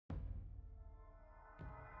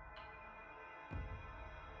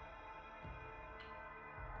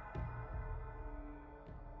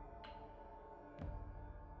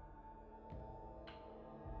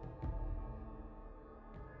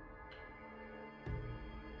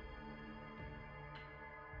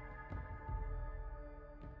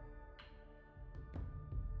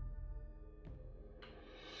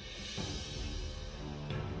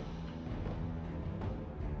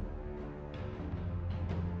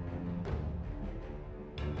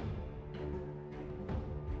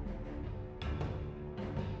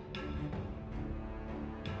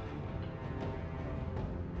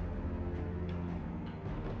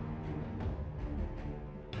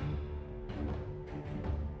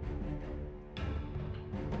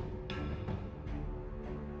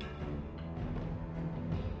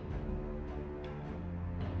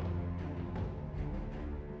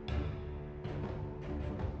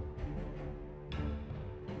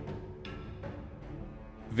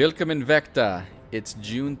Willkommen Vecta. It's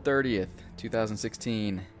June 30th,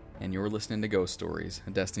 2016, and you're listening to Ghost Stories, a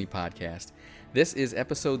Destiny podcast. This is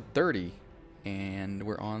episode 30, and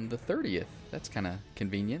we're on the 30th. That's kind of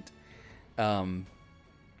convenient.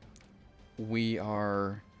 We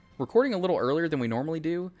are recording a little earlier than we normally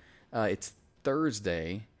do. It's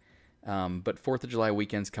Thursday, but 4th of July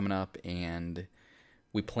weekend's coming up, and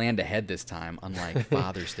we planned ahead this time, unlike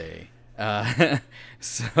Father's Day.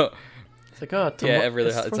 So... It's like, it's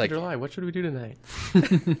 4th of July. What should we do tonight?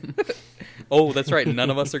 Oh, that's right. None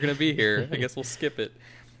of us are going to be here. I guess we'll skip it.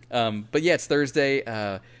 But yeah, it's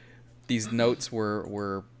Thursday. These notes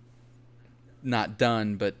were not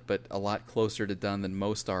done, but a lot closer to done than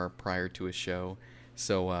most are prior to a show.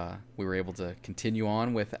 So we were able to continue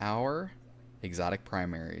on with our exotic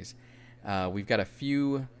primaries. We've got a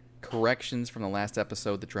few corrections from the last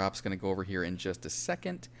episode that Drop's going to go over here in just a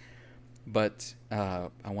second. But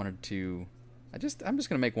I'm just going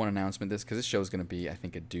to make one announcement because this show is going to be, I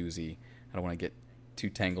think, a doozy. I don't want to get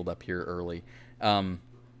too tangled up here early. But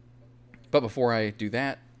before I do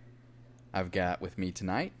that, I've got with me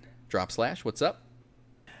tonight, Drop Slash. What's up?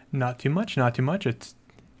 Not too much. It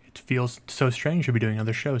feels so strange to be doing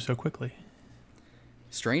another show so quickly.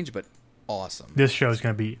 Strange, but awesome. This show is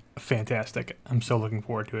going to be fantastic. I'm so looking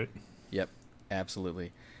forward to it. Yep,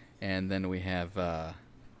 absolutely. And then we have...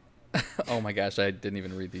 oh my gosh, I didn't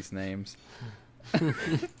even read these names.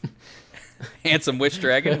 Handsome Witch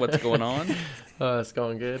Dragon, what's going on? It's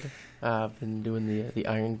going good. I've been doing the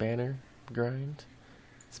Iron Banner grind.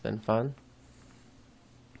 It's been fun.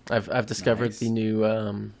 I've discovered the new,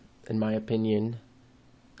 in my opinion,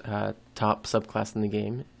 top subclass in the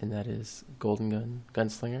game, and that is Golden Gun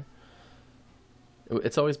Gunslinger.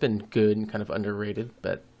 It's always been good and kind of underrated,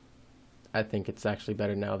 but I think it's actually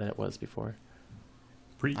better now than it was before.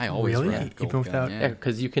 I always read Golden Even without, Gun,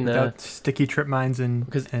 because you can without sticky trip mines and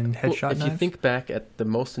headshot if knives? you think back at the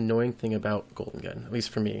most annoying thing about Golden Gun, at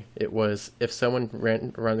least for me, it was if someone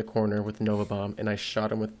ran around the corner with a Nova Bomb and I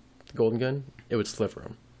shot him with the Golden Gun, it would sliver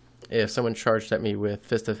him. If someone charged at me with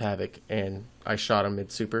Fist of Havoc and I shot him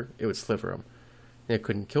mid-super, it would sliver him. And it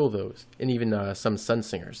couldn't kill those. And even some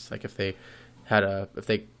Sunsingers, like if they got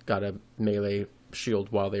a melee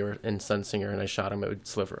shield while they were in Sunsinger and I shot him, it would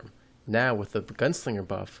sliver him. Now, with the Gunslinger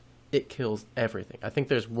buff, it kills everything. I think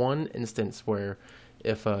there's one instance where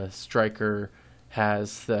if a striker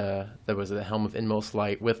has the Helm of Inmost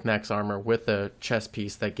Light with max armor, with a chest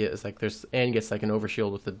piece that gets like gets like an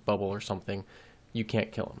overshield with a bubble or something, you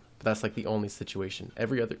can't kill him. But that's like the only situation.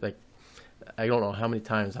 Every other, like, I don't know how many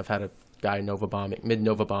times I've had a guy Nova Bomb,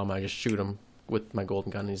 mid-Nova Bomb, I just shoot him with my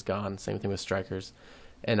Golden Gun and he's gone. Same thing with strikers.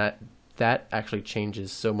 And that actually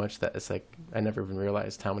changes so much that it's like I never even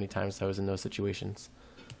realized how many times I was in those situations.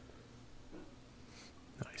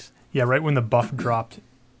 Nice. Yeah, right when the buff dropped,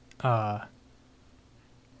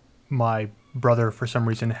 my brother, for some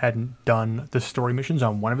reason, hadn't done the story missions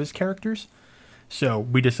on one of his characters. So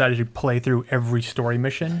we decided to play through every story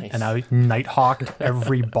mission, Nice. and I Nighthawked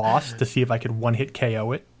every boss to see if I could one-hit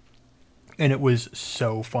KO it. And it was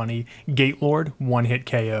so funny. Gate Lord, one-hit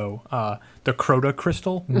KO. The Crota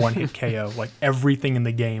Crystal, one-hit KO. Like, everything in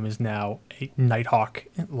the game is now a Nighthawk,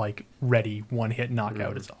 like, ready, one-hit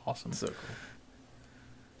knockout. It's awesome. So cool.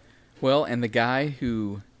 Well, and the guy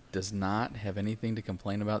who does not have anything to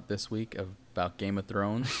complain about this week about Game of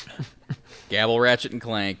Thrones, Gabble Ratchet and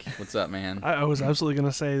Clank. What's up, man? I was absolutely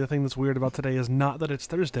going to say the thing that's weird about today is not that it's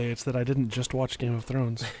Thursday, it's that I didn't just watch Game of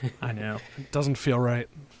Thrones. I know. It doesn't feel right.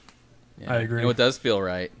 Yeah. I agree. You know what does feel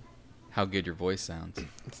right? How good your voice sounds.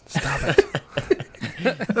 Stop it.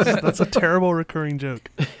 That's a terrible recurring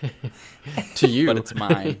joke. To you. But it's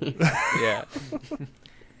mine. Yeah.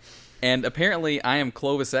 And apparently I am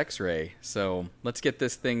Clovis X-Ray, so let's get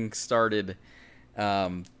this thing started.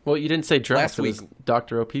 Well, you didn't say Drops. Last It was week-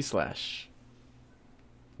 Dr. OP Slash.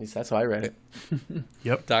 At least that's how I read it.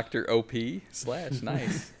 Yep. Dr. OP /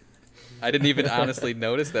 nice. I didn't even honestly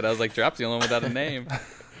notice that. I was like, Drop's the only one without a name.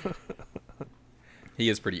 He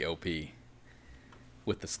is pretty OP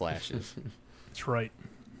with the slashes. That's right.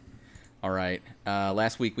 All right.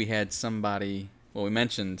 Last week we had we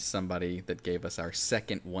mentioned somebody that gave us our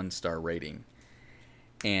second 1-star rating.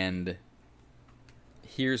 And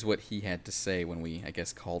here's what he had to say when we, I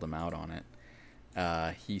guess, called him out on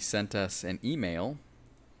it. He sent us an email.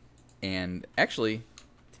 And actually,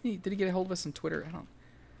 did he get a hold of us on Twitter?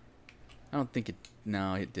 I don't think it...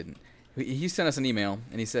 No, it didn't. He sent us an email,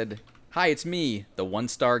 and he said, "Hi, it's me, the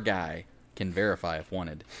 1-star guy. Can verify if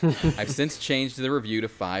wanted. I've since changed the review to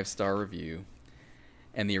 5-star review.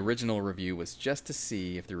 And the original review was just to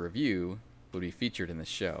see if the review would be featured in the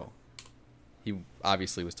show." He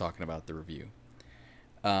obviously was talking about the review.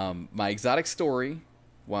 My exotic story,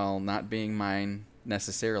 while not being mine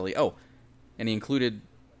necessarily. Oh, and he included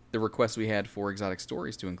the request we had for exotic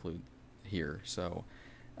stories to include here. So,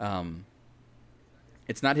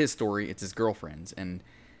 it's not his story; it's his girlfriend's, and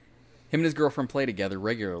him and his girlfriend play together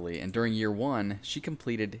regularly. And during year 1, she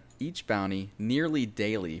completed each bounty nearly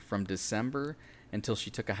daily from December until she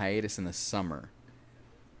took a hiatus in the summer.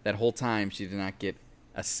 That whole time, she did not get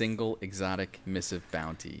a single exotic missive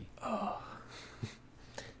bounty. Oh.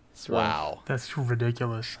 Wow. That's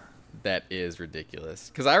ridiculous. That is ridiculous.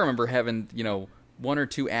 Because I remember having, 1 or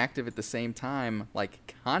 2 active at the same time,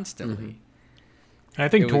 like, constantly. Mm-hmm. And I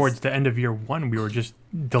think towards the end of year 1, we were just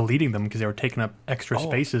deleting them because they were taking up extra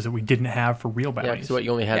spaces that we didn't have for real bounties. Yeah, because what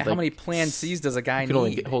you only had, how many Plan Cs does a guy you need? could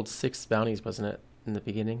only hold 6 bounties, wasn't it, in the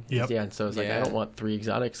beginning? Yep. Yeah, and so it's like, I don't want 3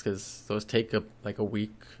 exotics because those take a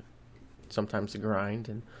week sometimes to grind,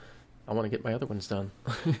 and I want to get my other ones done.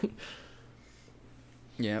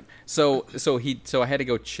 Yeah. So I had to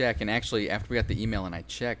go check, and actually after we got the email and I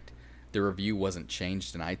checked, the review wasn't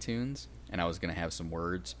changed in iTunes, and I was going to have some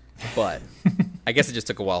words, but I guess it just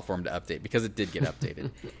took a while for him to update because it did get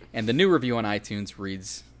updated. And the new review on iTunes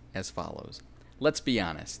reads as follows. Let's be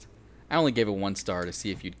honest. I only gave it 1 star to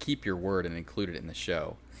see if you'd keep your word and include it in the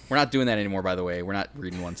show. We're not doing that anymore, by the way. We're not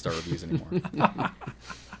reading 1-star reviews anymore.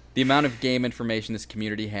 The amount of game information this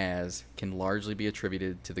community has can largely be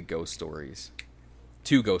attributed to the ghost stories.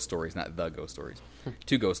 2 ghost stories, not the ghost stories.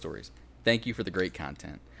 2 ghost stories. Thank you for the great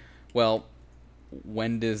content. Well,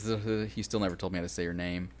 you still never told me how to say your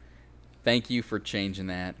name. Thank you for changing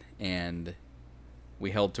that, and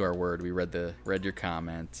we held to our word. We read your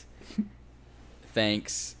comment.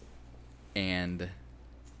 Thanks, and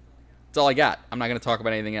that's all I got. I'm not going to talk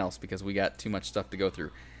about anything else because we got too much stuff to go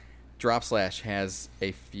through. Dropslash has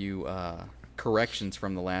a few corrections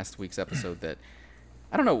from the last week's episode that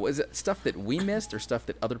I don't know. Was it stuff that we missed or stuff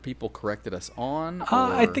that other people corrected us on?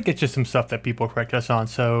 I think it's just some stuff that people corrected us on.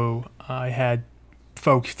 So I had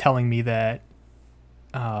folks telling me that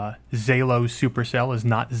Zalo Supercell is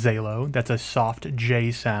not Zalo. That's a soft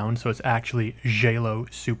J sound, so it's actually Jalo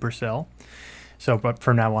Supercell. So, but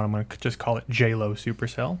from now on, I'm going to just call it Jalo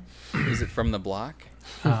Supercell. Is it from the block?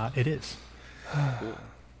 It is. Cool.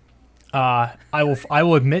 I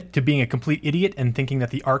will admit to being a complete idiot and thinking that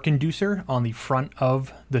the arc inducer on the front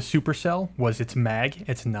of the Supercell was its mag.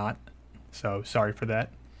 It's not. So sorry for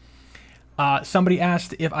that. Somebody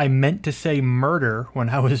asked if I meant to say murder when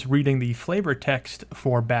I was reading the flavor text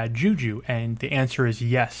for Bad Juju, and the answer is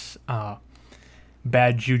yes.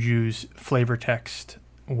 Bad Juju's flavor text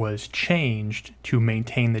was changed to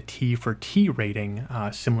maintain the T for T rating,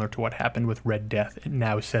 similar to what happened with Red Death. It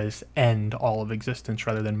now says end all of existence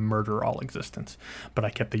rather than murder all existence. But I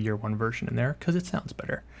kept the year 1 version in there because it sounds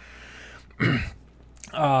better.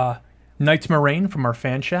 Knights Moraine from our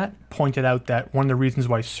fan chat pointed out that one of the reasons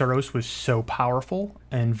why Suros was so powerful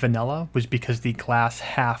in vanilla was because the glass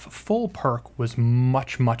half full perk was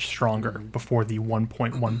much, much stronger before the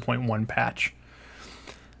 1.1.1 patch.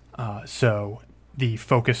 So the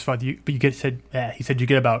focus fire, he said you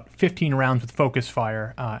get about 15 rounds with focus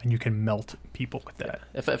fire, and you can melt people with that.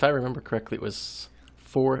 If I remember correctly, it was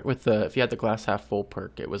 4 with if you had the glass half full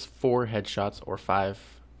perk, it was 4 headshots or 5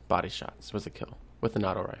 body shots was a kill with an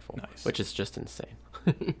auto rifle, nice. Which is just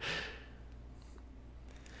insane.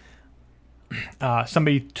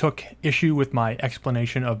 Somebody took issue with my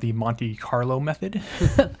explanation of the Monte Carlo method,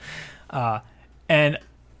 and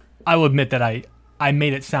I will admit that I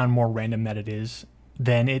made it sound more random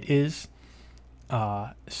than it is.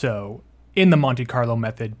 So in the Monte Carlo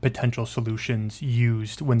method, potential solutions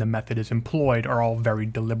used when the method is employed are all very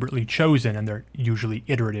deliberately chosen, and they're usually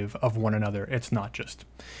iterative of one another. It's not just,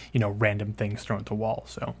 random things thrown at the wall.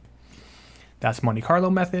 So that's Monte Carlo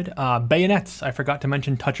method. Bayonets, I forgot to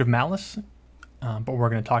mention Touch of Malice, but we're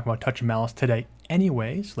going to talk about Touch of Malice today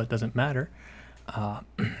anyway, so that doesn't matter.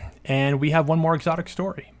 And we have one more exotic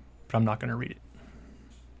story, but I'm not going to read it.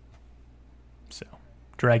 So,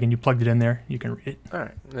 Dragon, you plugged it in there. You can read it. All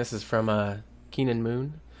right. This is from Keenan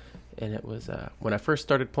Moon, and it was when I first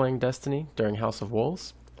started playing Destiny during House of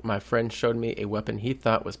Wolves, my friend showed me a weapon he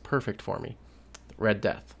thought was perfect for me, Red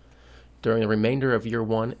Death. During the remainder of year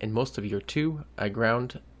 1 and most of year 2, I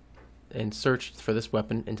ground and searched for this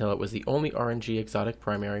weapon until it was the only RNG exotic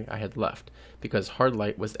primary I had left, because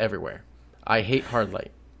Hardlight was everywhere. I hate Hardlight.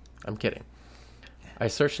 I'm kidding. I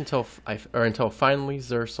searched until finally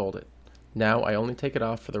Xur sold it. Now I only take it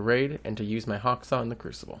off for the raid and to use my Hawksaw in the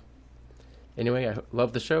Crucible. Anyway, I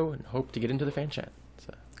love the show and hope to get into the fan chat.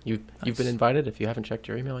 So you've been invited if you haven't checked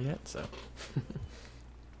your email yet. So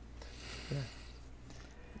yeah,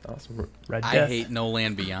 awesome. Red Death. I hate No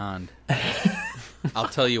Land Beyond. I'll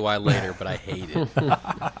tell you why later, but I hate it.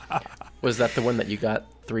 Was that the one that you got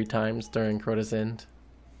 3 times during Crota's End?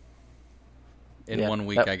 In Yeah, 1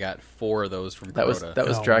 week, that- I got 4 of those from That was Crota. that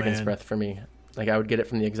was Oh, Dragon's man. Breath for me. Like I would get it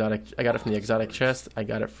from the exotic. I got it from the exotic chest. I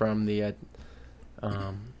got it from the, and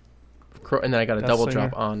then I got a Death double Singer.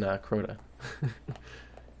 drop on Crota.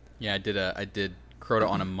 Yeah, I did Crota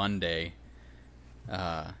on a Monday,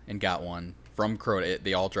 and got one from Crota.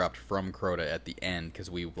 They all dropped from Crota at the end because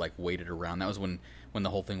we like waited around. That was when the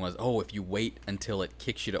whole thing was, oh, if you wait until it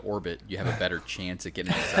kicks you to orbit, you have a better chance at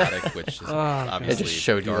getting an exotic, which is It obviously just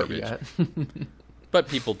showed you what garbage. you got. But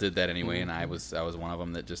people did that anyway, and I was one of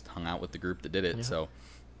them that just hung out with the group that did it. Yeah. So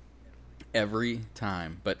every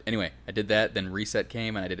time. But anyway, I did that. Then Reset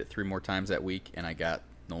came, and I did it 3 more times that week, and I got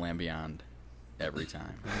No Land Beyond every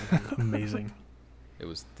time. Amazing. It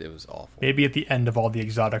was awful. Maybe at the end of all the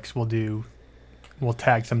exotics, we'll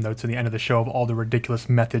tag some notes at the end of the show of all the ridiculous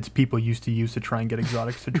methods people used to use to try and get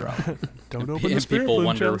exotics to drop. Don't open the And spirit people bloom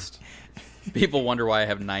wonder- chest. People wonder why I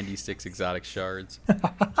have 96 exotic shards.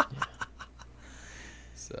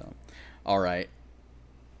 So, all right.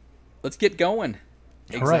 Let's get going.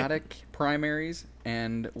 All right. Exotic primaries,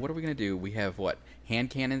 and what are we going to do? We have, what,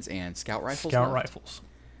 hand cannons and scout rifles? Scout left? rifles.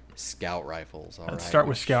 Scout rifles, all right. Let's start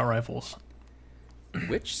with scout rifles.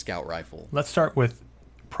 Which scout rifle? Let's start with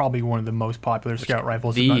probably one of the most popular scout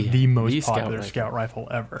rifles, the- if not the most the scout popular rifle. scout rifle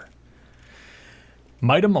ever.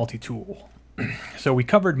 Mida Multi-Tool. So we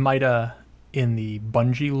covered Mida in the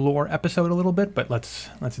Bungie lore episode a little bit, but let's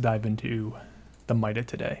dive into the Mida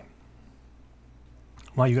today.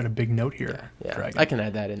 Wow, you got a big note here, Yeah, Dragon. I can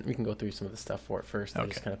add that in. We can go through some of the stuff for it first. I Okay.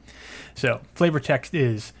 just kind of So, flavor text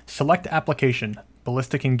is select application,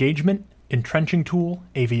 ballistic engagement, entrenching tool,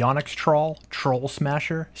 avionics trawl, troll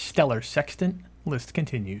smasher, stellar sextant. List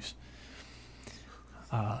continues.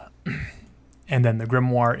 And then the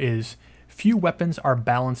grimoire is few weapons are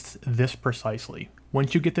balanced this precisely.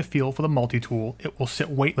 Once you get the feel for the multi-tool, it will sit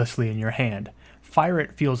weightlessly in your hand. Fire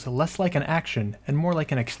it feels less like an action and more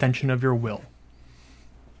like an extension of your will.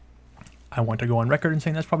 I want to go on record and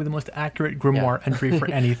saying that's probably the most accurate grimoire entry for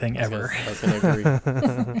anything ever. I was going to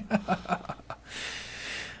agree.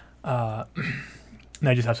 And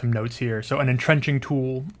I just have some notes here. So an entrenching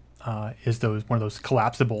tool is one of those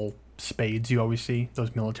collapsible spades you always see,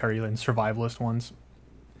 those military and survivalist ones.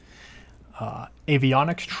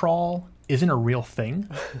 Avionics trawl isn't a real thing,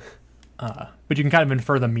 but you can kind of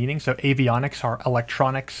infer the meaning. So avionics are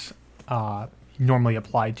electronics normally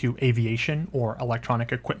applied to aviation or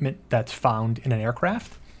electronic equipment that's found in an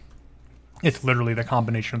aircraft. It's literally the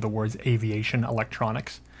combination of the words aviation,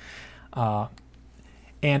 electronics. And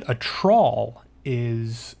a trawl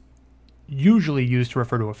is usually used to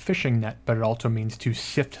refer to a fishing net, but it also means to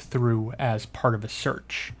sift through as part of a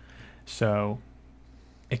search. So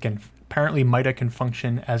it can apparently Mida can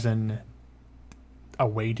function as a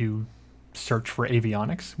way to search for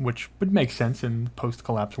avionics, which would make sense in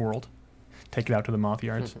post-collapse world. Take it out to the moth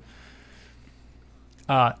yards.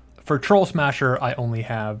 For Troll Smasher, I only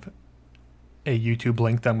have a YouTube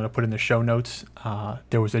link that I'm going to put in the show notes.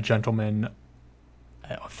 There was a gentleman,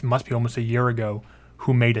 it must be almost a year ago,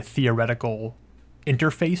 who made a theoretical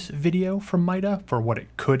interface video from Mida for what it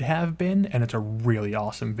could have been, and it's a really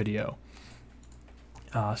awesome video.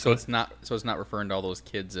 So it's not referring to all those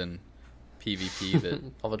kids in PvP that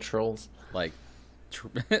All the trolls. like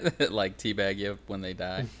like teabag you when they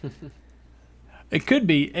die. It could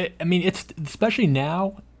be. I mean, it's especially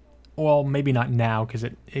now. Well, maybe not now because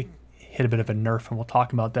it hit a bit of a nerf, and we'll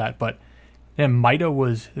talk about that. But Mida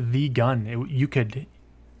was the gun. You could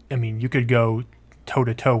go toe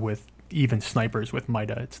to toe with even snipers with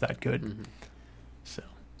Mida. It's that good. Mm-hmm. So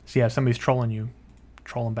yeah, if somebody's trolling you,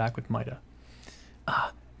 troll them back with Mida.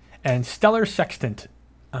 And Stellar Sextant.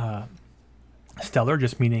 Stellar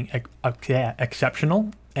just meaning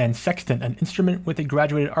exceptional, and sextant, an instrument with a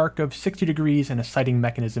graduated arc of 60 degrees and a sighting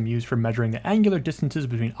mechanism used for measuring the angular distances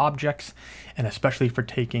between objects, and especially for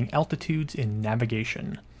taking altitudes in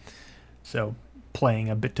navigation. So playing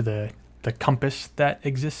a bit to the compass that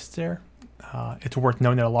exists there. It's worth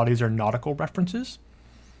knowing that a lot of these are nautical references.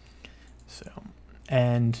 So,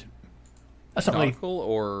 and that's not really... Nautical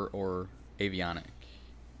or avionic?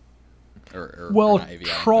 Or Well, not avionic,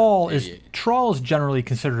 trawl but is generally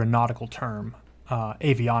considered a nautical term.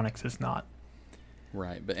 Avionics is not.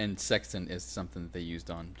 right, but and sextant is something that they used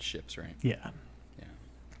on ships, right? Yeah. Yeah.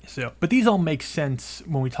 So, but these all make sense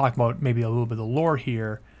when we talk about maybe a little bit of the lore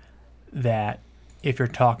here, that if you're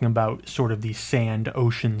talking about sort of the sand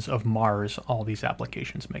oceans of Mars, all these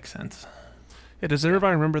applications make sense. Yeah, does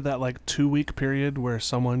everybody remember that like 2-week period where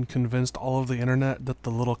someone convinced all of the internet that the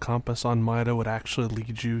little compass on Mida would actually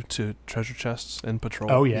lead you to treasure chests and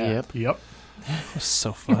patrol? Oh yeah. Yep. Yep. It was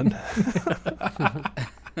so fun.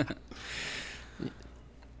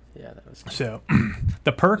 Yeah, that was. So,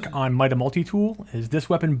 the perk on Mida Multi-Tool is this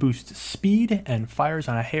weapon boosts speed and fires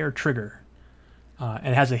on a hair trigger. And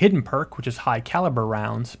it has a hidden perk, which is high caliber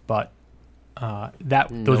rounds, but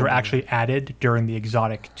those were actually added during the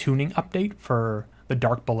exotic tuning update for the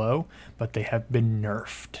Dark Below, but they have been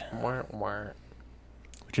nerfed,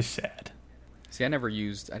 which is sad. See, I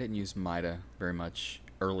didn't use Mida very much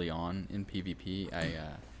early on in PvP.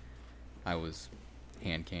 I was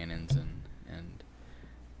hand cannons and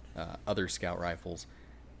other scout rifles,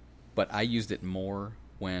 but I used it more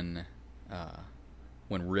when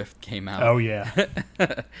Rift came out. Oh yeah.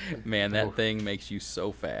 Man, that thing makes you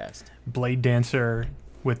so fast. Blade Dancer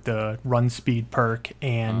with the run speed perk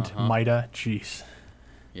and Mida, jeez.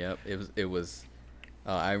 Yep, it was.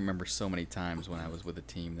 I remember so many times when I was with a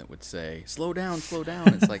team that would say, "Slow down, slow down."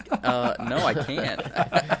 It's like, no, I can't.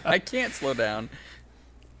 I can't slow down.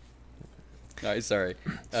 All right, sorry.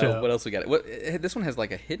 So- what else we got? This one has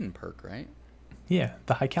like a hidden perk, right? Yeah,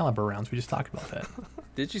 the high caliber rounds. We just talked about that.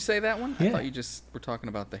 Did you say that one? I Yeah. thought you just were talking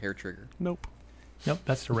about the hair trigger. Nope. Nope,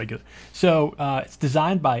 that's the regular. So it's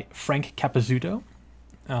designed by Frank Capizzuto.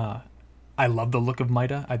 I love the look of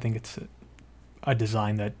Mida. I think it's a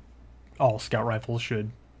design that all scout rifles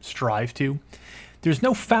should strive to. There's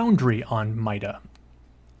no foundry on Mida.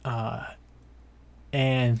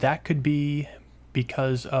 And that could be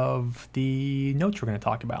because of the notes we're going to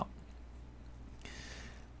talk about.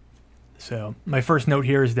 So my first note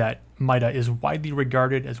here is that Mida is widely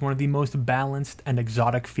regarded as one of the most balanced and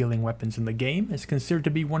exotic feeling weapons in the game. It's considered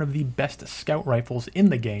to be one of the best scout rifles in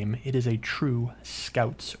the game. It is a true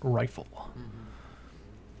scout's rifle.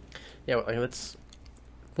 Yeah, well, that's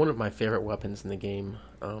one of my favorite weapons in the game.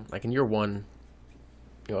 Like in year one,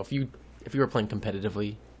 if you were playing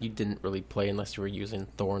competitively, you didn't really play unless you were using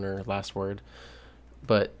Thorn or Last Word.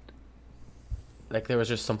 But like there was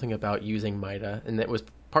just something about using Mida, and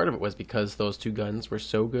part of it was because those two guns were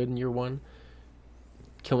so good in year one.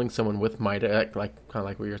 Killing someone with Mida, like kind of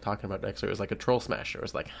like what you were talking about, Dexter, it was like a troll smasher. It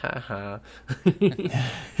was like, ha.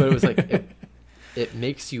 But it was like it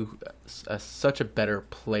makes you such a better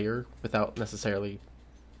player without necessarily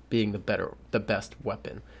being the best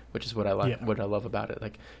weapon, which is what I like. Yeah. What I love about it,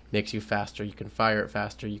 like makes you faster. You can fire it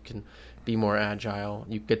faster. You can be more agile.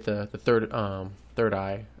 You get the third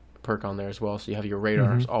eye perk on there as well, so you have your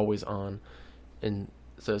radars always on, and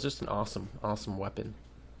so it's just an awesome weapon.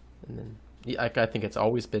 And then I think it's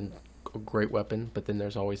always been a great weapon, but then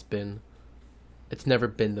it's never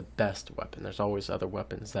been the best weapon. There's always other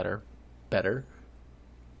weapons that are better,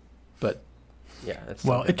 but yeah,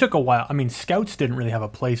 It took a while. I mean, scouts didn't really have a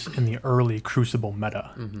place in the early Crucible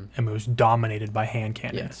meta, and it was dominated by hand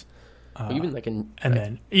cannons. Even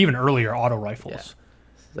then even earlier auto rifles. Yeah.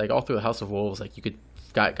 Like all through the House of Wolves, like you could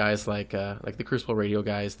got guys like the Crucible Radio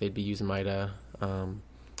guys, they'd be using Mida,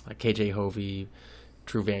 like KJ Hovey,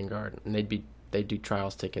 True Vanguard, and they'd do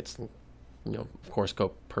trials tickets, and of course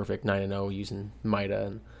go perfect 9-0 using Mida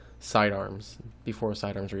and sidearms before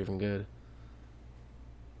sidearms were even good.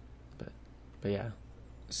 But yeah.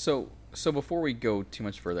 So before we go too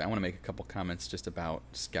much further, I want to make a couple comments just about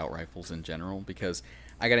scout rifles in general, because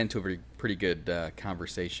I got into a pretty good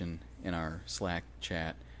conversation in our Slack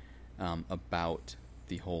chat about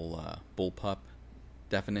the whole bullpup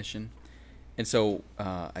definition. And so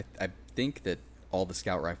I think that all the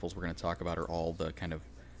scout rifles we're going to talk about are all the kind of,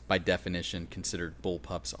 by definition, considered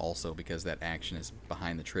bullpups also, because that action is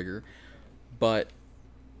behind the trigger. But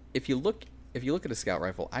if you look at a scout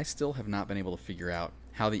rifle, I still have not been able to figure out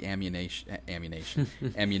how the ammunition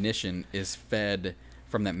is fed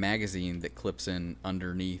from that magazine that clips in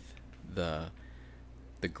underneath the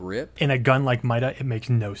grip. In a gun like Mida, it makes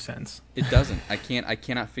no sense. It doesn't. I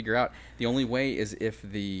cannot figure out. The only way is if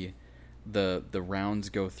the rounds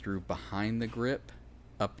go through behind the grip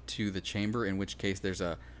up to the chamber, in which case there's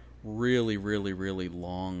a really, really, really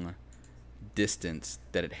long distance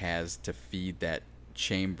that it has to feed that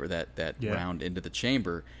chamber, that round into the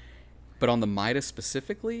chamber. But on the Mida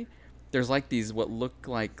specifically, there's like these what look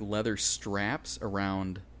like leather straps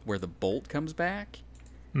around where the bolt comes back,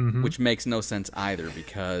 which makes no sense either,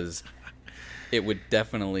 because it would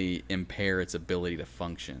definitely impair its ability to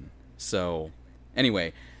function. So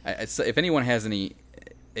anyway, if anyone has any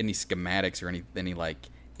schematics or any like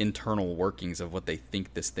internal workings of what they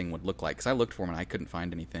think this thing would look like, because I looked for them and I couldn't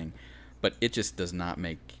find anything, but it just does not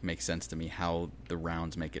make sense to me how the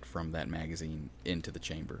rounds make it from that magazine into the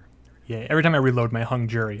chamber. Yeah, every time I reload my hung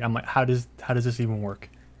jury, I'm like, how does this even work?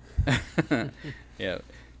 Yeah.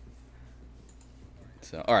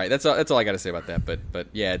 So all right, that's all I got to say about that. But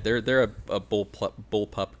yeah, they're a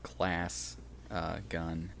bullpup class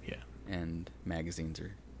gun. Yeah. And magazines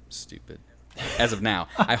are stupid. As of now,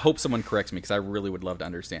 I hope someone corrects me because I really would love to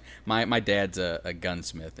understand. My dad's a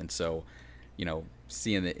gunsmith, and so,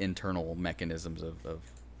 seeing the internal mechanisms of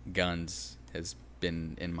guns has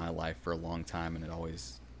been in my life for a long time, and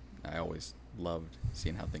I always loved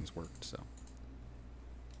seeing how things worked. So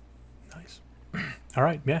nice. All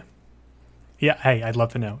right, yeah. Hey, I'd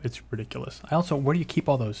love to know. It's ridiculous. I also, where do you keep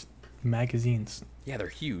all those magazines? yeah, they're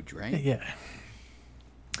huge, right? Yeah.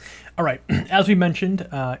 All right. As we mentioned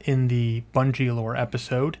in the Bungie lore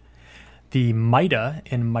episode, the MIDA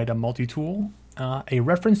in MIDA Multitool, a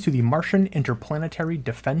reference to the Martian Interplanetary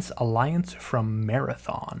Defense Alliance from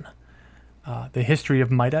Marathon. The history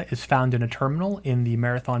of MIDA is found in a terminal in the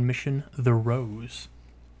Marathon mission, The Rose.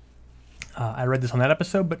 I read this on that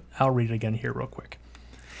episode, but I'll read it again here real quick.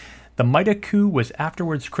 The MIDA coup was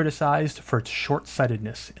afterwards criticized for its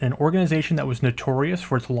short-sightedness. In an organization that was notorious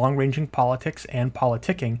for its long-ranging politics and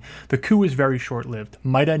politicking, the coup was very short-lived.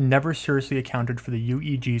 MIDA never seriously accounted for the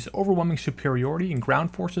UEG's overwhelming superiority in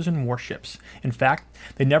ground forces and warships. In fact,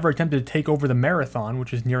 they never attempted to take over the Marathon,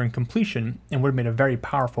 which is nearing completion, and would have made a very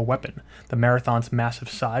powerful weapon. The Marathon's massive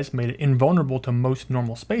size made it invulnerable to most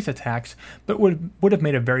normal space attacks, but would have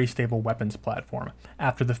made a very stable weapons platform.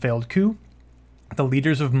 After the failed coup, the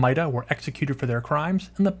leaders of MIDA were executed for their crimes,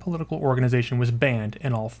 and the political organization was banned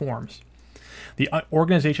in all forms. The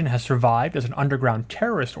organization has survived as an underground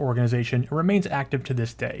terrorist organization and remains active to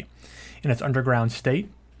this day. In its underground state,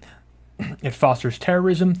 it fosters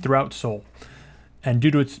terrorism throughout Sol. And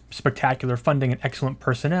due to its spectacular funding and excellent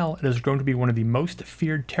personnel, it has grown to be one of the most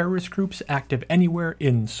feared terrorist groups active anywhere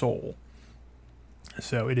in Sol.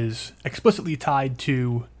 So it is explicitly tied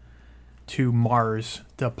to Mars,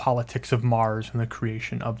 the politics of Mars, and the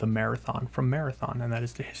creation of the Marathon from Marathon, and that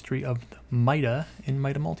is the history of the MIDA in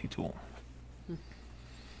MIDA Multitool.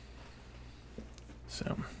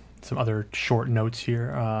 So, some other short notes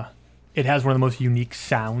here. It has one of the most unique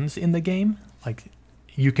sounds in the game. Like,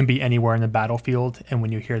 you can be anywhere in the battlefield, and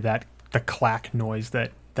when you hear that, the clack noise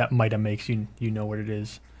that MIDA makes, you know what it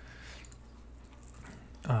is.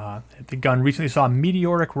 The gun recently saw a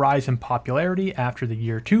meteoric rise in popularity after the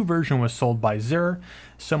Year 2 version was sold by Xur,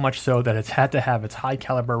 so much so that it's had to have its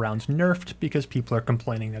high-caliber rounds nerfed because people are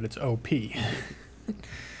complaining that it's OP.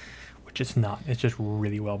 Which it's not. It's just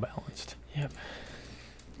really well balanced. Yep.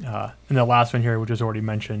 And the last one here, which was already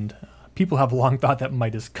mentioned, people have long thought that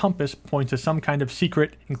Mida's compass points to some kind of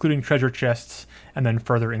secret, including treasure chests, and then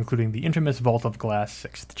further including the infamous Vault of Glass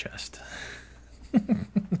 6th chest.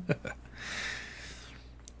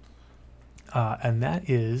 And that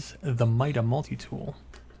is the MIDA Multitool.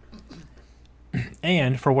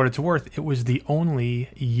 And for what it's worth, it was the only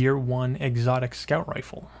Year 1 exotic scout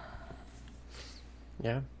rifle.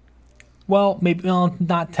 Yeah. Well, maybe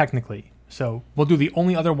not technically. So we'll do the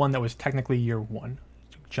only other one that was technically Year 1.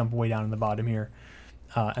 Jump way down in the bottom here.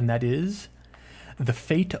 And that is The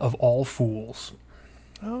Fate of All Fools.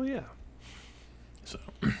 Oh, yeah. So,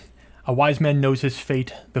 a wise man knows his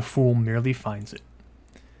fate, the fool merely finds it.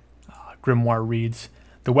 Grimoire reads,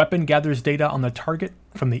 the weapon gathers data on the target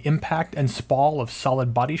from the impact and spall of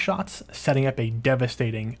solid body shots, setting up a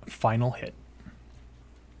devastating final hit.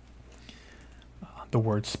 The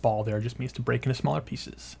word spall there just means to break into smaller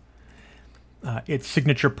pieces. Its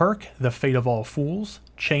signature perk, the Fate of All Fools,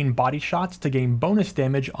 chain body shots to gain bonus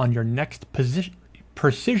damage on your next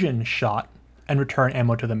precision shot and return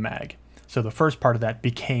ammo to the mag. So the first part of that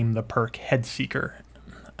became the perk Headseeker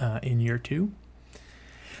in Year 2.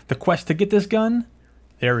 The quest to get this gun,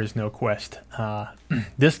 there is no quest.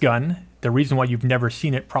 This gun, the reason why you've never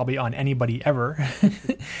seen it probably on anybody ever,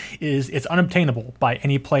 is it's unobtainable by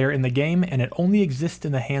any player in the game, and it only exists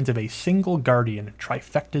in the hands of a single Guardian,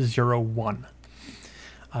 Trifecta 01.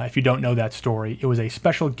 If you don't know that story, it was a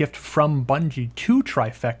special gift from Bungie to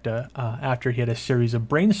Trifecta after he had a series of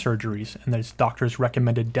brain surgeries, and his doctors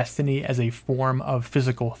recommended Destiny as a form of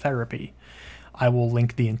physical therapy. I will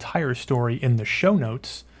link the entire story in the show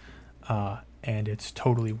notes, and it's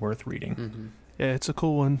totally worth reading. Mm-hmm. Yeah, it's a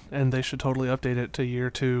cool one, and they should totally update it to Year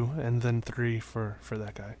 2 and then 3 for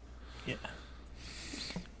that guy.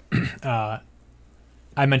 Yeah.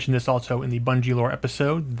 I mentioned this also in the Bungie lore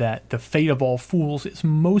episode, that the Fate of All Fools is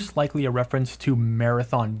most likely a reference to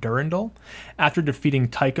Marathon Durandal. After defeating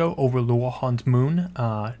Tycho over Luohan's moon,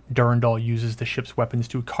 Durandal uses the ship's weapons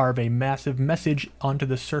to carve a massive message onto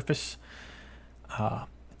the surface.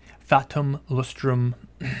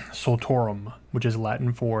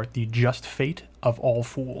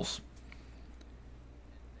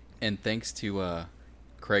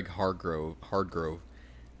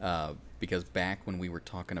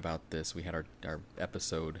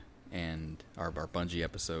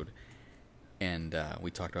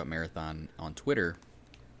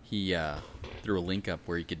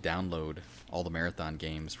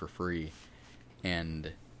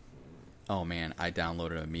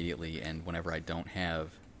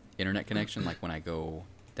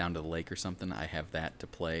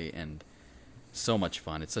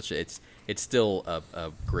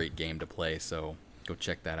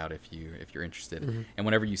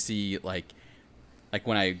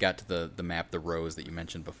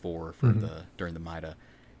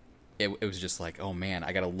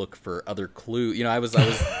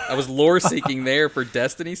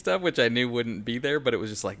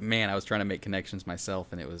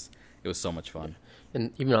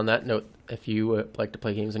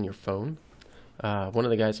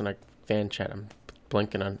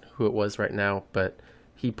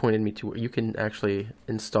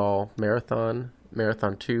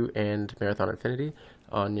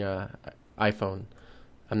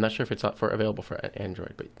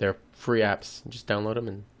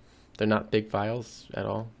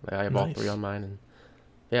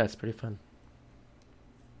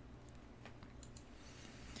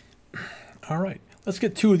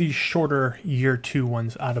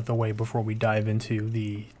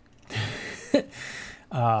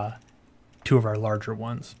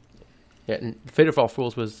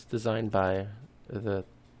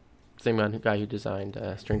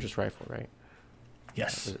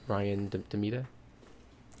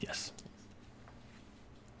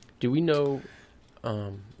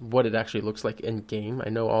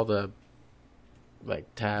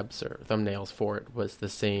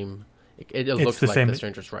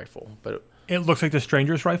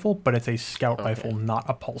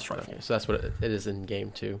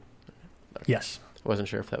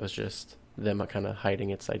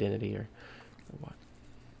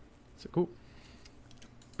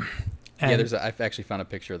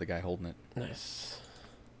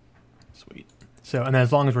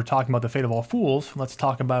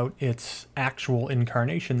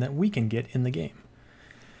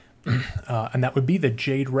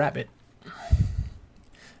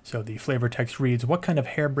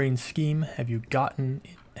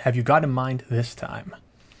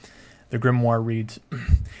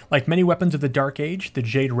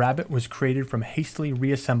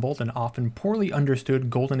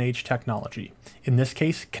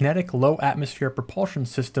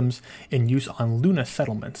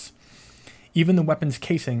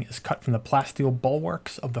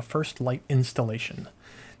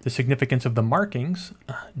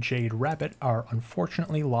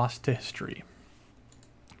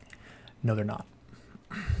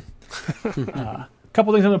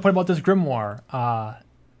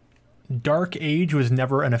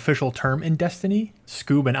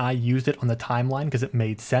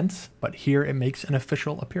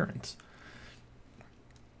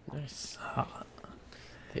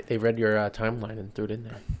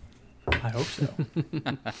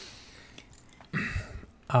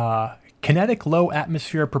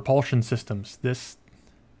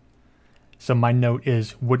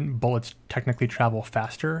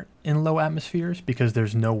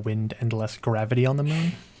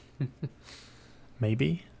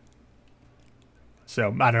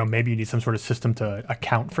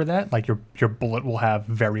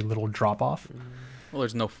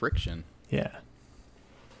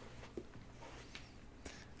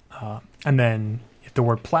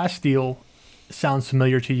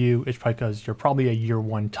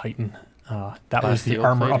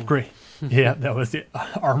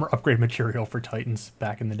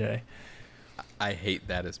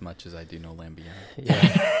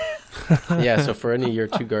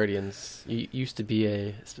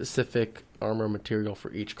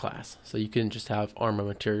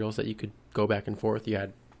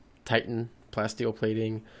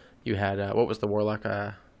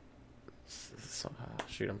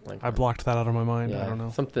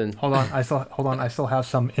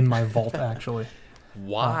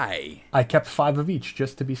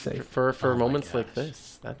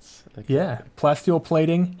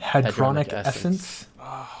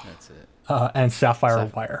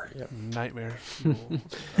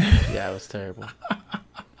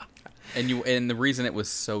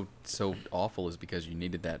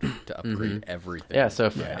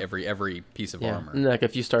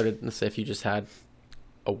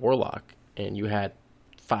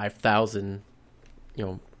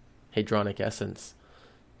 Hadronic Essence,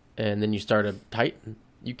 and then you start a Titan,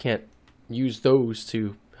 you can't use those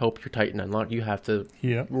to help your Titan unlock. You have to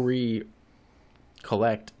Yeah.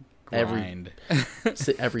 collect Grind.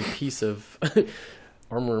 every piece of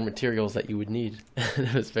armor materials that you would need.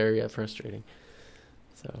 It was very frustrating.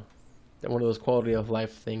 So, one of those quality of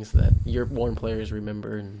life things that your one players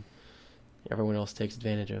remember and everyone else takes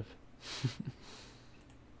advantage of.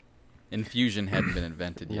 Infusion hadn't been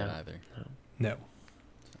invented yet No. either. No.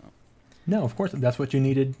 So. No, of course. That's what you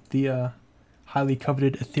needed the highly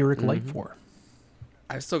coveted etheric light for.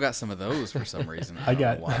 I've still got some of those for some reason. I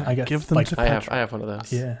don't know why. got Give them like to I Petra. have one of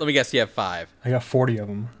those. yeah. Let me guess. You have 5. I got 40 of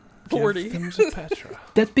them. 40. Give them to Petra.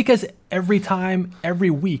 That's because every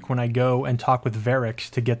week when I go and talk with Varix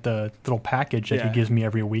to get the little package that he Yeah. gives me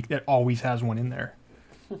every week, that always has one in there.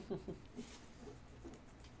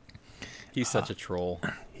 He's such a troll.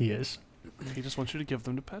 He is. He just wants you to give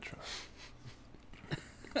them to Petra.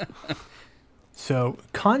 So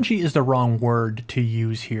kanji is the wrong word to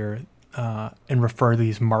use here and refer to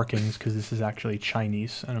these markings because this is actually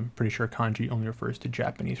Chinese, and I'm pretty sure kanji only refers to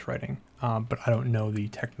Japanese writing. But I don't know the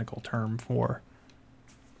technical term for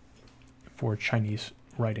Chinese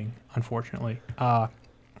writing, unfortunately.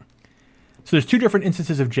 So there's 2 different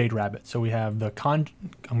instances of Jade Rabbit. So we have the I'm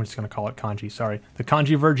just going to call it kanji, sorry. The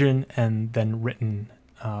kanji version and then written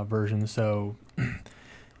version. So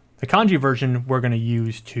the kanji version we're going to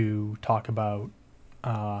use to talk about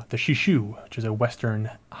the Shishu, which is a Western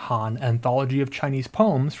Han anthology of Chinese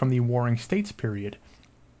poems from the Warring States period.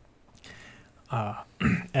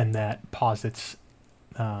 And that posits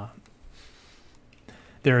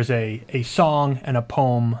there is a song and a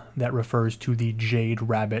poem that refers to the Jade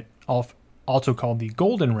Rabbit, also called the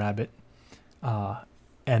Golden Rabbit.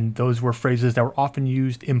 And those were phrases that were often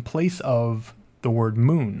used in place of the word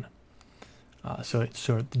moon. So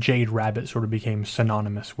the Jade Rabbit sort of became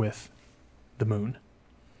synonymous with the moon.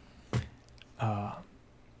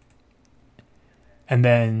 And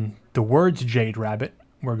then the words Jade Rabbit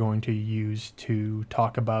we're going to use to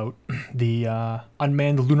talk about the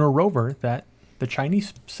unmanned lunar rover that the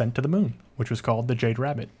Chinese sent to the moon, which was called the Jade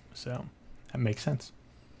Rabbit. So that makes sense.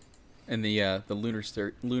 And the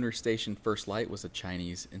lunar station First Light was a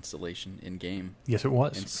Chinese installation in game, Yes, it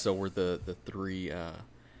was. and so were the three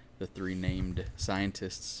named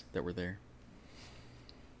scientists that were there.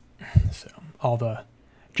 So all the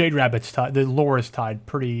Jade Rabbit's tied, the lore is tied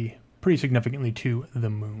pretty significantly to the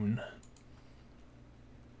moon.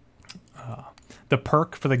 The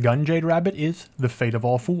perk for the gun Jade Rabbit is the Fate of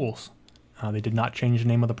All Fools. They did not change the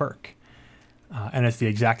name of the perk. And it's the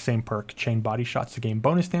exact same perk. Chain body shots to gain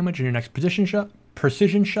bonus damage in your next precision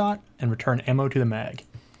shot, and return ammo to the mag.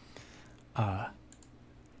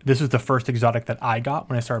 This is the first exotic that I got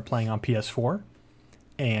when I started playing on PS4.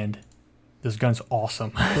 And this gun's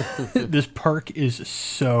awesome. This perk is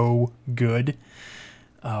so good.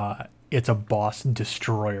 It's a boss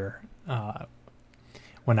destroyer.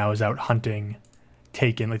 When I was out hunting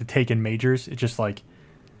Taken, like the Taken majors, it's just like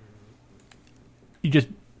you just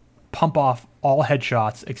pump off all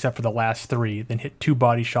headshots except for the last 3, then hit 2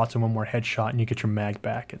 body shots and 1 more headshot, and you get your mag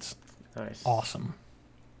back. It's Nice. awesome.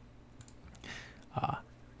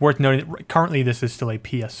 Worth noting that currently this is still a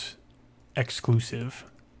PS exclusive.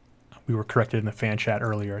 We were corrected in the fan chat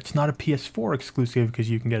earlier. It's not a PS4 exclusive because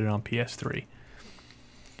you can get it on PS3.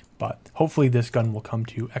 But hopefully this gun will come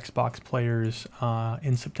to Xbox players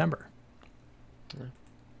in September.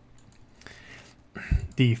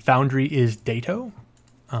 The foundry is Dato.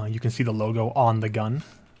 You can see the logo on the gun.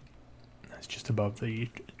 That's just above the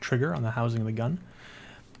trigger on the housing of the gun.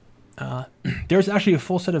 There's actually a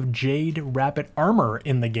full set of Jade Rabbit armor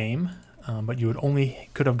in the game, but you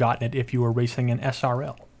could have gotten it if you were racing an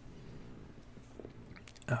SRL.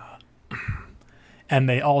 And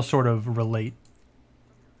they all sort of relate.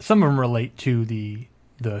 Some of them relate to the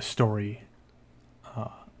story,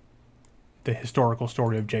 the historical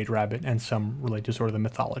story of Jade Rabbit, and some relate to sort of the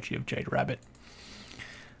mythology of Jade Rabbit.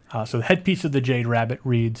 So the headpiece of the Jade Rabbit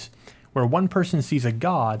reads, "Where one person sees a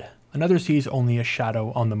god, another sees only a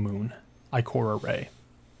shadow on the moon. Ikora Ray."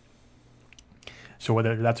 So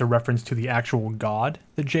whether that's a reference to the actual god,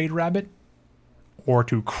 the Jade Rabbit, or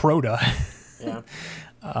to Crota,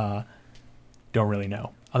 Yeah. don't really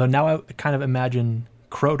know. Although now I kind of imagine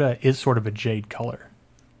Crota is sort of a jade color.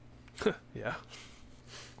 Yeah.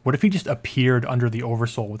 What if he just appeared under the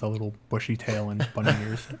oversoul with a little bushy tail and bunny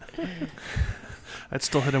ears? I'd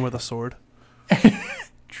still hit him with a sword.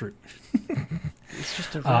 True. It's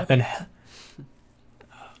just a rabbit. Then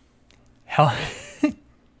hell,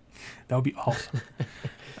 that would be awesome.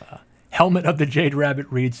 Helmet of the Jade Rabbit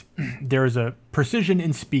reads, there is a precision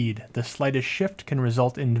in speed. The slightest shift can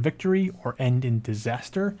result in victory or end in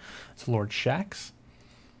disaster. It's Lord Shax.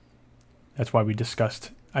 That's why we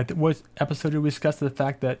discussed, what episode did we discuss the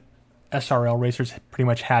fact that SRL racers pretty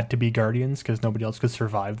much had to be Guardians because nobody else could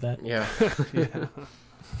survive that? Yeah.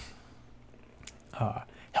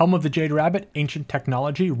 Helm of the Jade Rabbit, ancient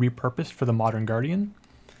technology repurposed for the modern Guardian.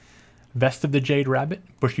 Vest of the Jade Rabbit,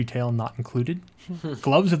 bushy tail not included.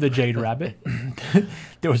 Gloves of the Jade Rabbit.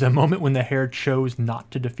 There was a moment when the hare chose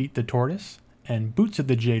not to defeat the tortoise. And boots of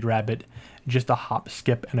the Jade Rabbit, just a hop,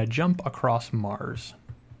 skip, and a jump across Mars.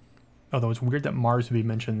 Although it's weird that Mars would be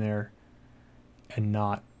mentioned there and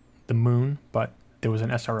not the moon, but there was an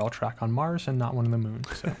SRL track on Mars and not one on the moon.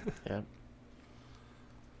 So Yeah.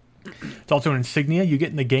 it's also an insignia you get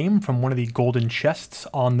in the game from one of the golden chests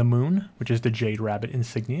on the moon, which is the Jade Rabbit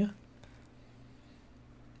insignia.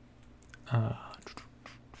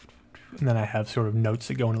 And then I have sort of notes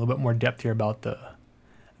that go in a little bit more depth here about the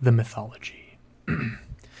mythology.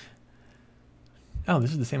 Oh,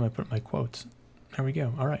 this is the same I put in my quotes. There we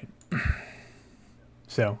go. All right.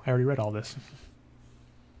 So, I already read all this.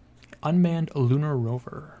 Unmanned lunar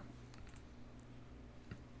rover.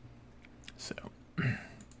 So, it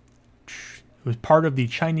was part of the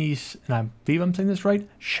Chinese, and I believe I'm saying this right,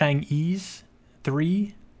 Chang'e's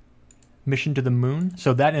 3 mission to the moon.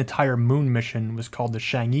 So that entire moon mission was called the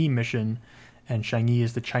Chang'e mission, and Chang'e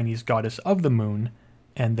is the Chinese goddess of the moon,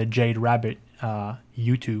 and the Jade Rabbit,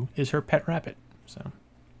 Yutu, is her pet rabbit. So,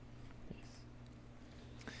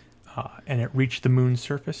 and it reached the moon's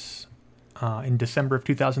surface in December of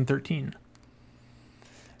 2013.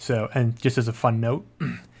 So, and just as a fun note,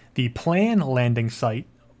 the planned landing site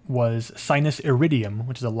was Sinus Iridium,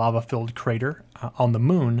 which is a lava-filled crater on the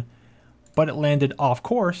moon, but it landed off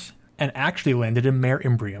course and actually landed in Mare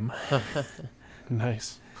Imbrium.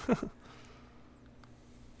 Nice.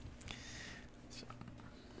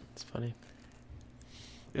 It's funny.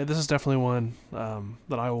 Yeah, this is definitely one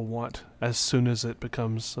that I will want as soon as it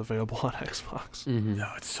becomes available on Xbox. Mm-hmm. No,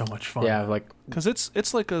 it's so much fun. Yeah, like Because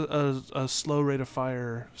it's like a slow rate of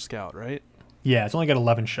fire scout, right? Yeah, it's only got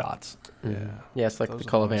 11 shots. yeah, it's like Those the are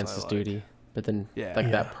Call the of ones I Ansis like. duty, but then Yeah. like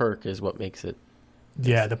Yeah. that perk is what makes it.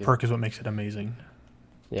 Yeah, the good. perk is what makes it amazing.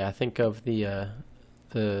 Yeah, I think of the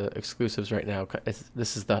exclusives right now.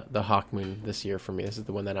 This is the Hawk Moon this year for me. This is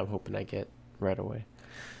the one that I'm hoping I get right away.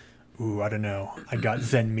 Ooh, I don't know. I got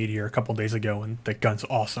Zen Meteor a couple days ago, and the gun's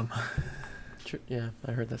awesome. Yeah,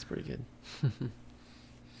 I heard that's pretty good.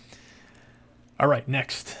 All right,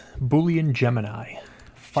 next. Boolean Gemini.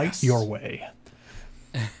 Fight Yes. your way.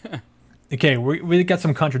 Okay, we got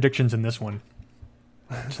some contradictions in this one.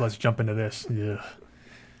 So let's jump into this.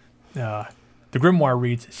 The Grimoire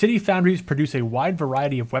reads, City Foundries produce a wide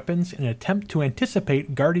variety of weapons in an attempt to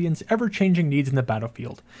anticipate Guardians' ever-changing needs in the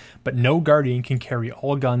battlefield. But no Guardian can carry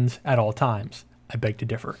all guns at all times. I beg to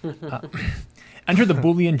differ. Enter the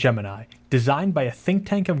Boolean Gemini. Designed by a think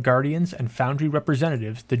tank of Guardians and Foundry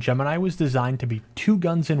representatives, the Gemini was designed to be 2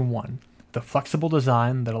 guns in one. The flexible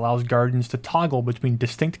design that allows Guardians to toggle between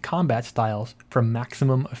distinct combat styles for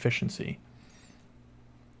maximum efficiency.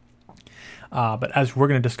 But as we're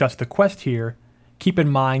going to discuss the quest here, keep in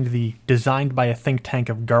mind the designed by a think tank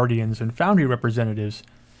of Guardians and Foundry representatives,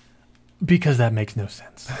 because that makes no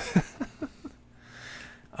sense.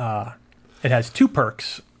 It has 2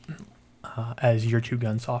 perks, as your 2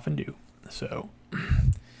 guns often do. So,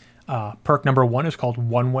 perk number 1 is called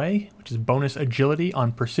One Way, which is bonus agility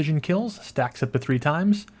on precision kills, stacks up to 3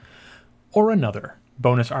 times. Or another,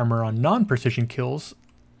 bonus armor on non-precision kills,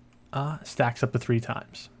 stacks up to 3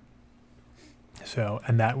 times. So,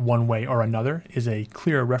 and that One Way or Another is a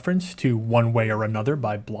clear reference to One Way or Another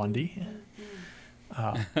by Blondie.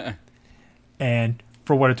 And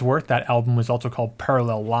for what it's worth, that album was also called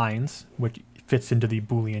Parallel Lines, which fits into the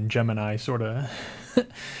Boolean Gemini sort of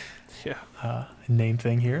Yeah. name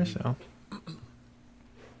thing here. So,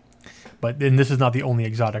 but then this is not the only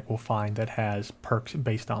exotic we'll find that has perks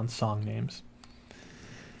based on song names.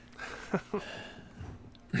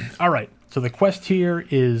 All right. So the quest here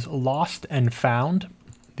is Lost and Found.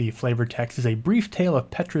 The flavor text is a brief tale of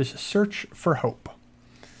Petra's search for hope.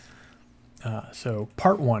 So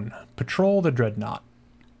part 1, Patrol the Dreadnought.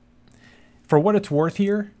 For what it's worth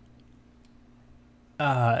here,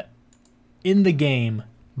 in the game,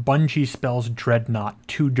 Bungie spells Dreadnought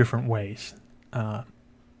 2 different ways.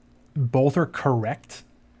 Both are correct,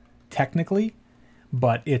 technically,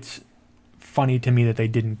 but it's funny to me that they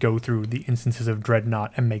didn't go through the instances of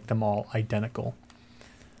Dreadnought and make them all identical.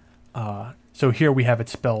 So here we have it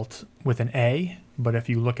spelt with an A, but if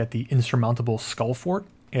you look at the insurmountable Skullfort,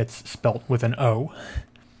 it's spelt with an O.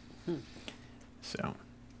 So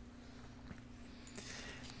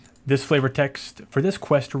this flavor text for this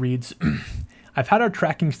quest reads, I've had our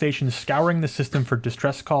tracking station scouring the system for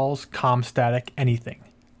distress calls, comm static, anything.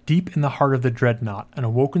 Deep in the heart of the dreadnought, an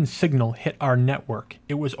awoken signal hit our network.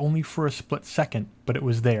 It was only for a split second, but it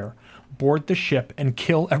was there. Board the ship and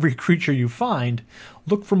kill every creature you find.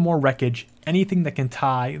 Look for more wreckage, anything that can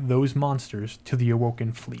tie those monsters to the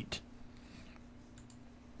awoken fleet.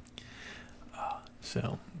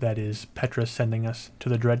 So that is Petra sending us to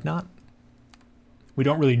the dreadnought. We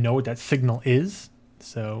don't really know what that signal is,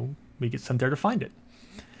 so we get sent there to find it.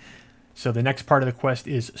 So the next part of the quest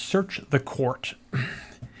is Search the Court.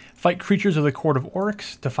 Fight creatures of the Court of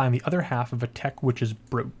Oryx to find the other half of a Tech Witch's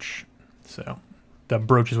brooch. So the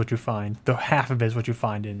brooch is what you find. The half of it is what you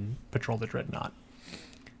find in Patrol the Dreadnought.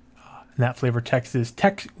 And that flavor text is,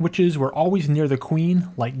 Tech Witches were always near the Queen,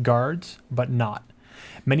 like guards, but not.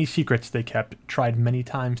 Many secrets they kept, tried many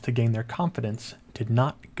times to gain their confidence, did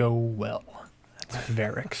not go well. That's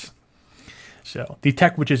Varix. So the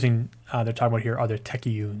Tech Witches they're talking about here are the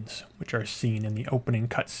Techeuns, which are seen in the opening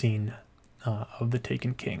cutscene of The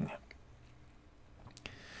Taken King.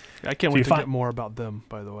 I can't wait to get more about them,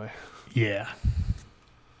 by the way. Yeah.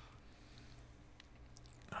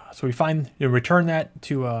 So we return that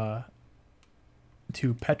to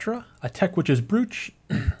Petra, a Tech Witch's brooch.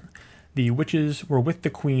 The witches were with the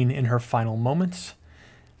Queen in her final moments.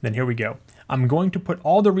 Then here we go. I'm going to put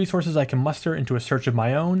all the resources I can muster into a search of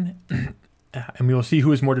my own, and we will see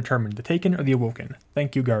who is more determined, the Taken or the Awoken.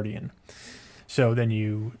 Thank you, Guardian. So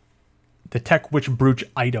then the Tech Witch brooch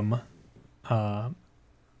item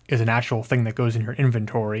is an actual thing that goes in your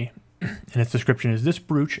inventory, and its description is, this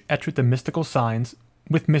brooch, etched with mystical signs,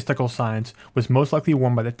 was most likely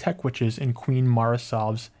worn by the Tech Witches in Queen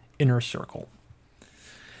Marisav's inner circle.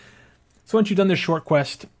 So once you've done this short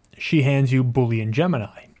quest, she hands you Boolean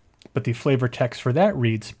Gemini. But the flavor text for that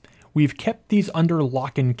reads, we've kept these under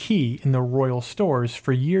lock and key in the royal stores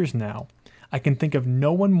for years now. I can think of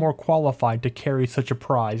no one more qualified to carry such a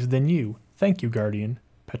prize than you. Thank you, Guardian.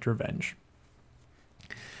 Petravenge.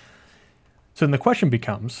 So then the question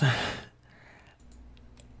becomes,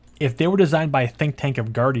 if they were designed by a think tank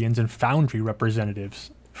of Guardians and Foundry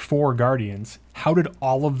representatives for Guardians, how did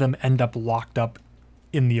all of them end up locked up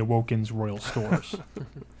in the Awoken's royal stores?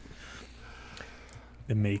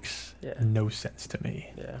 It makes no sense to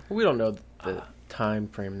me. Yeah, we don't know the time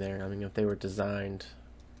frame there. I mean, if they were designed,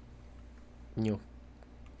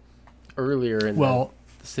 earlier in the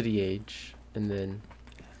City Age, and then,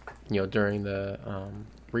 during the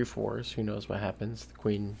Reef Wars, who knows what happens? The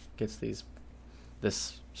Queen gets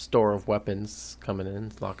this store of weapons coming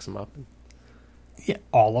in, locks them up. Yeah,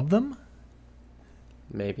 all of them?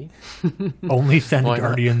 Maybe. Only send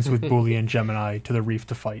Guardians with Boolean Gemini to the reef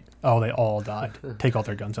to fight. Oh, they all died. Take all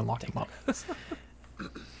their guns and lock them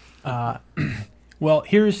up. Well,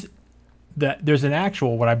 there's an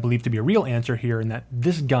actual, what I believe to be a real answer here, in that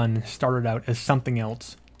this gun started out as something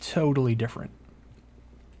else totally different.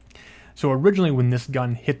 So originally when this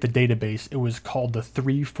gun hit the database, it was called the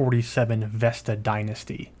 347 Vesta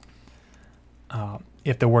Dynasty.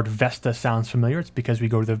 If the word Vesta sounds familiar, it's because we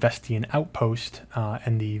go to the Vestian Outpost,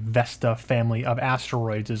 and the Vesta family of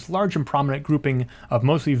asteroids is a large and prominent grouping of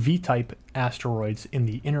mostly V-type asteroids in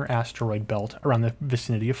the inner asteroid belt around the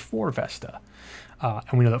vicinity of 4 Vesta.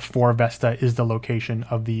 And we know that 4 Vesta is the location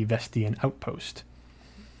of the Vestian Outpost.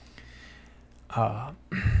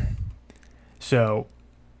 So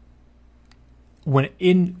when it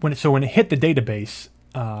hit the database,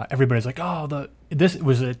 everybody's like, this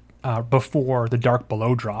was before the Dark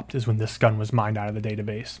Below dropped, is when this gun was mined out of the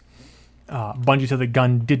database. Bungie said the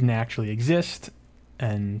gun didn't actually exist,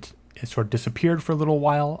 and it sort of disappeared for a little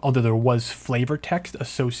while, although there was flavor text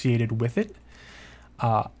associated with it.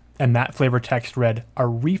 And that flavor text read, a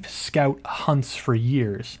reef scout hunts for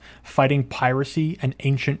years, fighting piracy and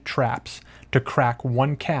ancient traps to crack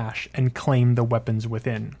one cache and claim the weapons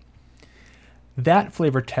within. That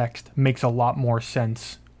flavor text makes a lot more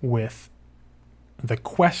sense with the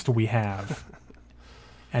quest we have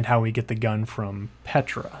and how we get the gun from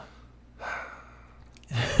Petra.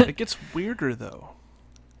 It gets weirder, though.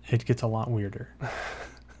 It gets a lot weirder.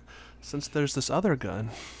 Since there's this other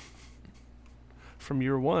gun from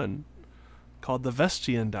year 1 called the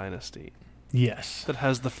Vestian Dynasty. Yes. That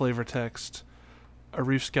has the flavor text, a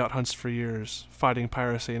reef scout hunts for years, fighting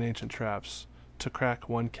piracy and ancient traps to crack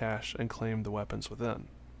one cache and claim the weapons within.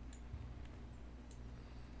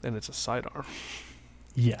 And it's a sidearm.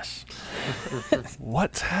 Yes.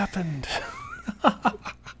 What's happened?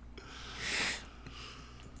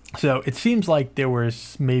 So it seems like there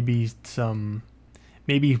was maybe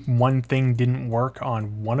maybe one thing didn't work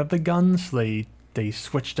on one of the guns. They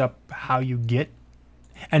switched up how you get.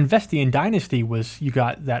 And Vestian Dynasty was, you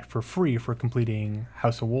got that for free for completing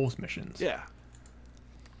House of Wolves missions. Yeah.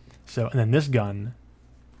 So, and then this gun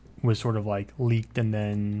was sort of like leaked and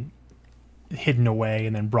then hidden away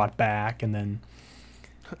and then brought back and then...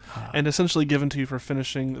 And essentially given to you for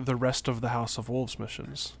finishing the rest of the House of Wolves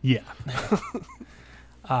missions. Yeah.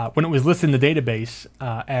 When it was listed in the database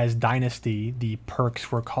as Dynasty, the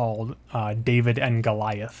perks were called David and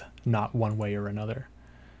Goliath, not one way or another.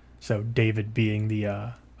 So David being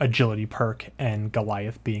the agility perk and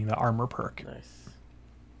Goliath being the armor perk. Nice.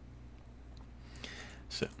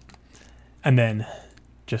 So, and then,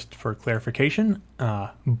 just for clarification,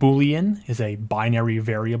 Boolean is a binary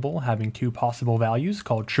variable having two possible values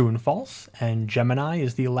called true and false, and Gemini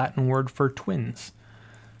is the Latin word for twins.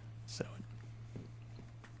 So,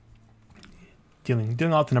 dealing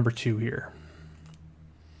out the number 2 here.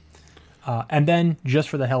 And then, just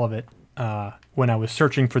for the hell of it, when I was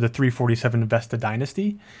searching for the 347 Vesta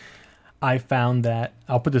Dynasty, I found that,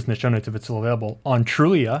 I'll put this in the show notes if it's still available, on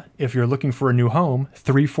Trulia, if you're looking for a new home,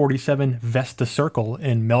 347 Vesta Circle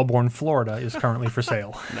in Melbourne, Florida is currently for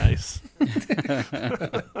sale. Nice.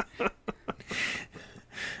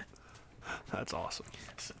 That's awesome.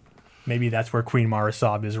 Maybe that's where Queen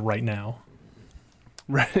Marisab is right now.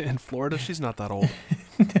 Right in Florida, she's not that old.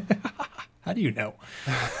 How do you know?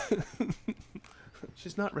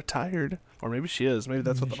 She's not retired. Or maybe she is. Maybe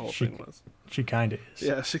that's what the whole She- thing was. She kind of is.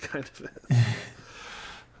 Yeah, she kind of is.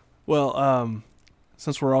 Well,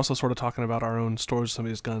 since we're also sort of talking about our own storage of some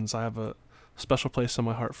of these guns, I have a special place in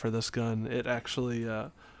my heart for this gun. It actually,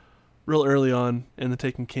 real early on in the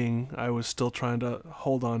Taken King, I was still trying to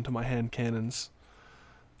hold on to my hand cannons,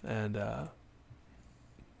 and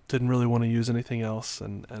didn't really want to use anything else,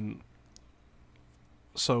 and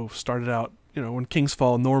so started out, when King's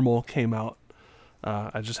Fall Normal came out,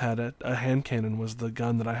 I just had a hand cannon was the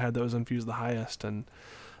gun that I had that was infused the highest, and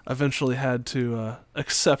eventually had to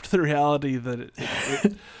accept the reality that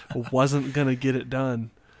it wasn't gonna get it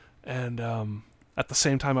done. And at the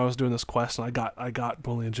same time I was doing this quest, and I got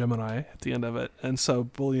Boolean Gemini at the end of it, and so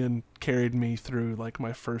Boolean carried me through like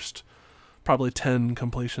my first probably 10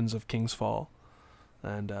 completions of King's Fall,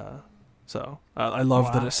 and so I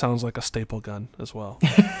love that Wow. it sounds like a staple gun as well.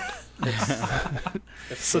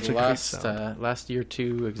 It's Such the a great last, sound. last year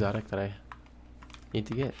 2 exotic that I need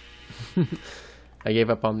to get. I gave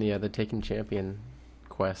up on the Taken Champion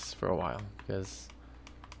quests for a while because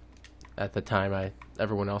at the time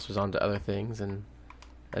everyone else was on to other things and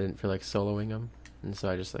I didn't feel like soloing them, and so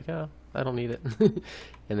I just I don't need it.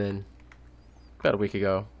 And then about a week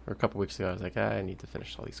ago or a couple weeks ago I was like, I need to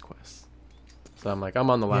finish all these quests. So I'm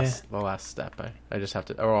on the last step. I just have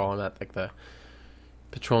to, I'm at like the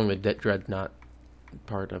patrolling the dreadnought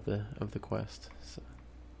part of the quest. So.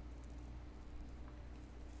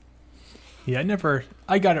 Yeah,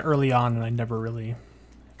 I got it early on and I never really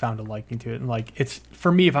found a liking to it. And like, it's,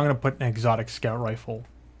 for me, if I'm going to put an exotic scout rifle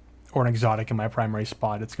or an exotic in my primary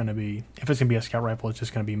spot, if it's going to be a scout rifle, it's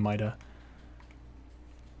just going to be Mida.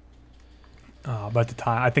 But at the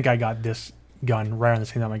time, I think I got this gun right around the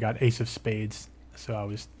same time I got Ace of Spades. So I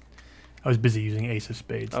was busy using Ace of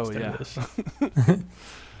Spades instead of this.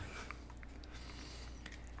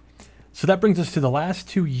 So that brings us to the last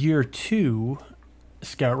 2 year 2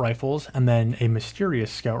 scout rifles, and then a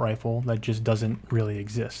mysterious scout rifle that just doesn't really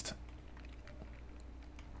exist.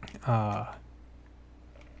 Let's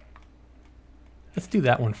do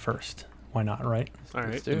that one first. Why not, right? All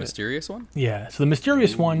right. Let's do The it. mysterious one? Yeah, so the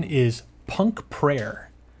mysterious one is Punk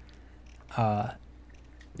Prayer.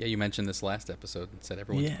 Yeah, you mentioned this last episode and said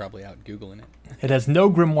everyone's Yeah. probably out Googling it. It has no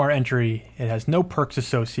grimoire entry. It has no perks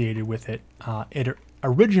associated with it. It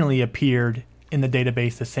originally appeared in the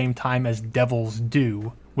database the same time as Devil's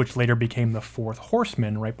Due, which later became the Fourth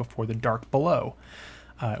Horseman right before the Dark Below.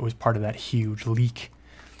 It was part of that huge leak.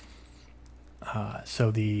 I'm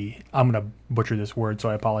going to butcher this word, so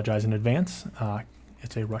I apologize in advance.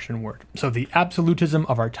 It's a Russian word. So the absolutism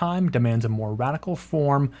of our time demands a more radical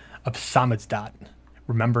form of samizdat.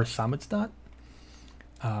 Remember samizdat?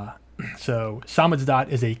 So samizdat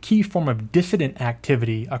is a key form of dissident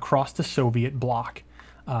activity across the Soviet bloc,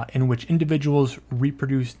 in which individuals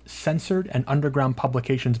reproduced censored and underground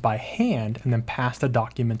publications by hand and then pass the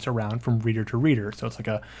documents around from reader to reader. So it's like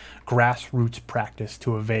a grassroots practice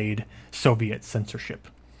to evade Soviet censorship.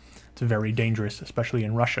 It's very dangerous, especially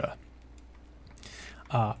in Russia.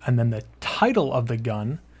 And then the title of the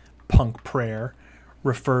gun, Punk Prayer,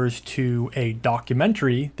 refers to a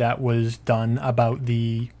documentary that was done about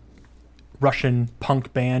the Russian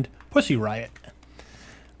punk band Pussy Riot,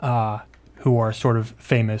 who are sort of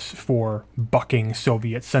famous for bucking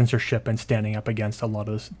Soviet censorship and standing up against a lot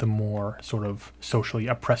of the more sort of socially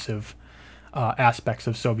oppressive aspects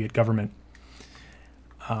of Soviet government.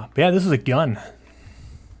 But yeah, this is a gun.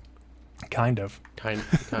 Kind of. Kind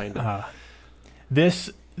of.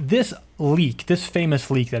 This leak, this famous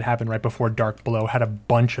leak that happened right before Dark Below, had a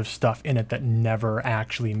bunch of stuff in it that never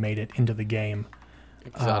actually made it into the game.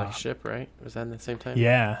 Exotic ship, right? Was that in the same time?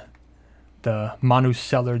 Yeah. The Manu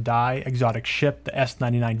Seller Die exotic ship, the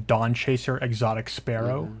S-99 Dawn Chaser exotic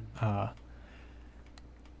Sparrow.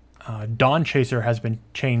 Dawn Chaser has been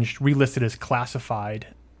changed, relisted as classified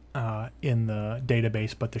in the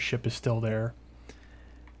database, but the ship is still there.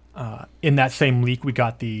 In that same leak, we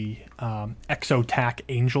got the Exotac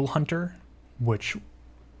Angel Hunter, which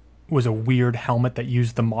was a weird helmet that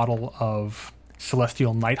used the model of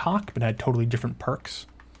Celestial Nighthawk, but had totally different perks.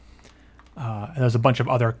 And there's a bunch of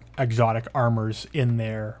other exotic armors in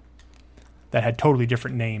there that had totally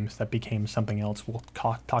different names that became something else. We'll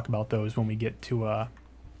talk about those when we get to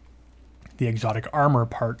the exotic armor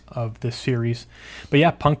part of this series. But yeah,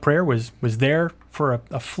 Punk Prayer was there for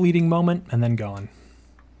a fleeting moment and then gone.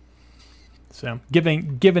 So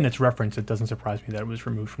given its reference, it doesn't surprise me that it was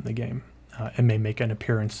removed from the game. It may make an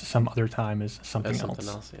appearance some other time as something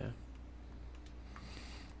else. Yeah.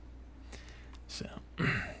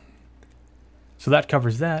 So that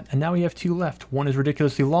covers that, and now we have two left. One is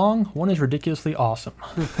ridiculously long, one is ridiculously awesome.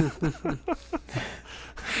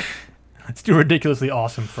 Let's do ridiculously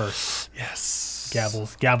awesome first. Yes.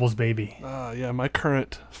 Gavel's baby. Yeah, my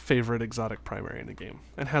current favorite exotic primary in the game,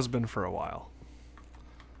 and has been for a while,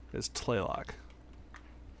 is Tlaylock,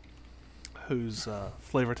 whose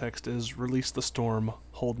flavor text is "Release the storm,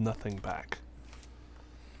 hold nothing back."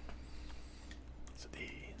 So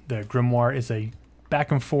the grimoire is a back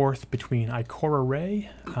and forth between Ikora Ray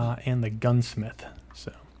and the gunsmith.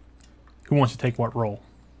 So, who wants to take what role?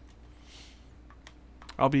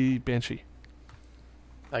 I'll be Banshee.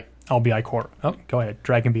 I'll be Ikora. Oh, go ahead.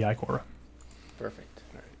 Dragon be Ikora. Perfect.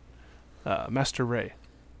 Master Ray,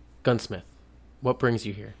 Gunsmith, what brings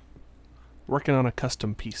you here? working on a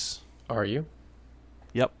custom piece. Are you?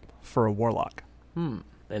 Yep, for a warlock.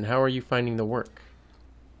 And how are you finding the work?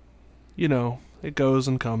 You know, it goes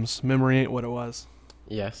and comes. Memory ain't what it was.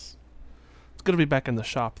 Yes. It's good to be back in the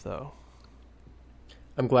shop, though.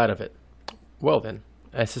 I'm glad of it. Well then,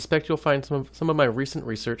 I suspect you'll find some of my recent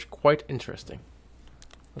research quite interesting.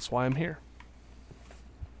 That's why I'm here.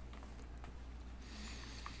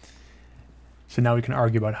 So now we can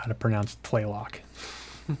argue about how to pronounce Tlaylock.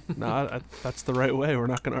 No, that's the right way. We're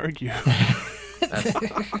not going to argue.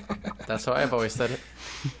 That's how I've always said it.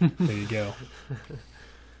 There you go.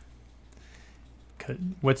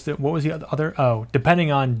 What was the other? Oh,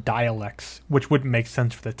 depending on dialects, which wouldn't make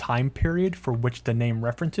sense for the time period for which the name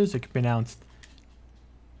references, it could be pronounced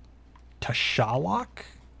Tashalok.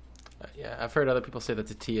 Yeah, I've heard other people say that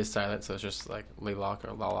the T is silent, so it's just like Laylock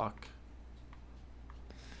or Lalok.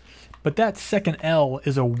 But that second L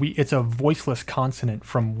is it's a voiceless consonant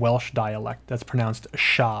from Welsh dialect that's pronounced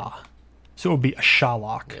Sha. So it would be a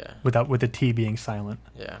Shalok with the T being silent.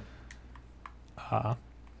 Yeah.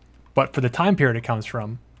 But for the time period it comes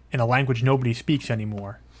from, in a language nobody speaks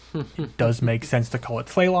anymore, it does make sense to call it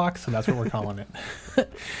Tlaylock, so that's what we're calling it.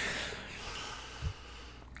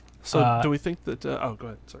 So do we think that... oh, go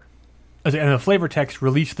ahead. Sorry. And the flavor text,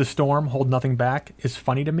 release the storm, hold nothing back, is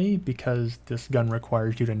funny to me because this gun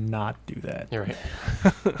requires you to not do that. You're right.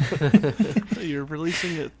 You're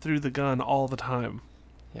releasing it through the gun all the time.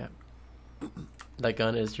 Yeah. That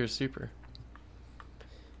gun is your super.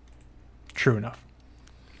 True enough.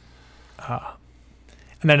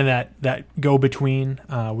 And then in that go-between,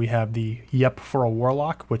 we have the Yep for a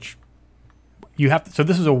Warlock, which you have to, so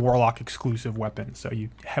this is a Warlock exclusive weapon, so you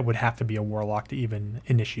would have to be a Warlock to even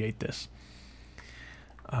initiate this.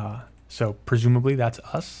 So presumably that's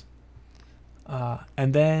us.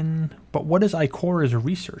 And then, but what is Ikora's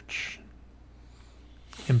research?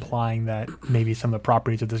 Implying that maybe some of the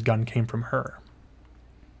properties of this gun came from her.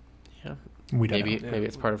 Yeah. We don't know. Maybe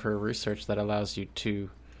it's part of her research that allows you to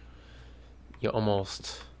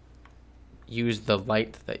almost use the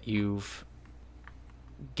light that you've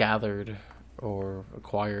gathered or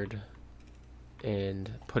acquired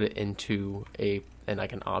and put it into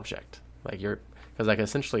an object. Because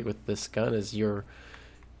essentially with this gun is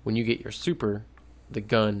when you get your super, the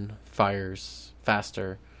gun fires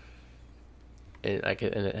faster and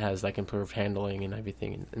it has improved handling and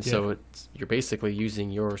everything. And so you're basically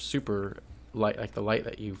using your super light, like the light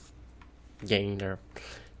that you've gained,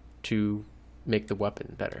 to make the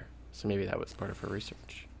weapon better. So maybe that was part of her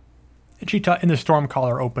research. in the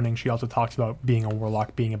Stormcaller opening, she also talks about being a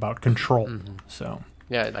warlock being about control. So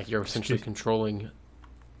Yeah, like you're essentially controlling.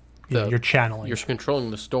 you're channeling. You're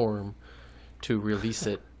controlling the storm to release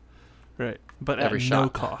it. Right, but Every at no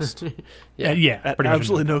shot. cost. Yeah, At pretty much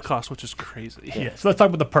absolutely no cost, which is crazy. Yeah, so let's talk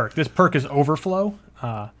about the perk. This perk is Overflow.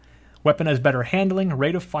 Weapon has better handling,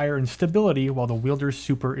 rate of fire, and stability while the wielder's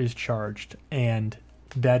super is charged. And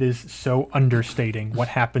that is so understating what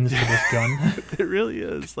happens to this gun. It really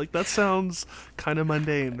is. Like, that sounds kind of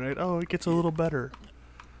mundane, right? Oh, it gets a little better.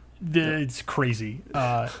 It's crazy.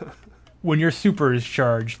 When your super is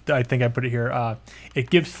charged, I think I put it here,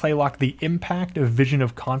 it gives Tlaylock the impact of Vision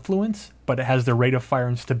of Confluence, but it has the rate of fire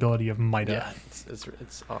and stability of Mida. Yeah,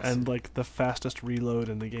 it's awesome. And, like, the fastest reload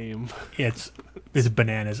in the game. It's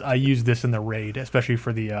bananas. I use this in the raid, especially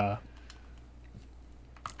for the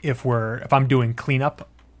if I'm doing cleanup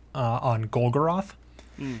on Golgoroth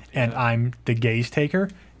and I'm the gaze taker,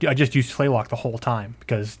 I just use Tlaylock the whole time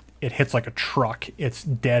because it hits like a truck. It's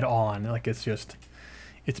dead on. Like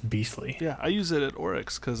it's beastly. Yeah, I use it at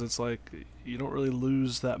Oryx because it's like you don't really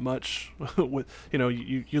lose that much. With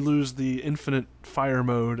you lose the infinite fire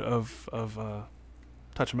mode of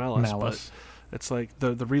Touch of Malice. But it's like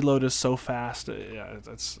the reload is so fast. Yeah,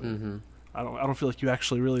 that's. I don't feel like you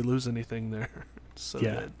actually really lose anything there. It's so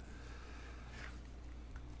good.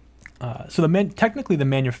 So technically the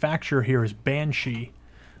manufacturer here is Banshee,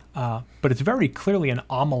 but it's very clearly an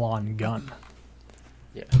Amalon gun.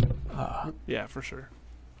 Yeah. Yeah, for sure.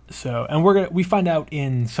 So, and we find out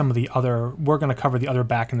in some of the other, we're gonna cover the other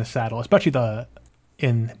Back in the Saddle, especially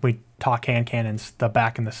we talk hand cannons, the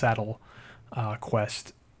Back in the Saddle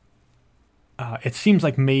quest. It seems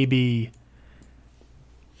like maybe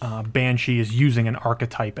Banshee is using an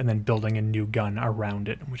archetype and then building a new gun around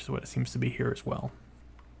it, which is what it seems to be here as well.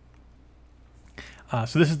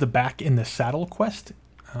 So this is the Back in the Saddle quest.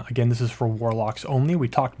 Again, this is for Warlocks only. We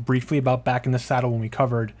talked briefly about Back in the Saddle when we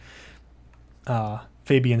covered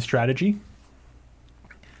Fabian's strategy.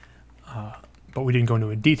 But we didn't go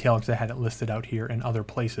into detail because I had it listed out here in other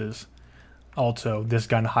places. Also, this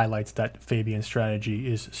gun highlights that Fabian's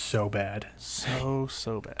strategy is so bad. So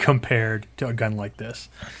bad. Compared to a gun like this.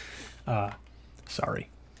 Sorry.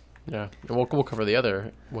 Yeah. And we'll cover the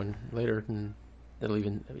other one later, and it'll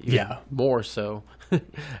even more so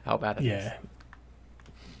how bad it is.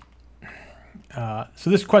 So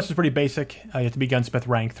this quest is pretty basic. You have to be gunsmith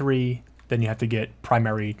rank 3, then you have to get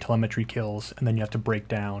primary telemetry kills, and then you have to break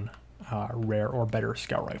down rare or better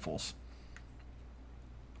scout rifles.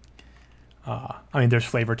 I mean, there's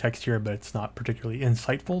flavor text here, but it's not particularly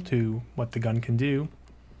insightful to what the gun can do.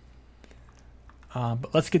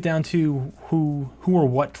 But let's get down to who or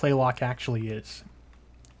what Tlaylock actually is.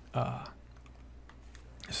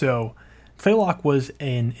 So, Tlaylock was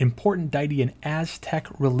an important deity in Aztec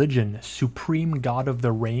religion, supreme god of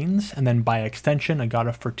the rains, and then by extension a god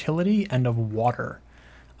of fertility and of water.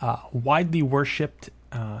 Widely worshipped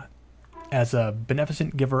as a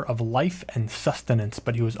beneficent giver of life and sustenance,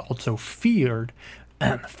 but he was also feared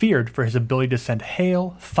for his ability to send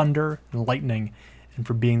hail, thunder, and lightning, and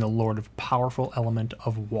for being the lord of powerful element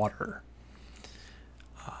of water.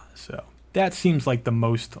 So that seems like the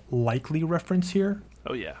most likely reference here.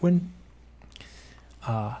 Oh yeah.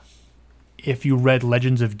 If you read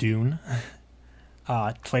Legends of Dune,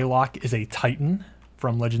 Tlaylock is a Titan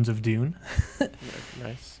from Legends of Dune.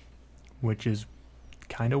 Nice. Which is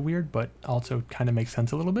kind of weird, but also kind of makes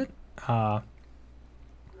sense a little bit.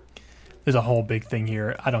 There's a whole big thing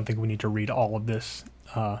here. I don't think we need to read all of this.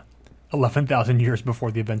 11,000 years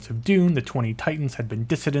before the events of Dune, the 20 Titans had been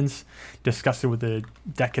dissidents, disgusted with the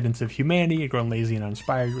decadence of humanity, grown lazy and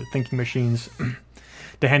uninspired with thinking machines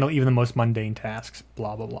to handle even the most mundane tasks.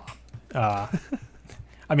 Blah blah blah.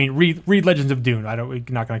 I mean, read Legends of Dune. We're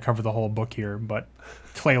not going to cover the whole book here, but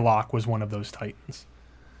Tlaylock was one of those Titans.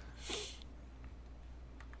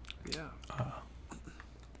 Yeah.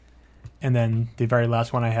 And then the very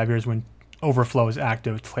last one I have here is when Overflow is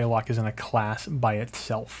active, Tlaylock is in a class by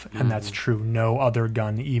itself. And that's true. No other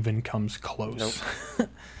gun even comes close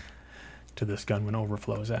to this gun when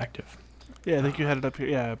Overflow is active. Yeah, I think you had it up here.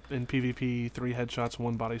 Yeah, in PvP, 3 headshots,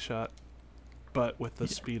 1 body shot, but with the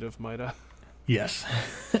speed of Mida. Yes.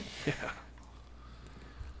 Yeah.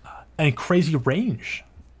 And crazy range.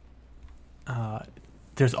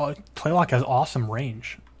 Tlaylock has awesome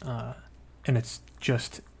range. And it's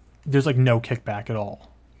just, there's like no kickback at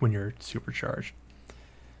all when you're supercharged.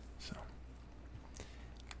 So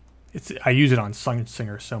I use it on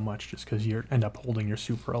Singer so much just because you end up holding your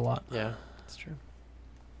super a lot. Yeah, that's true.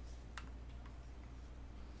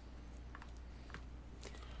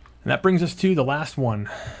 And that brings us to the last one.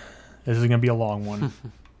 This is going to be a long one.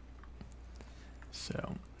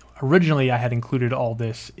 So originally I had included all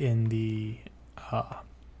this in the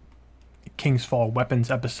King's Fall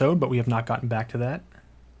weapons episode, but we have not gotten back to that.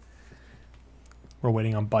 We're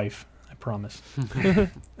waiting on Bife, I promise.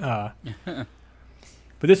 But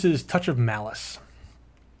this is Touch of Malice.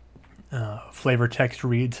 Flavor text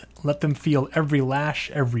reads, "Let them feel every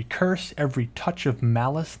lash, every curse, every touch of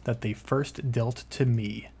malice that they first dealt to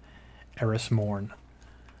me. Eris Morn."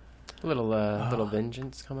 A little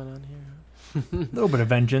vengeance coming on here. A little bit of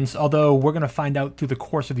vengeance, although we're going to find out through the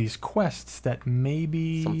course of these quests that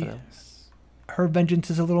maybe Something else. her vengeance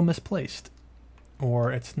is a little misplaced,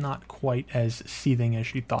 or it's not quite as seething as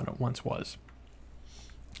she thought it once was.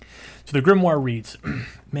 So the Grimoire reads,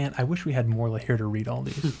 man, I wish we had Morla here to read all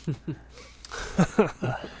these.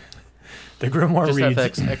 The Grimoire Just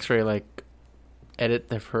reads, have X-Ray like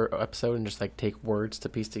edit her episode and just like take words to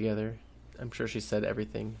piece together. I'm sure she said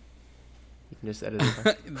everything. You can just edit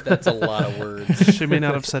it. That's a lot of words. She may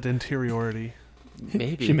not have said interiority.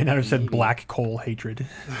 Maybe she may not have said maybe. black coal hatred.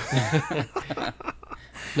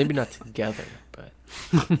 Maybe not together, but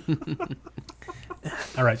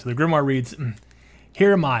All right, so the Grimoire reads,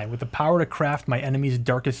 "Here am I, with the power to craft my enemy's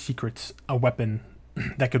darkest secrets, a weapon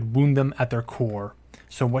that could wound them at their core.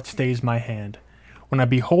 So what stays my hand? When I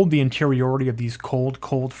behold the interiority of these cold,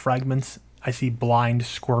 cold fragments, I see blind,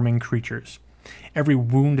 squirming creatures. Every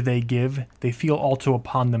wound they give, they feel also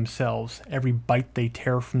upon themselves. Every bite they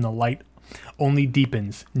tear from the light only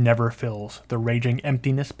deepens, never fills, the raging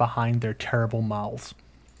emptiness behind their terrible mouths.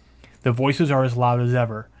 The voices are as loud as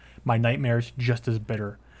ever, my nightmares just as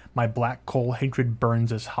bitter. My black coal hatred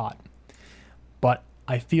burns as hot. But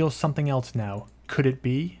I feel something else now. Could it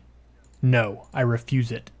be? No, I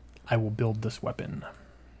refuse it. I will build this weapon."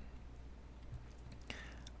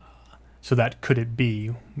 So that could it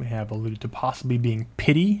be, we have alluded to possibly being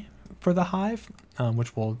pity for the Hive,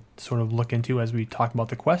 which we'll sort of look into as we talk about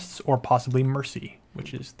the quests, or possibly mercy,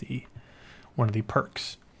 which is one of the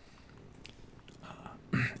perks.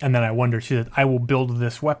 And then I wonder, she said, "I will build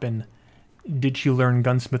this weapon." Did she learn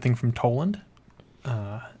gunsmithing from Toland?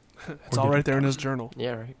 It's all right there in his journal.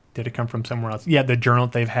 yeah, right. Did it come from somewhere else? Yeah, the journal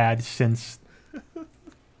they've had since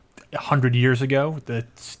 100 years ago, the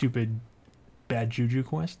stupid bad juju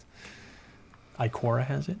quest. Ikora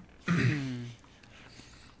has it.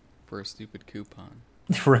 For a stupid coupon.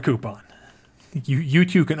 For a coupon. You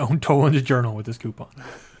too can own Toland's journal with this coupon.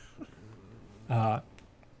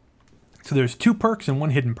 So there's 2 perks and 1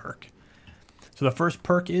 hidden perk. So the first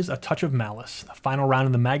perk is a Touch of Malice. The final round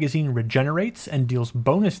of the magazine regenerates and deals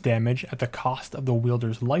bonus damage at the cost of the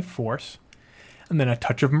wielder's life force. And then a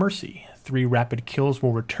Touch of Mercy. 3 rapid kills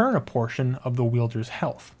will return a portion of the wielder's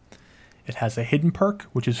health. It has a hidden perk,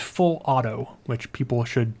 which is full auto, which people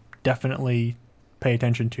should definitely pay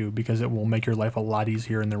attention to because it will make your life a lot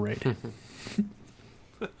easier in the raid.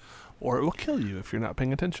 Or it will kill you if you're not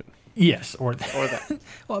paying attention. Yes, or Or that.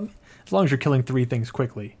 well, as long as you're killing 3 things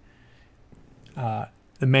quickly.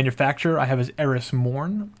 The manufacturer I have is Eris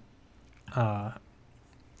Morn. So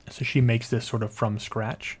she makes this sort of from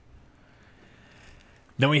scratch.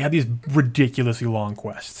 Then we have these ridiculously long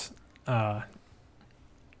quests.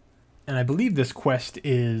 And I believe this quest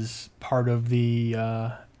is part of the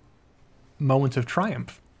Moments of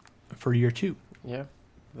Triumph for year 2. Yeah,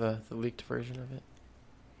 the leaked version of it.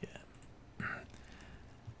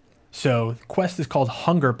 So the quest is called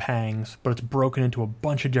Hunger Pangs, but it's broken into a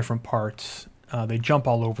bunch of different parts. They jump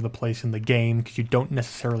all over the place in the game because you don't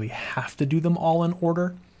necessarily have to do them all in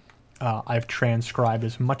order. I've transcribed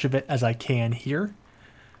as much of it as I can here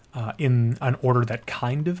in an order that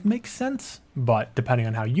kind of makes sense, but depending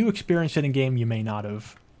on how you experience it in game, you may not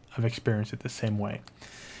have experienced it the same way.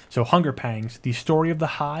 So Hunger Pangs, the story of the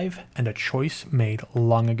Hive and a choice made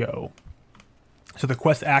long ago. So the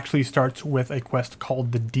quest actually starts with a quest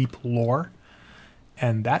called the Deep Lore,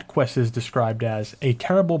 and that quest is described as a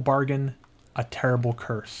terrible bargain, a terrible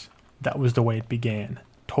curse. That was the way it began.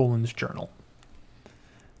 Toland's journal.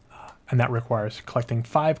 And that requires collecting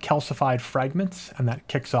 5 calcified fragments, and that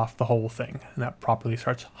kicks off the whole thing. And that properly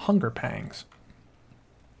starts Hunger Pangs.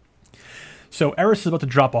 So Eris is about to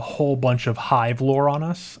drop a whole bunch of Hive lore on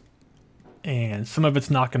us, and some of it's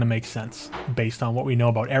not going to make sense based on what we know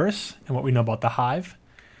about Eris and what we know about the Hive.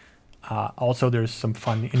 Also, there's some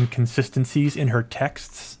fun inconsistencies in her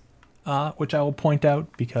texts, which I will point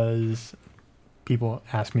out because people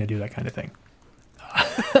ask me to do that kind of thing.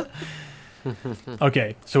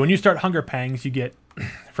 Okay, so when you start Hunger Pangs, you get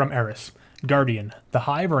from Eris, Guardian, the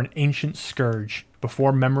Hive are an ancient scourge.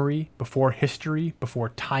 Before memory, before history, before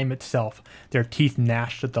time itself, their teeth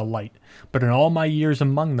gnashed at the light. But in all my years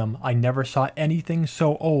among them, I never saw anything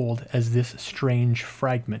so old as this strange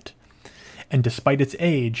fragment. and despite its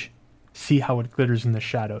age, see how it glitters in the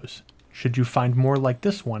shadows. Should you find more like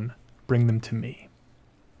this one, bring them to me.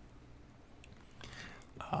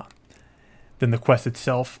 Then the quest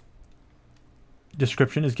itself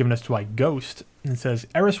description is given us by Ghost, and it says,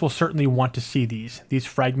 Eris will certainly want to see these. These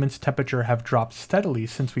fragments' temperature have dropped steadily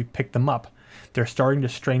since we picked them up. They're starting to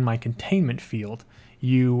strain my containment field.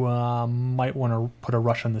 You might want to put a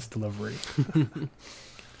rush on this delivery.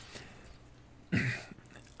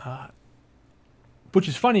 Which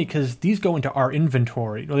is funny because these go into our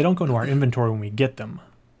inventory. Well, they don't go into our inventory when we get them.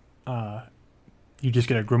 You just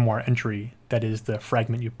get a grimoire entry that is the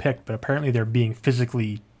fragment you picked, but apparently they're being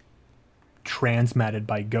physically transmatted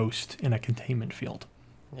by Ghost in a containment field.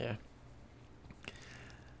 Yeah.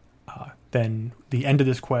 Then the end of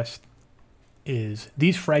this quest is,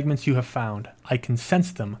 these fragments you have found, I can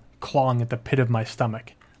sense them clawing at the pit of my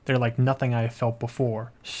stomach. They're like nothing I have felt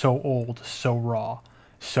before, so old, so raw,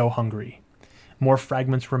 so hungry. More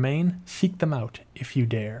fragments remain, seek them out if you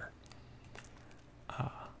dare.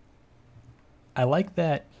 I like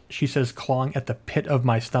that she says clawing at the pit of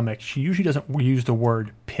my stomach. She usually doesn't use the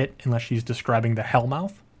word pit unless she's describing the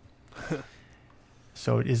Hellmouth.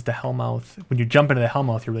 So it is the Hellmouth. When you jump into the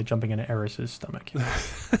Hellmouth, you're really jumping into Eris's stomach.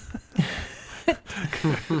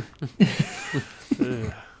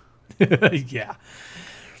 Yeah.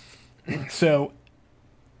 So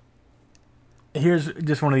here's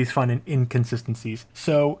just one of these fun inconsistencies.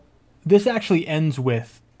 So this actually ends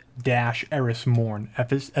with dash Eris Morn,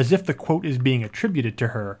 as if the quote is being attributed to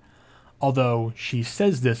her, although she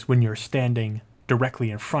says this when you're standing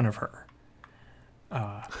directly in front of her.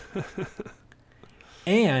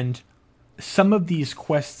 And some of these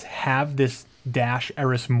quests have this dash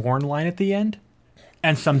Eris Morn line at the end,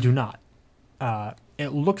 and some do not. It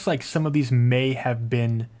looks like some of these may have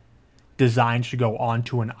been designed to go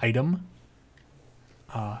onto an item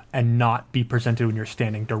and not be presented when you're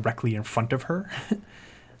standing directly in front of her.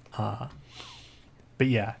 But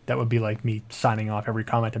yeah, that would be like me signing off every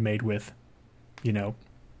comment I made with,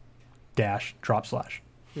 dash, drop, slash.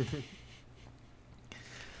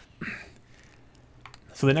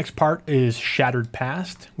 So the next part is Shattered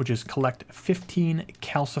Past, which is collect 15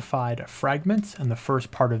 calcified fragments, and the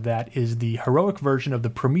first part of that is the heroic version of the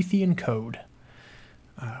Promethean Code,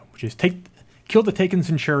 which is kill the Taken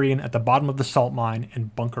Centurion at the bottom of the salt mine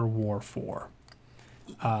in Bunker War 4.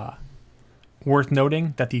 Worth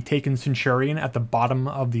noting that the Taken Centurion at the bottom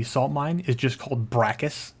of the salt mine is just called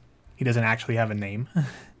Brachus. He doesn't actually have a name.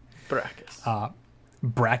 Brachus.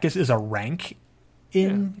 Brachus is a rank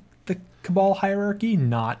in the Cabal hierarchy,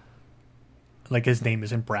 not like his name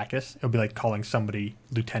isn't Brachus. It would be like calling somebody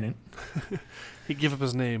lieutenant. He gave up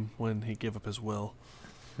his name when he gave up his will.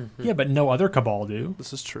 Yeah, but no other Cabal do.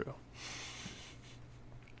 This is true.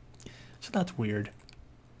 So that's weird.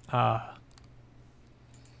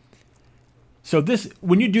 So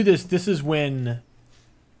when you do this is when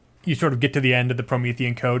you sort of get to the end of the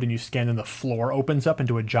Promethean Code and you scan and the floor opens up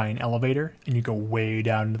into a giant elevator and you go way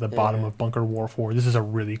down into the bottom of Bunker War 4. This is a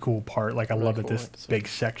really cool part. Like, I love that this big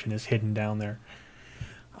section is hidden down there.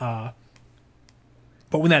 But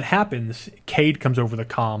when that happens, Cade comes over the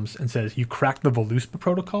comms and says, you cracked the Voluspa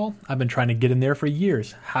protocol? I've been trying to get in there for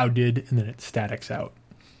years. How did? And then it statics out.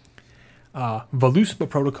 Voluspa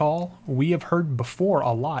protocol, we have heard before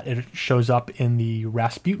a lot. It shows up in the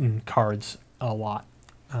Rasputin cards a lot.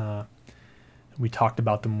 We talked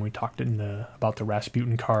about them when we talked about the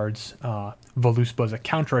Rasputin cards. Voluspa is a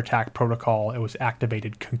counterattack protocol. It was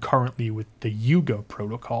activated concurrently with the Yuga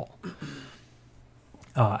protocol.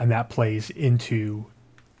 And that plays into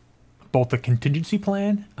both the contingency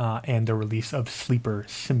plan and the release of Sleeper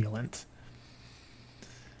Simulant.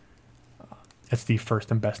 It's the first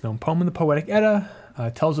and best known poem in the Poetic Edda.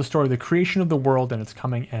 It tells the story of the creation of the world and its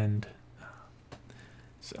coming end.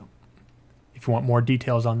 So, if you want more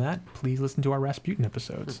details on that, please listen to our Rasputin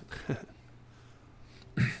episodes.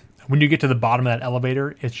 When you get to the bottom of that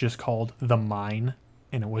elevator, it's just called the mine,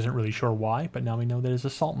 and it wasn't really sure why, but now we know that it's a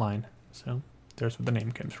salt mine. So, there's where the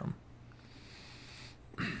name comes from.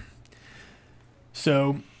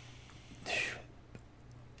 So,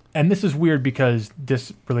 and this is weird because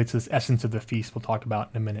this relates to this essence of the feast we'll talk about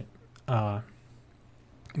in a minute.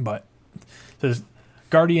 But it says,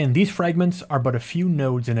 Guardian, these fragments are but a few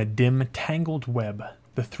nodes in a dim, tangled web.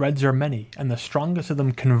 The threads are many, and the strongest of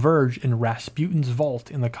them converge in Rasputin's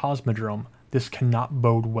vault in the Cosmodrome. This cannot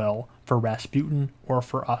bode well for Rasputin or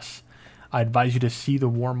for us. I advise you to see the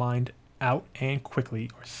Warmind out and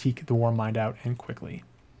quickly, or seek the Warmind out and quickly.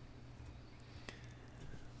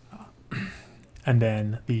 And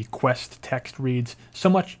then the quest text reads, so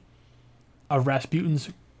much of Rasputin's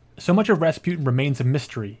So much of Rasputin remains a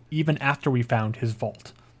mystery, even after we found his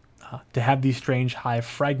vault. To have these strange hive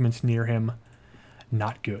fragments near him,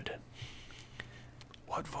 not good.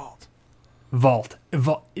 What vault? Vault.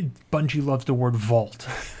 Bungie loves the word vault.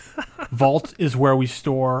 Vault is where we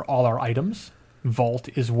store all our items. Vault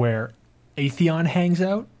is where Atheon hangs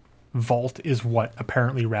out. Vault is what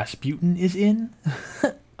apparently Rasputin is in.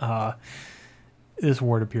 This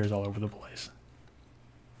word appears all over the place.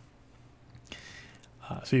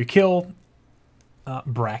 So you kill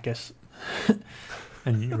Brachus,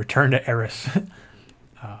 and you return to Eris.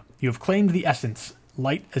 You have claimed the essence,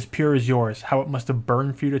 light as pure as yours, how it must have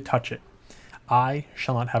burned for you to touch it. I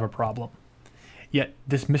shall not have a problem. Yet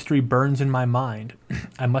this mystery burns in my mind.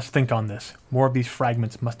 I must think on this. More of these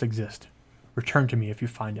fragments must exist. Return to me if you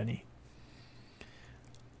find any.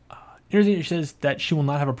 She says that she will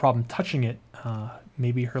not have a problem touching it.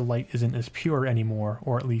 Maybe her light isn't as pure anymore,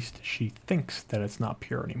 or at least she thinks that it's not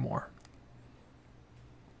pure anymore.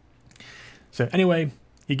 So anyway,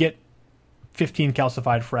 you get 15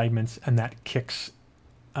 calcified fragments, and that kicks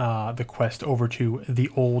the quest over to the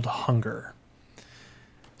Old Hunger.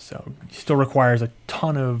 So it still requires a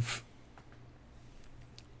ton of...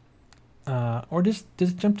 or does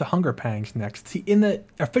it jump to Hunger Pangs next? See, in the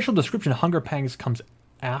official description, Hunger Pangs comes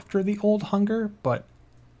after the Old Hunger, but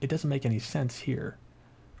it doesn't make any sense here.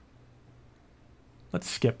 Let's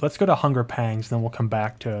skip. Let's go to Hunger Pangs, then we'll come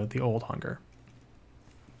back to the Old Hunger.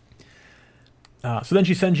 So then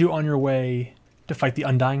she sends you on your way to fight the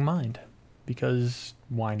Undying Mind, because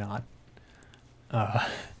why not?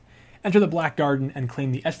 Enter the Black Garden and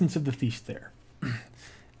claim the essence of the feast there.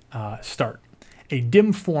 Start. A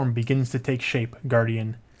dim form begins to take shape,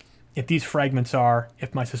 Guardian. If these fragments are,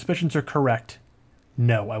 if my suspicions are correct,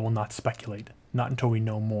 no, I will not speculate. Not until we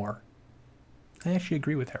know more. I actually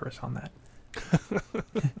agree with Harris on that.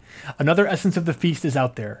 Another essence of the feast is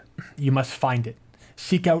out there. You must find it.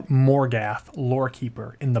 Seek out Morgath,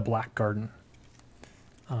 Lorekeeper, in the Black Garden.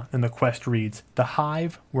 And the quest reads, the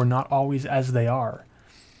Hive were not always as they are.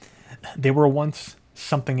 They were once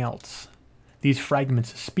something else. These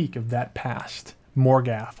fragments speak of that past.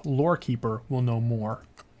 Morgath, Lorekeeper, will know more.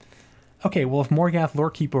 Okay, well, if Morgath,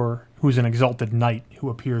 Lorekeeper, who's an exalted knight who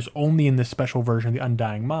appears only in this special version of the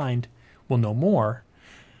Undying Mind, will know more,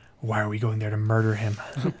 why are we going there to murder him?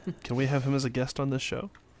 Can we have him as a guest on this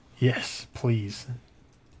show? Yes, please.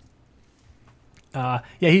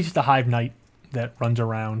 He's just a hive knight that runs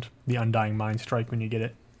around the Undying Mind Strike when you get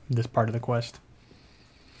it, this part of the quest.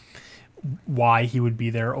 Why he would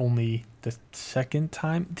be there only the second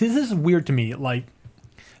time? This is weird to me.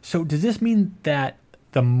 So does this mean that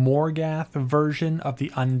the Morgath version of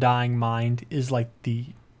the Undying Mind is like the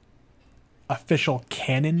official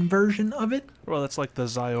canon version of it? Well, that's like the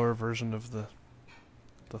Zyor version of the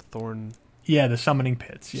Thorn. Yeah, the Summoning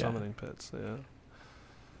Pits. Yeah. Summoning Pits, yeah.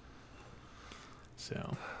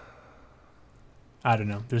 So, I don't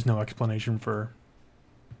know. There's no explanation for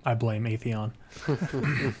I blame Atheon.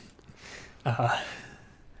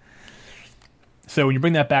 So when you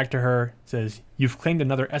bring that back to her, it says, you've claimed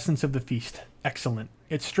another essence of the feast. Excellent.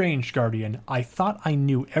 It's strange, Guardian. I thought I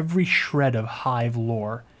knew every shred of Hive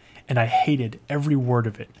lore, and I hated every word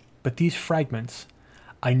of it. But these fragments,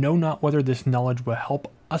 I know not whether this knowledge will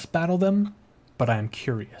help us battle them, but I am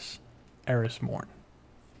curious. Eris Morn.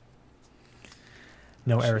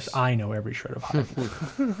 No, Eris, I know every shred of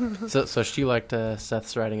Hive. So she liked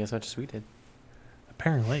Seth's writing as much as we did.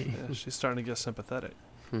 Apparently. Yeah, she's starting to get sympathetic.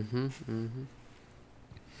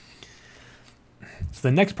 So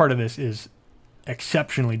the next part of this is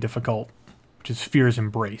exceptionally difficult, which is Fear's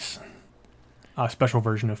Embrace. A special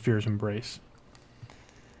version of Fear's Embrace.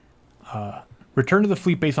 Return to the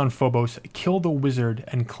fleet base on Phobos, kill the wizard,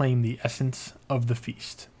 and claim the essence of the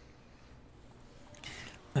feast.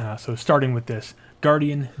 So starting with this.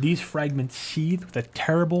 Guardian, these fragments seethe with a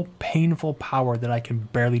terrible, painful power that I can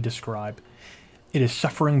barely describe. It is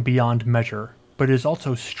suffering beyond measure, but it is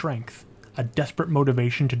also strength, a desperate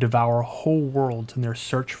motivation to devour whole worlds in their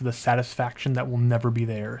search for the satisfaction that will never be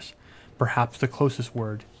theirs. Perhaps the closest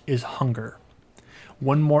word is hunger.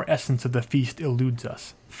 One more essence of the feast eludes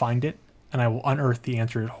us. Find it, and I will unearth the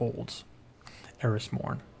answer it holds. Eris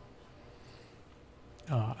Morn.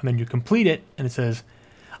 And then you complete it, and it says,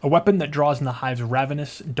 a weapon that draws in the Hive's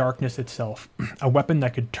ravenous darkness itself. A weapon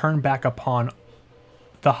that could turn back upon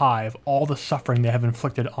the Hive all the suffering they have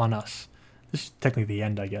inflicted on us. This is technically the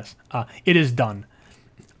end, I guess. It is done.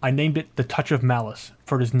 I named it the Touch of Malice,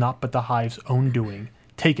 for it is not but the Hive's own doing.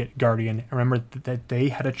 Take it, Guardian, and remember that they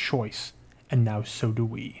had a choice, and now so do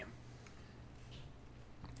we.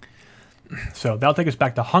 So that'll take us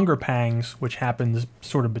back to Hunger Pangs, which happens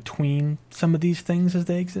sort of between some of these things as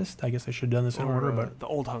they exist. I guess I should have done this in order, but the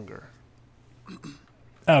Old Hunger.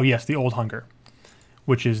 oh yes, the Old Hunger,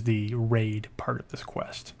 which is the raid part of this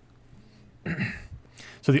quest.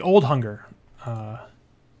 So the Old Hunger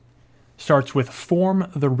starts with form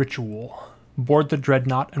the ritual, board the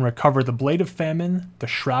dreadnought, and recover the Blade of Famine, the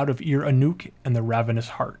Shroud of Ir Anuk, and the Ravenous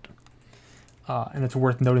Heart. And it's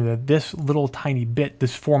worth noting that this little tiny bit,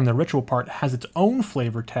 this form the ritual part, has its own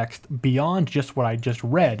flavor text beyond just what I just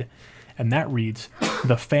read, and that reads,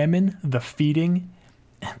 the famine, the feeding,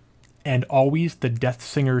 and always the Death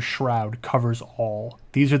Singer's shroud covers all.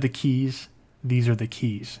 These are the keys. These are the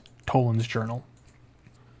keys. Toland's journal.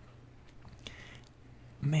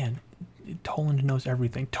 Man, Toland knows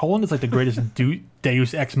everything. Toland is like the greatest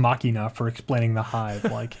Deus Ex Machina for explaining the hive.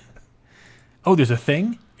 Like, oh, there's a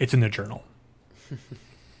thing? It's in the journal.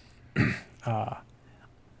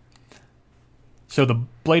 So the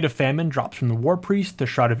Blade of Famine drops from the War Priest, the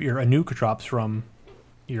Shroud of Ir Anuk drops from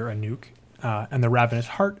Ir Anuk, and the Ravenous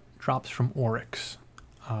Heart drops from Oryx.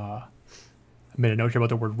 I made a note here about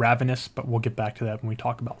the word ravenous, but we'll get back to that when we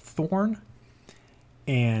talk about Thorn.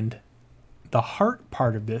 And the heart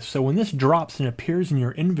part of this, so when this drops and appears in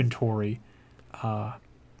your inventory, it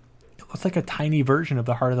looks like a tiny version of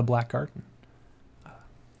the Heart of the Black Garden.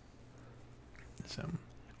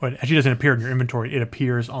 Well, it actually doesn't appear in your inventory. It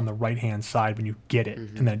appears on the right-hand side when you get it,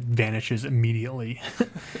 and then vanishes immediately.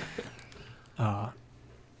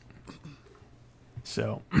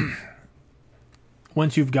 So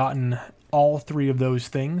once you've gotten all three of those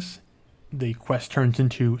things, the quest turns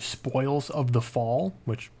into Spoils of the Fall,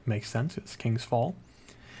 which makes sense. It's King's Fall.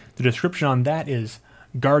 The description on that is,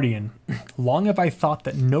 Guardian, long have I thought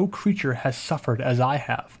that no creature has suffered as I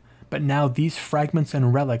have. But now these fragments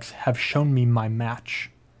and relics have shown me my match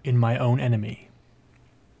in my own enemy.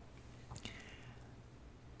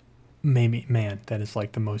 Maybe, man, that is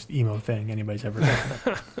like the most emo thing anybody's ever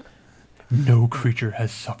done. No creature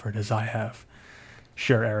has suffered as I have.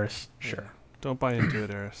 Sure, Eris, sure. Don't buy into it,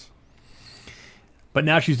 Eris. But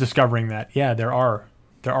now she's discovering that, yeah, there are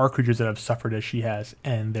creatures that have suffered as she has,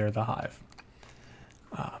 and they're the hive.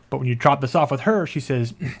 But when you drop this off with her, she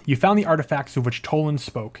says, you found the artifacts of which Toland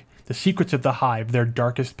spoke. The secrets of the hive, their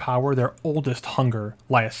darkest power, their oldest hunger,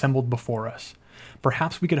 lie assembled before us.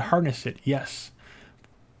 Perhaps we could harness it, yes.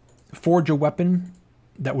 Forge a weapon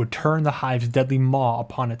that would turn the hive's deadly maw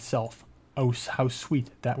upon itself. Oh, how sweet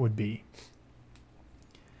that would be.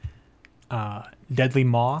 Deadly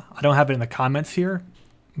maw. I don't have it in the comments here,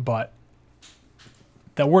 but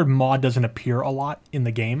that word maw doesn't appear a lot in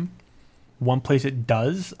the game. One place it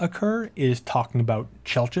does occur is talking about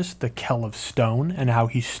Chelchis, the Kell of Stone, and how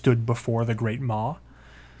he stood before the Great Maw.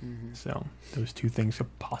 So those two things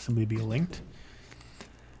could possibly be linked.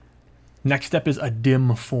 Next step is a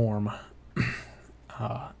dim form.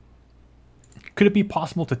 Could it be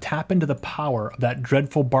possible to tap into the power of that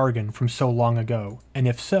dreadful bargain from so long ago? And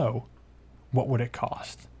if so, what would it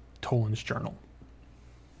cost? Toland's journal.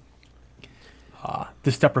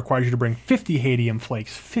 This step requires you to bring 50 Hadium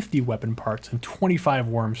Flakes, 50 weapon parts, and 25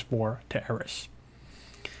 Worm Spore to Eris.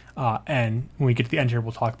 And when we get to the end here,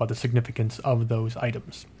 we'll talk about the significance of those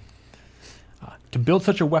items. To build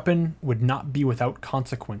such a weapon would not be without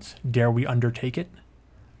consequence. Dare we undertake it?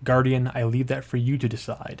 Guardian, I leave that for you to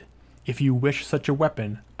decide. If you wish such a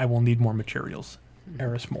weapon, I will need more materials.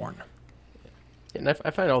 Eris Morn. And I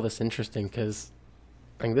find all this interesting because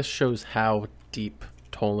this shows how deep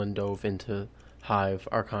Toland dove into Hive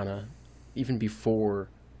Arcana even before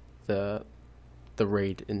the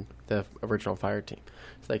raid in the original Fire Team.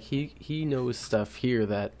 It's like he knows stuff here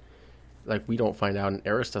that like we don't find out, and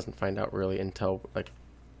Eris doesn't find out really until like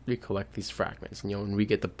we collect these fragments. And, when we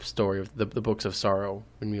get the story of the Books of Sorrow,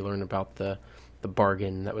 when we learn about the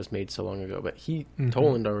bargain that was made so long ago. But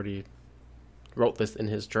Toland already wrote this in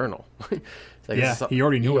his journal. It's like, he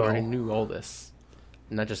already knew he it already all. knew all this.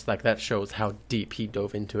 And that just like that shows how deep he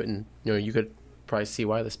dove into it. And you could probably see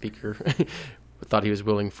why the speaker thought he was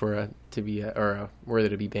willing for worthy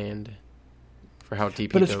to be banned for how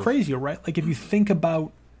deep. But he it's dove. crazy, right? Like if you think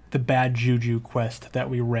about the Bad Juju quest that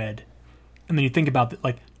we read, and then you think about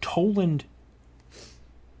like Toland,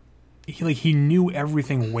 he knew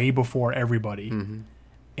everything way before everybody,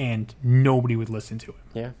 and nobody would listen to him.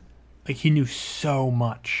 Yeah. Like he knew so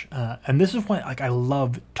much, and this is why I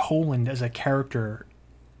love Toland as a character.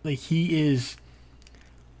 Like he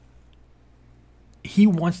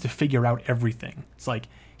wants to figure out everything. It's like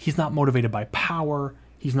he's not motivated by power.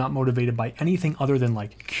 He's not motivated by anything other than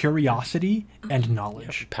like curiosity and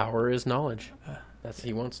knowledge. Power is knowledge.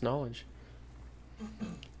 He wants knowledge.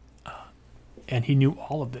 and he knew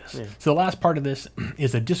all of this. Yeah. So the last part of this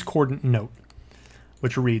is a discordant note,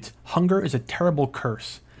 which reads, "Hunger is a terrible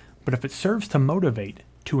curse, but if it serves to motivate,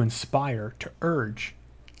 to inspire, to urge,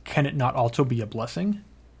 can it not also be a blessing?"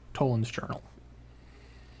 Toland's journal.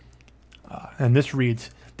 And this reads,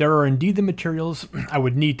 "There are indeed the materials I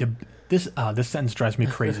would need to..." This sentence drives me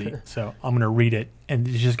crazy, so I'm going to read it, and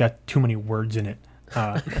it's just got too many words in it.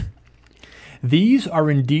 "These are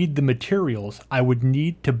indeed the materials I would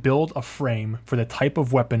need to build a frame for the type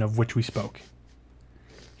of weapon of which we spoke."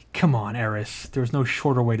 Come on, Eris. There's no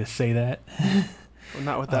shorter way to say that. Well,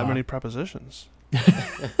 not with that many prepositions.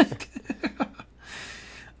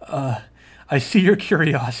 I see your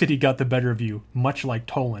curiosity got the better of you, much like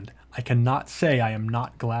Toland. I cannot say I am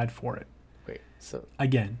not glad for it. Wait, so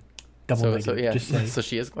Again, double negative. so yeah, Just say, so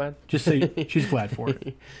she is glad. just say she's glad for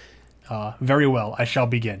it. Very well, I shall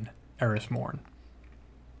begin. Eris Morn.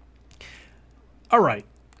 All right,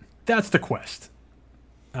 that's the quest.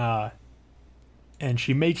 And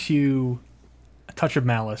she makes you a touch of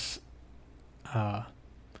malice.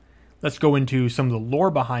 Let's go into some of the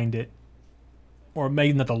lore behind it. Or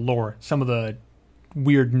maybe not the lore, some of the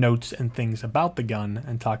weird notes and things about the gun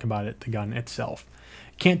and talk about it, the gun itself.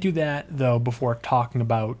 Can't do that, though, before talking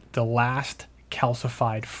about the last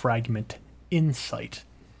calcified fragment, Insight.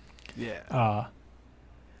 Yeah.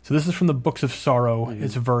 So this is from the Books of Sorrow.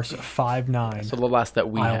 It's verse 5-9. So the last that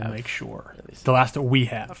we I'll have. make sure. at least. The last that we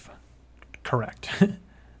have. Correct.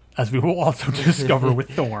 As we will also discover with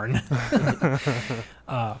Thorn.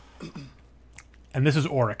 And this is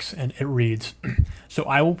Oryx, and it reads, "So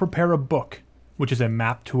I will prepare a book, which is a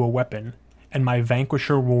map to a weapon, and my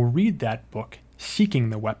vanquisher will read that book, seeking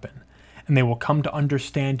the weapon, and they will come to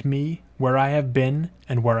understand me, where I have been,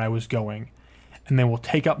 and where I was going. And they will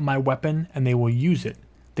take up my weapon, and they will use it.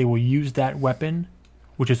 They will use that weapon,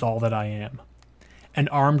 which is all that I am. And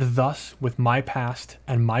armed thus with my past,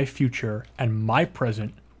 and my future, and my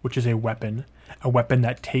present, which is a weapon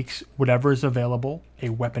that takes whatever is available, a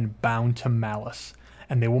weapon bound to malice,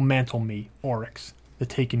 and they will mantle me, Oryx, the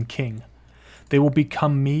taken king. They will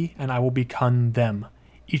become me, and I will become them,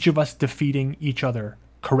 each of us defeating each other,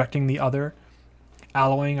 correcting the other,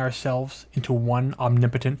 alloying ourselves into one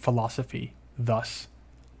omnipotent philosophy. Thus,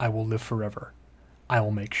 I will live forever. I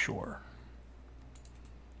will make sure."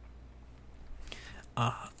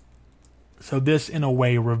 So this, in a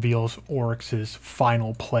way, reveals Oryx's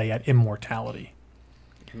final play at immortality.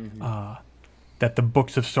 That the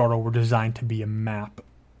Books of Sorrow were designed to be a map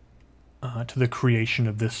to the creation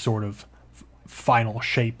of this sort of final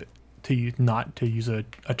shape, not to use a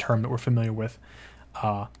term that we're familiar with.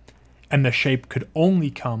 And the shape could only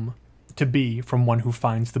come to be from one who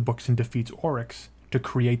finds the books and defeats Oryx to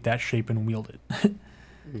create that shape and wield it.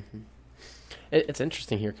 It's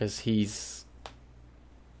interesting here because he's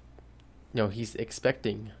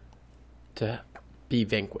expecting to be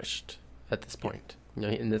vanquished at this point.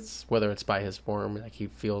 And it's whether it's by his form, like he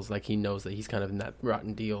feels like he knows that he's kind of in that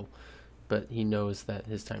rotten deal, but he knows that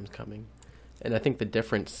his time's coming. And I think the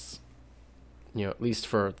difference, at least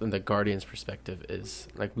for the Guardian's perspective, is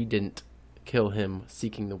like we didn't kill him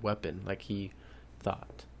seeking the weapon like he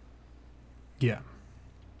thought. Yeah.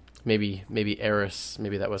 Maybe Eris,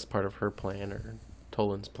 maybe that was part of her plan, or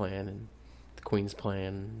Toland's plan and the Queen's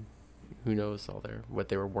plan. Who knows what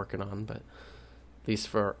they were working on, but at least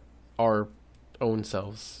for our own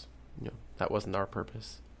selves, that wasn't our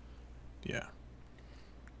purpose. Yeah.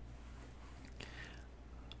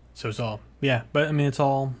 So it's all, but I mean, it's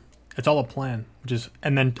all a plan,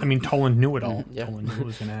 and then Toland knew it all. Yeah. Toland knew what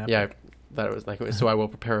was going to happen. Yeah, that it was like, so I will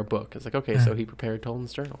prepare a book. It's like, okay, so he prepared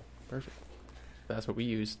Toland's journal. Perfect. That's what we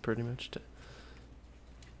used pretty much to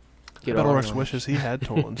I bet Oryx wishes he had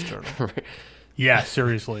Toland's journal. Right. Yeah,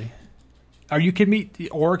 seriously. Are you kidding me? The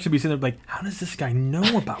Oryx would be sitting there like, how does this guy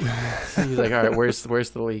know about this? He's like, all right, where's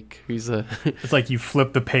the leak? It's like you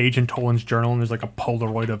flip the page in Toland's journal and there's like a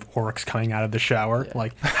Polaroid of Oryx coming out of the shower. Yeah.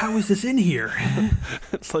 Like, how is this in here?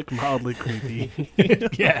 It's like mildly creepy.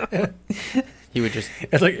 Yeah. He would just...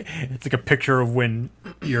 It's like a picture of when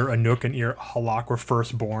your Anuk and your Halak were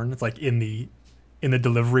first born. It's like in the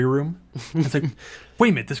delivery room. It's like, wait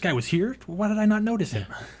a minute, this guy was here? Why did I not notice him?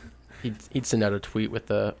 He'd send out a tweet with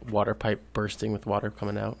the water pipe bursting with water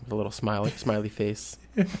coming out with a little smiley face.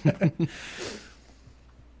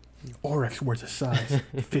 Oryx wears a size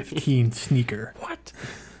 15 sneaker. What?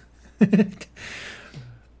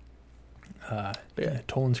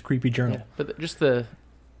 Toland's creepy journal. Yeah, but just the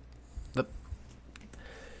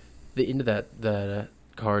end of that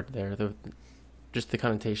card there, just the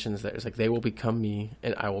connotations there. It's like they will become me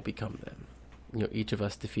and I will become them. Each of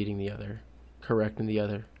us defeating the other, correcting the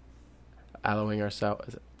other, alloying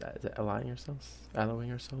ourselves. Is it allying ourselves?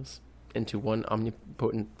 Alloying ourselves into one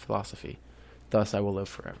omnipotent philosophy. Thus, I will live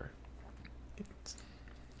forever.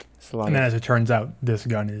 It's a lot And then, of- as it turns out, this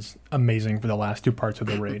gun is amazing for the last two parts of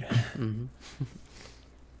the raid. Mhm.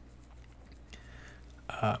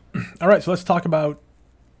 All right, so let's talk about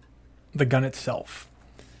the gun itself.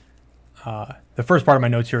 The first part of my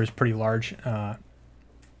notes here is pretty large.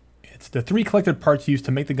 It's the 3 collected parts used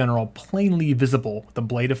to make the gun are all plainly visible. The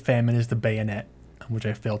blade of famine is the bayonet, which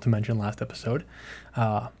I failed to mention last episode.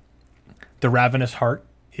 The ravenous heart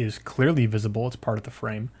is clearly visible. It's part of the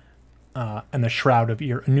frame. And the shroud of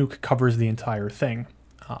Ir Anuk covers the entire thing.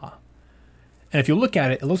 And if you look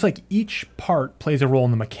at it, it looks like each part plays a role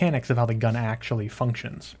in the mechanics of how the gun actually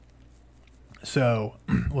functions. So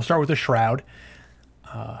we'll start with the shroud.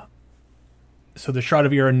 So the shroud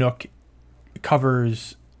of Ir Anuk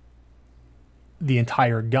covers the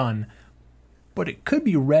entire gun, but it could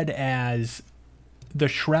be read as the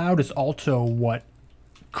shroud is also what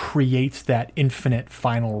creates that infinite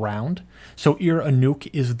final round. So Ir Anuk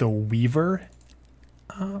is the weaver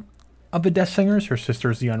of the Death Singers. Her sister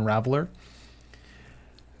is the Unraveler.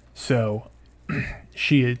 So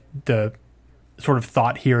the sort of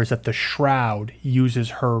thought here is that the shroud uses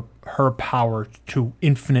her power to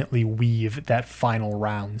infinitely weave that final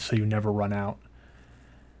round, so you never run out.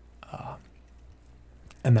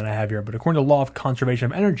 And then I have here, but according to the law of conservation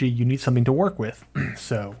of energy, you need something to work with.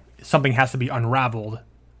 So something has to be unraveled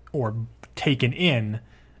or taken in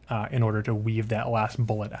order to weave that last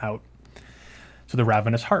bullet out. So the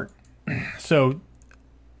ravenous heart. So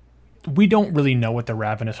we don't really know what the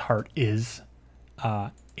ravenous heart is.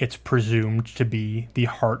 It's presumed to be the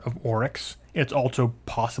heart of Oryx. It's also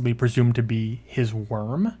possibly presumed to be his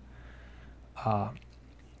worm.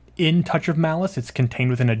 In Touch of Malice, it's contained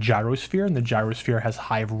within a gyrosphere, and the gyrosphere has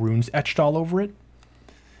hive runes etched all over it.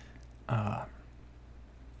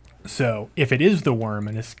 So if it is the worm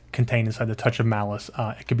and is contained inside the Touch of Malice,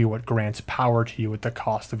 it could be what grants power to you at the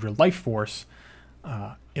cost of your life force,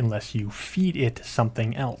 unless you feed it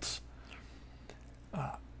something else.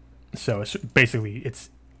 So it's basically, it's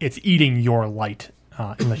eating your light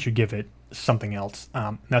unless you give it something else.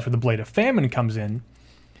 That's where the Blade of Famine comes in,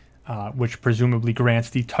 which presumably grants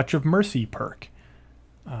the Touch of Mercy perk.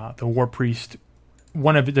 The War Priest,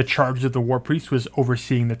 one of the charges of the War Priest was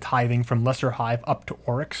overseeing the tithing from Lesser Hive up to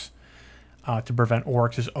Oryx to prevent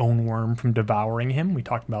Oryx's own worm from devouring him. We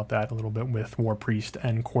talked about that a little bit with War Priest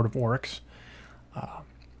and Court of Oryx.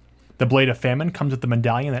 The Blade of Famine comes with the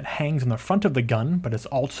medallion that hangs on the front of the gun, but it's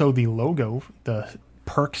also the logo, the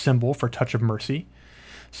perk symbol for Touch of Mercy.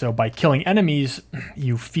 So by killing enemies,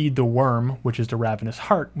 you feed the worm, which is the ravenous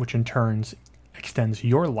heart, which in turn extends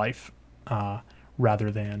your life rather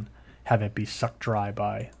than have it be sucked dry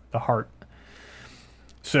by the heart.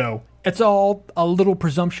 So it's all a little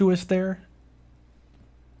presumptuous there.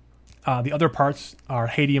 The other parts are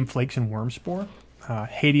Hadium Flakes and Wormspore.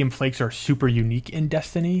 Hadium Flakes are super unique in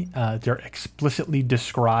Destiny. They're explicitly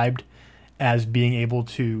described as being able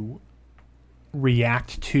to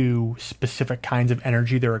react to specific kinds of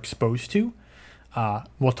energy they're exposed to.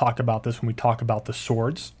 We'll talk about this when we talk about the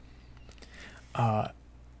swords. And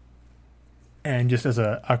just as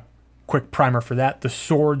a quick primer for that, the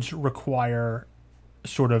swords require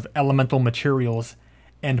sort of elemental materials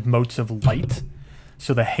and motes of light.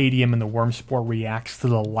 So the Hadium and the Wormspore reacts to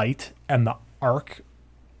the light and the arc,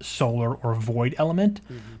 solar, or void element,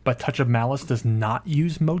 but Touch of Malice does not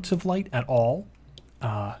use motes of light at all.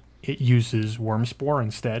 It uses Wormspore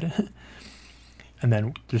instead. And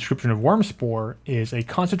then the description of Wormspore is a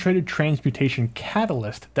concentrated transmutation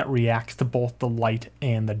catalyst that reacts to both the light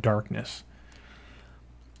and the darkness.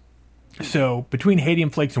 So between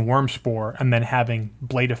Hadium Flakes and Wormspore, and then having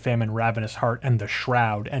Blade of Famine, Ravenous Heart, and the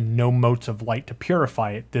Shroud, and no motes of light to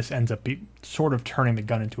purify it, this ends up sort of turning the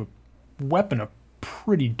gun into a weapon of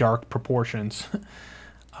pretty dark proportions,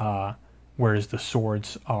 whereas the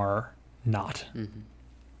swords are not. Mm-hmm.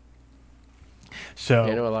 So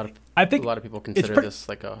I know I think a lot of people consider this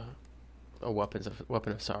like a weapon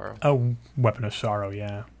of sorrow. A weapon of sorrow,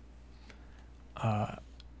 yeah.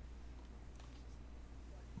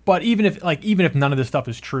 But even if none of this stuff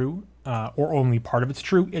is true, or only part of it's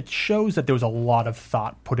true, it shows that there was a lot of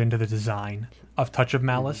thought put into the design of Touch of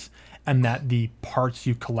Malice, and that the parts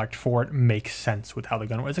you collect for it make sense with how the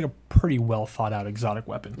gun works. It's like a pretty well thought out exotic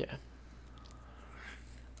weapon.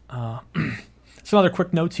 Yeah. Some other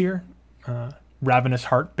quick notes here. Ravenous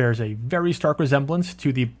Heart bears a very stark resemblance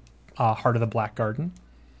to the Heart of the Black Garden.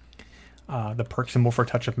 The perk symbol for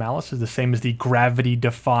Touch of Malice is the same as the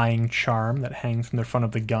gravity-defying charm that hangs from the front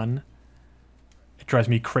of the gun. It drives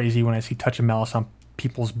me crazy when I see Touch of Malice on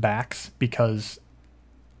people's backs because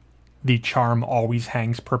the charm always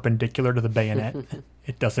hangs perpendicular to the bayonet.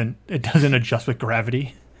 It doesn't adjust with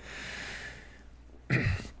gravity.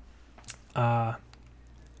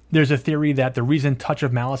 There's a theory that the reason Touch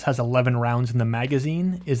of Malice has 11 rounds in the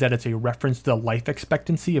magazine is that it's a reference to the life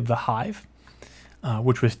expectancy of the hive,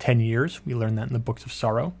 which was 10 years. We learned that in the Books of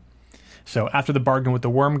Sorrow. So after the bargain with the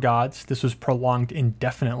worm gods, this was prolonged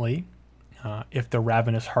indefinitely. If the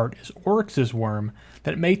ravenous heart is Oryx's worm,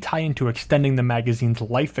 that may tie into extending the magazine's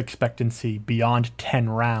life expectancy beyond 10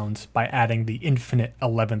 rounds by adding the infinite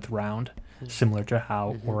 11th round, similar to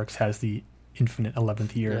how Oryx has the infinite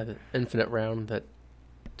 11th year. Yeah, the infinite round that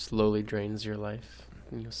slowly drains your life.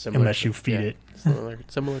 Similar Unless you feed it.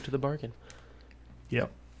 Similar to the bargain. Yep.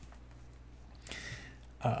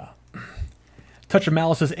 Touch of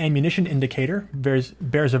Malice's ammunition indicator bears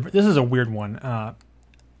this is a weird one.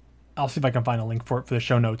 I'll see if I can find a link for it for the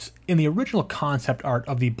show notes. In the original concept art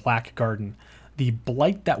of the Black Garden, the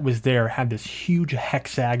blight that was there had this huge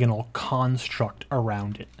hexagonal construct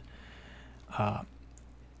around it.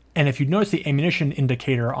 And if you notice the ammunition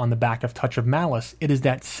indicator on the back of Touch of Malice, it is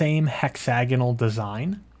that same hexagonal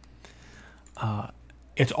design.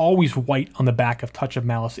 It's always white on the back of Touch of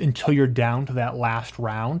Malice until you're down to that last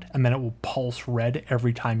round, and then it will pulse red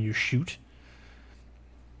every time you shoot.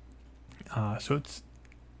 So it's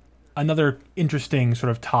another interesting sort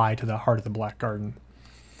of tie to the heart of the Black Garden.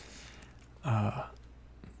 Then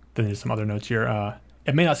there's some other notes here.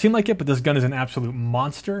 It may not seem like it, but this gun is an absolute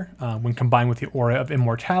monster. When combined with the aura of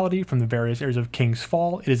immortality from the various areas of King's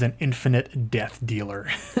Fall, it is an infinite death dealer.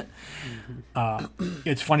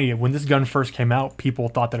 It's funny, when this gun first came out, people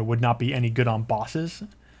thought that it would not be any good on bosses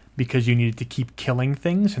because you needed to keep killing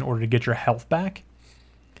things in order to get your health back.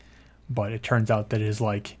 But it turns out that it is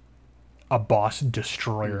like a boss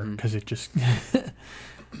destroyer because it just...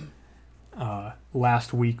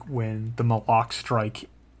 last week when the Malak strike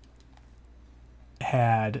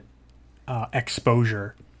had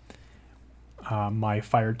exposure, my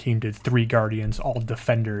fire team did 3 guardians, all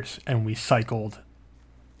defenders, and we cycled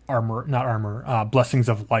blessings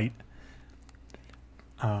of light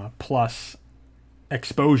plus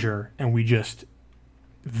exposure, and we just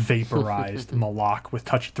vaporized Malak with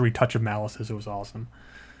 3 Touch of Malices. It was awesome.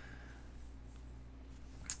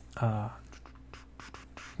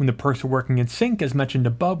 When the perks are working in sync, as mentioned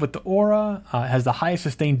above with the aura, has the highest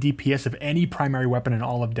sustained DPS of any primary weapon in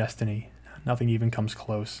all of Destiny. Nothing even comes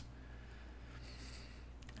close.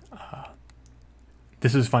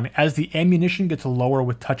 This is funny. As the ammunition gets lower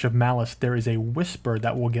with Touch of Malice, there is a whisper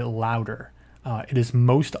that will get louder. It is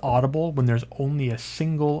most audible when there's only a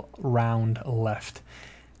single round left.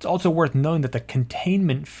 It's also worth knowing that the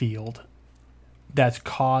containment field that's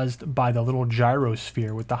caused by the little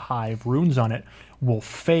gyrosphere with the hive runes on it will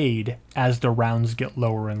fade as the rounds get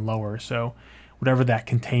lower and lower. So whatever that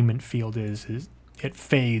containment field is it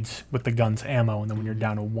fades with the gun's ammo, and then when you're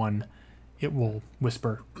down to 1, it will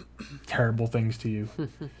whisper terrible things to you.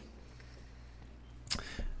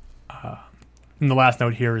 And the last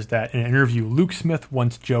note here is that in an interview, Luke Smith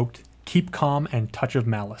once joked, "Keep calm and Touch of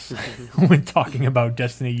Malice," when talking about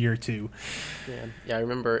Destiny Year 2. Yeah, I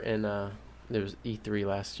remember in there was E3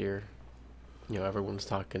 last year. Everyone was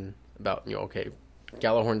talking about okay,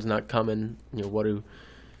 Gjallarhorn's not coming. What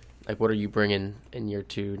are you bringing in Year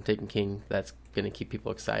 2 and Taken King that's gonna keep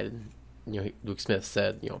people excited? Luke Smith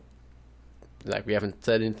said, we haven't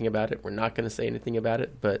said anything about it. We're not gonna say anything about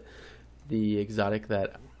it. But the exotic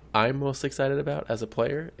that I'm most excited about as a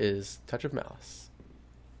player is Touch of Malice.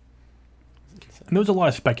 And there was a lot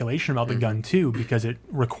of speculation about the gun too, because it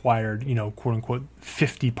required, quote unquote,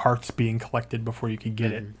 50 parts being collected before you could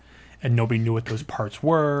get it, and nobody knew what those parts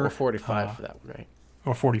were. Or 45 for that one, right?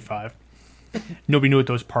 Or 45. Nobody knew what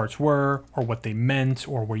those parts were, or what they meant,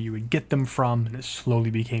 or where you would get them from, and it slowly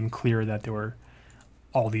became clear that there were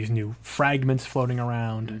all these new fragments floating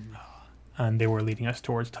around, and they were leading us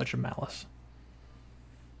towards Touch of Malice.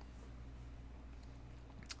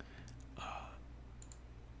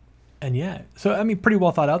 And yeah, so I mean, pretty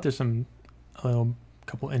well thought out. There's some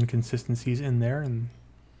couple inconsistencies in there, and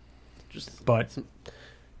just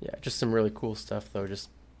some really cool stuff though. Just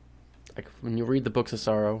like when you read the Books of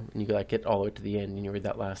Sorrow and you get all the way to the end and you read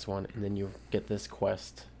that last one, and then you get this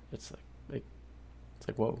quest. It's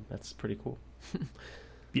like whoa, that's pretty cool.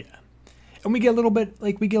 Yeah, and we get a little bit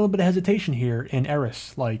of hesitation here in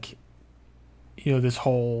Eris, this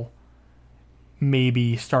whole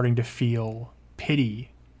maybe starting to feel pity.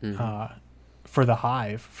 For the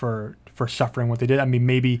hive for suffering what they did. I mean,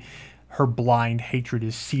 maybe her blind hatred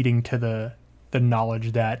is seeding to the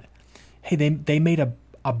knowledge that, hey, they made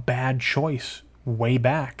a bad choice way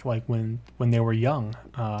back, like when they were young,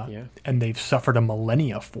 Yeah. and they've suffered a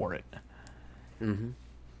millennia for it. Mm-hmm.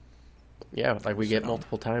 Yeah, like we get So-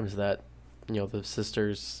 multiple times that, the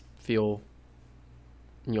sisters feel,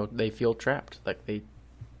 they feel trapped. Like they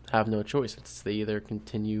have no choice. It's they either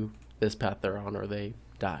continue this path they're on or they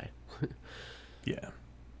die. Yeah.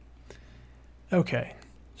 Okay.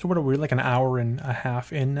 So what are we, like an hour and a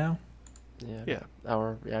half in now? Yeah.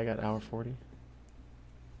 I got hour 40.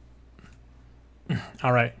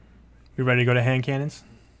 All right. We ready to go to hand cannons?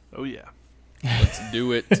 Oh yeah. Let's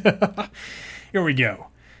do it. Here we go.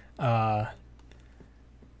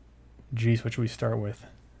 Geez, what should we start with?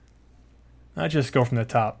 Let's just go from the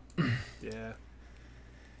top. Yeah.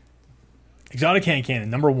 Exotic hand cannon,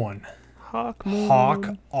 number 1. Hawk Moon. Hawk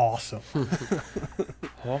Awesome.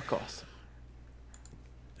 Hawk awesome.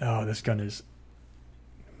 Oh, this gun is...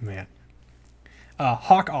 Man.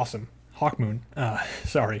 Hawk Awesome. Hawk Moon.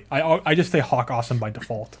 Sorry. I just say Hawk Awesome by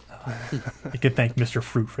default. You could thank Mr.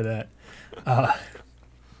 Fruit for that.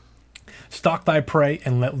 Stalk thy prey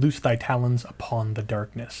and let loose thy talons upon the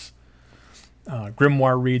darkness.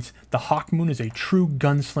 Grimoire reads, the Hawk Moon is a true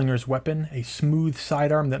gunslinger's weapon, a smooth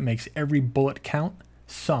sidearm that makes every bullet count,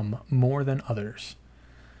 some more than others.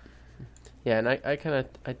 Yeah, and I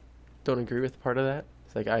don't agree with part of that.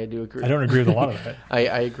 It's like I do agree. I don't agree with a lot of that. I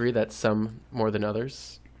agree that some more than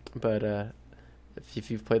others, but if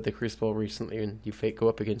you've played the Crucible recently and you go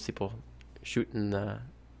up against people shooting or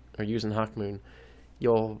using Hawk Moon,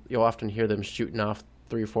 you'll often hear them shooting off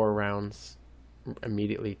 3 or 4 rounds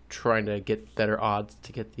immediately, trying to get better odds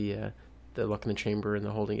to get the luck in the chamber and the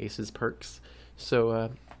holding aces perks. So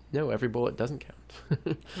no, every bullet doesn't count.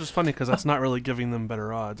 Which is funny because that's not really giving them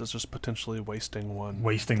better odds. It's just potentially wasting one.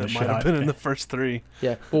 Wasting that the might have shot. been in the first 3.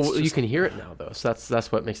 Yeah, well, It's you just- can hear it now though, so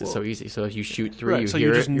that's what makes it so Well, easy. So if you shoot 3, Right, you so hear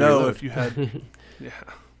you just it, know reload. if you had. Yeah.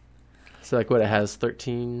 So like what, it has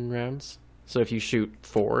 13 rounds. So if you shoot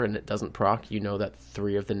 4 and it doesn't proc, you know that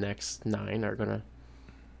 3 of the next 9 are gonna.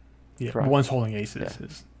 Yeah, Right. one's holding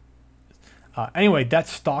aces. Anyway,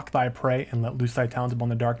 that's Stalk Thy Prey and Let Loose Thy Talons Upon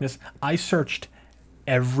the Darkness. I searched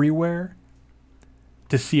everywhere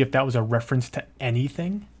to see if that was a reference to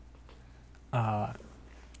anything.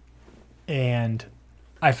 And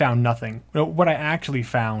I found nothing. What I actually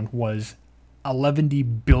found was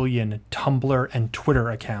 11 billion Tumblr and Twitter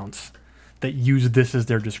accounts that use this as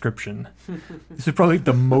their description. This is probably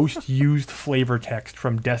the most used flavor text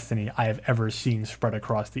from Destiny I have ever seen spread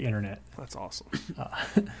across the internet. That's awesome.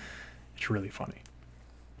 It's really funny.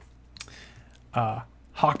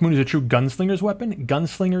 Hawk Moon is a true gunslinger's weapon.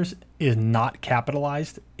 Gunslingers is not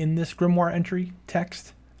capitalized in this Grimoire entry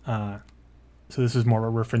text. So this is more of a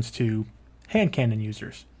reference to hand cannon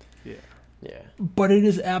users. Yeah. Yeah. But it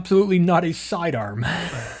is absolutely not a sidearm.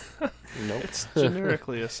 Nope. It's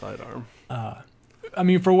generically a sidearm. I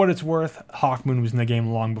mean, for what it's worth, Hawk Moon was in the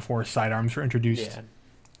game long before sidearms were introduced. Yeah.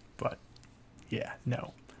 But, yeah,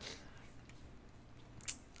 no.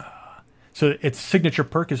 So its signature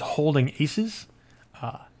perk is Holding Aces.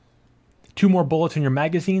 2 more bullets in your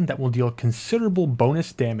magazine that will deal considerable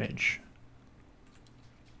bonus damage.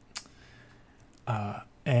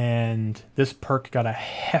 And this perk got a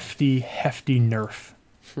hefty nerf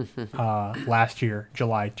last year,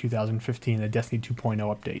 July 2015, the Destiny 2.0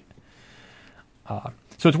 update.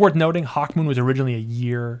 So it's worth noting, Hawk Moon was originally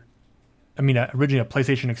originally a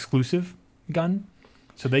PlayStation exclusive gun.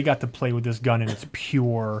 So they got to play with this gun in its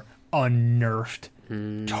pure, unnerfed,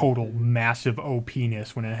 total massive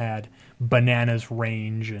OP-ness when it had bananas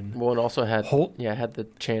range and Well, and also had Hold- had the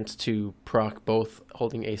chance to proc both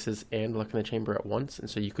holding aces and luck in the chamber at once, and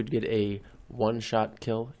so you could get a 1-shot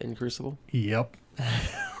kill in Crucible yep,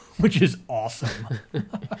 which is awesome.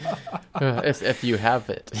 if you have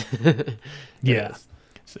it. Yeah. Yes.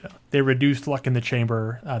 So they reduced luck in the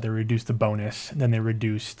chamber, they reduced the bonus, and then they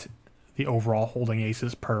reduced the overall holding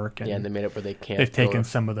aces perk, and Yeah, and they made it where they can't. they've go- taken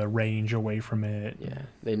some of the range away from it. Yeah,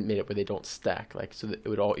 they made it where they don't stack. Like so, that it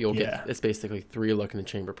would all you'll Yeah. get. It's basically 3 luck in the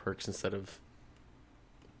chamber perks instead of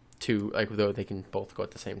 2. Like though they can both go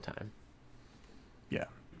at the same time. Yeah.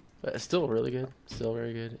 But it's still really good. Still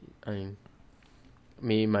very good. I mean,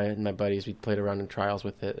 me and my buddies, we played around in trials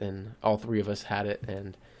with it, and all 3 of us had it,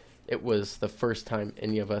 and it was the first time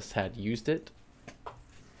any of us had used it.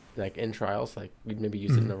 Like in trials, like we'd maybe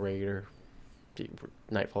used it in a raid or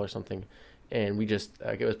Nightfall or something, and we just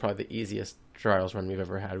it was probably the easiest trials run we've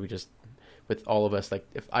ever had. We just with all of us, like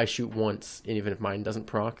if I shoot once, and even if mine doesn't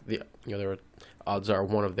proc, there were odds are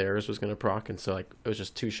one of theirs was going to proc, and so like it was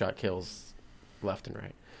just 2-shot kills left and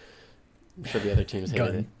right. I'm sure the other teams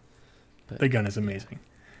hated it. The gun is amazing.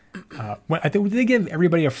 I think they give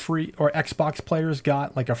everybody a free, or Xbox players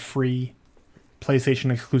got like a free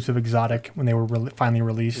PlayStation exclusive exotic when they were finally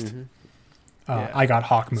released. Mm-hmm. Yeah. I got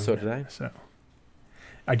Hawk Moon. So did I. So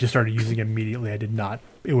I just started using it immediately. I did not.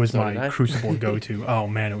 It was So did my I. Crucible go-to. Oh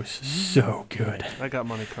man, it was so good. I got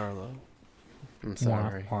Monte Carlo. I'm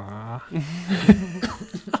sorry. Wah, wah.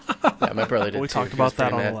 Yeah, my brother did We too. talked He was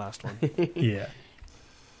about that pretty on the mad. last one. Yeah.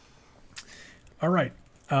 All right.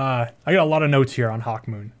 I got a lot of notes here on Hawk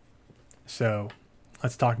Moon. So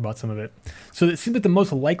let's talk about some of it. So it seems that the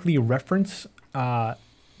most likely reference to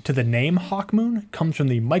the name Hawk Moon comes from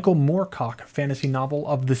the Michael Moorcock fantasy novel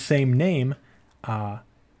of the same name,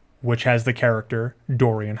 which has the character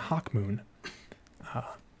Dorian Hawkmoon.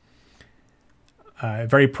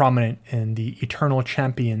 Very prominent in the Eternal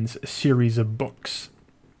Champions series of books.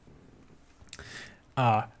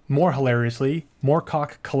 More hilariously,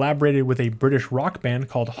 Moorcock collaborated with a British rock band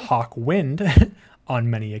called Hawk Wind on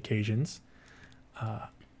many occasions.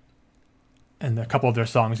 And a couple of their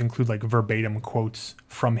songs include like verbatim quotes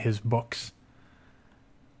from his books.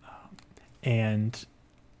 And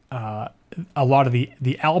a lot of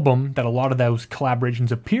the album that a lot of those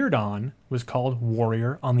collaborations appeared on was called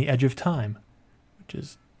Warrior on the Edge of Time, which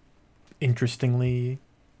is interestingly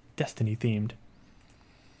Destiny themed.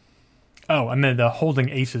 Oh, and then the Holding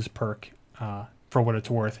Aces perk, for what it's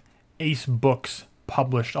worth. Ace Books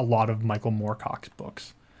published a lot of Michael Moorcock's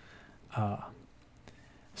books.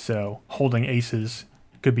 So Holding Aces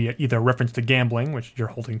could be either a reference to gambling, which you're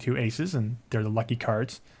holding 2 aces and they're the lucky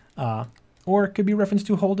cards, or it could be reference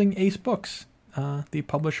to Holding Ace Books, the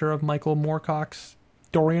publisher of Michael Moorcock's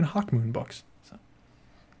Dorian Hawkmoon books. So.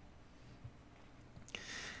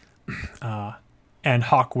 And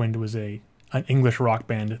Hawkwind was an English rock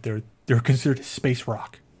band. They're considered space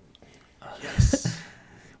rock. Yes.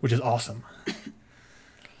 Which is awesome.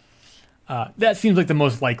 That seems like the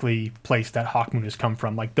most likely place that Hawkmoon has come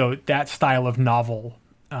from. Like that style of novel,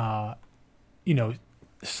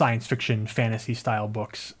 science fiction, fantasy style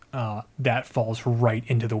books, that falls right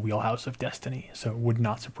into the wheelhouse of Destiny. So it would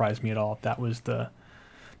not surprise me at all if that was the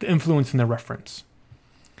influence and the reference.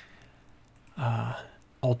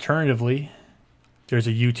 Alternatively, there's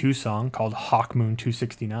a U2 song called Hawkmoon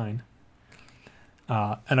 269.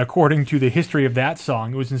 And according to the history of that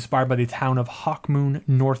song, it was inspired by the town of Hawkmoon,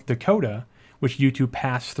 North Dakota, which U2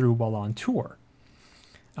 passed through while on tour.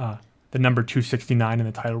 The number 269 in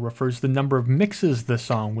the title refers to the number of mixes the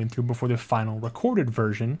song went through before the final recorded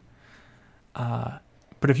version.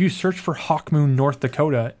 But if you search for Hawkmoon, North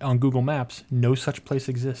Dakota on Google Maps, no such place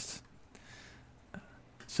exists.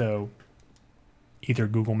 So either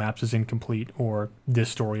Google Maps is incomplete or this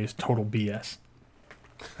story is total BS.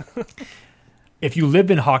 If you live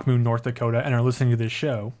in Hawkmoon, North Dakota and are listening to this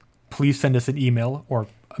show, please send us an email or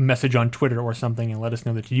a message on Twitter or something and let us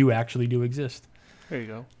know that you actually do exist. There you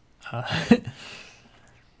go.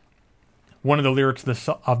 One of the lyrics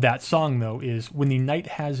of that song, though, is "When the night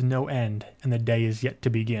has no end and the day is yet to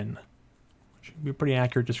begin," which would be a pretty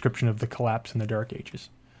accurate description of the collapse in the Dark Ages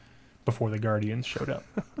before the Guardians showed up.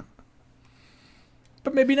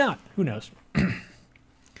 But maybe not. Who knows?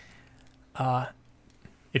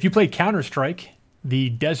 If you played Counter-Strike, the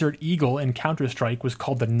Desert Eagle in Counter-Strike was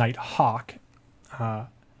called the Night Hawk.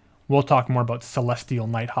 We'll talk more about Celestial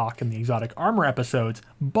Nighthawk in the Exotic Armor episodes,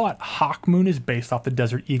 but Hawkmoon is based off the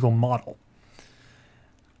Desert Eagle model.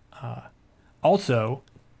 Also,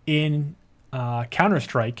 in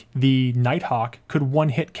Counter-Strike, the Nighthawk could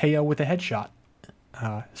one-hit KO with a headshot,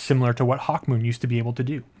 similar to what Hawkmoon used to be able to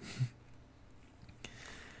do.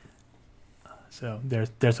 So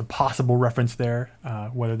there's a possible reference there,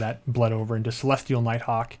 whether that bled over into Celestial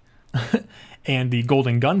Nighthawk and the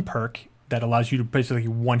Golden Gun perk that allows you to basically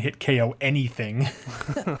one-hit KO anything.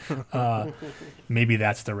 Maybe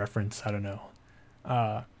that's the reference. I don't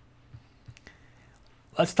know.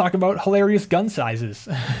 Let's talk about hilarious gun sizes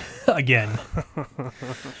again.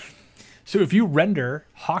 So if you render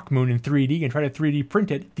Hawkmoon in 3D and try to 3D print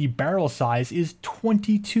it, the barrel size is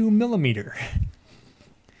 22 millimeter.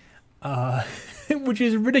 Which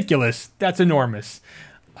is ridiculous. That's enormous.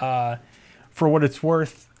 For what it's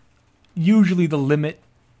worth, usually the limit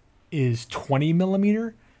is 20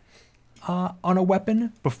 millimeter on a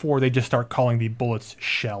weapon before they just start calling the bullets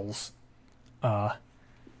shells.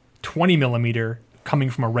 20 millimeter coming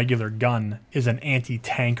from a regular gun is an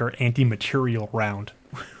anti-tank or anti-material round,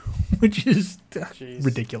 which is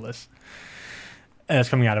ridiculous. And it's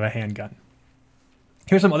coming out of a handgun.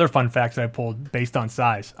 Here's some other fun facts that I pulled based on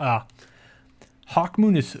size.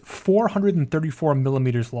 Hawkmoon is 434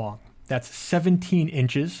 millimeters long. That's 17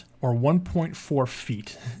 inches or 1.4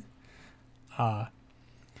 feet.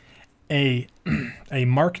 A a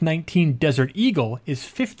Mark 19 Desert Eagle is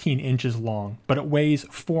 15 inches long, but it weighs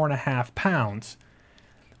 4.5 pounds.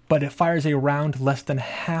 But it fires a round less than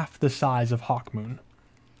half the size of Hawkmoon.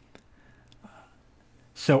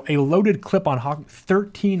 So a loaded clip on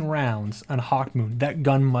 13 rounds on Hawkmoon, that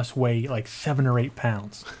gun must weigh like 7 or 8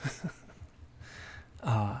 pounds.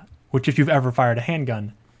 Which, if you've ever fired a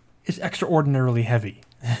handgun, is extraordinarily heavy.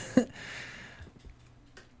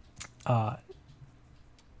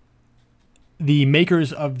 The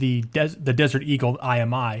makers of the Desert Eagle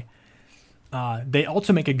IMI, they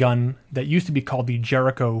also make a gun that used to be called the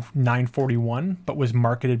Jericho 941, but was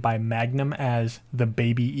marketed by Magnum as the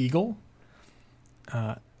Baby Eagle.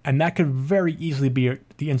 And that could very easily be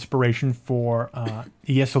the inspiration for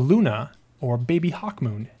Yesaluna, or Baby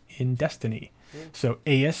Hawkmoon, in Destiny. So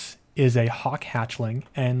Aes is a hawk hatchling,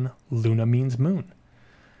 and Luna means moon.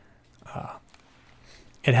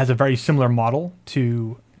 It has a very similar model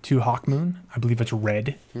to Hawkmoon. I believe it's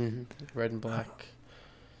red. Mm-hmm. Red and black.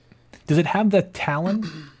 Does it have the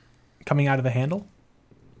talon coming out of the handle?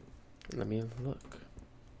 Let me look.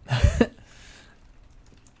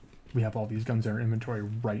 We have all these guns in our inventory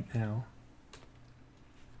right now.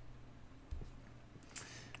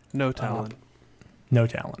 No talent. No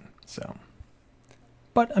talon. So,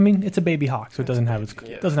 but I mean, it's a baby hawk, so it doesn't have its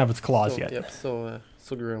claws yet. Yep, still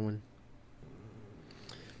growing.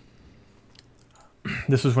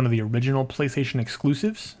 This was one of the original PlayStation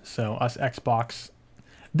exclusives. So us Xbox,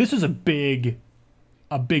 this is a big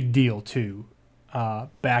deal too.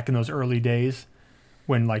 Back in those early days,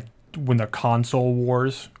 when the console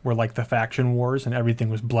wars were like the faction wars and everything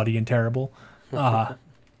was bloody and terrible. A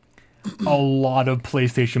lot of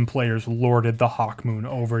PlayStation players lorded the Hawkmoon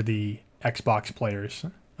over the Xbox players.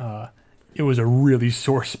 It was a really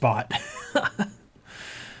sore spot.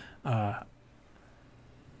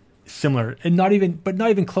 Similar, and not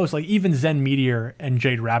even close. Like even Zen Meteor and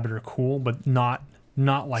Jade Rabbit are cool, but not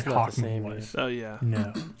like Hawkmoon was. Oh yeah,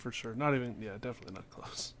 no, for sure. Not even. Yeah, definitely not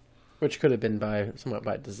close. Which could have been somewhat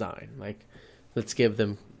by design. Like, let's give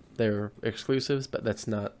them their exclusives, but let's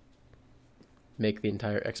not make the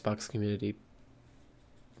entire Xbox community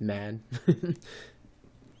mad.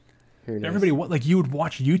 Everybody, you would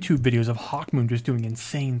watch YouTube videos of Hawkmoon just doing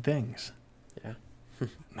insane things. Yeah.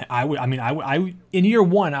 I in year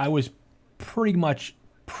one, I was pretty much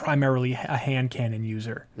primarily a hand cannon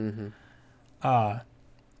user. Mm-hmm.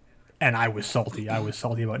 And I was salty. I was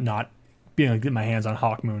salty about not being able to get my hands on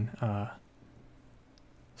Hawkmoon.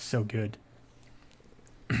 So good.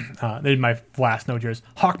 Then my last note here is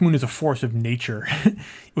Hawkmoon is a force of nature. It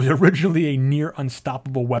was originally a near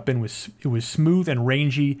unstoppable weapon. It was smooth and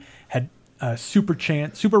rangy, had a super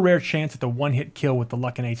rare chance at the one-hit kill with the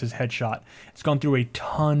Luck and Aces headshot. It's gone through a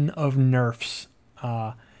ton of nerfs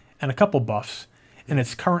and a couple buffs, and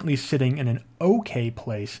it's currently sitting in an okay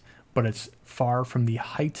place, but it's far from the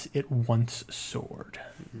heights it once soared.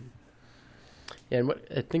 Mm-hmm. Yeah, and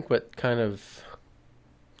what kind of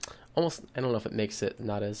almost, I don't know if it makes it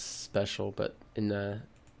not as special, but in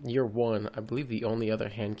year one, I believe the only other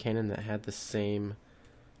hand cannon that had the same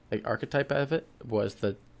archetype of it was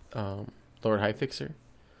the Lord Highfixer.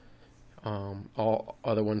 All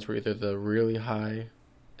other ones were either the really high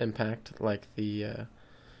impact, like the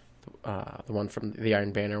one from the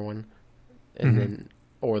Iron Banner one, and then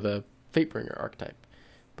or the Fatebringer archetype.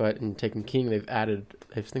 But in Taken King, they've added,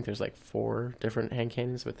 I think there's 4 different hand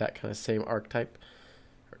cannons with that kind of same archetype.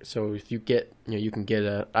 So if you get, you can get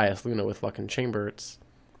a IS Luna with Luck and Chamber, it's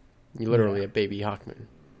literally a baby Hawkmoon,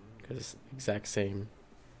 because it's the exact same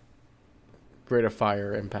rate of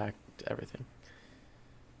fire, impact, everything.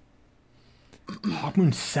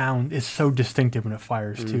 Hawkmoon's sound is so distinctive when it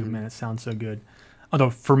fires too, man. It sounds so good. Although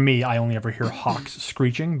for me, I only ever hear hawks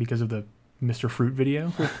screeching because of the Mr. Fruit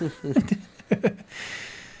video.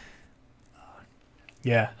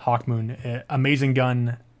 Yeah, Hawkmoon, amazing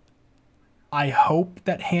gun. I hope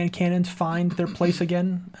that hand cannons find their place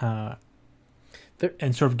again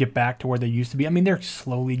and sort of get back to where they used to be. I mean, they're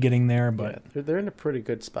slowly getting there, but they're in a pretty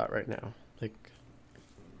good spot right now.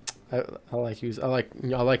 I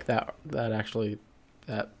like that actually,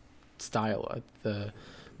 that style. The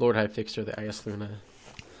Lord Highfixer, the IS Luna,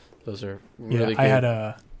 those are really good. I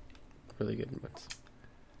had really good ones.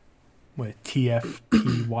 What,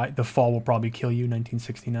 TFPY, The Fall Will Probably Kill You,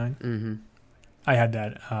 1969. Mm-hmm. I had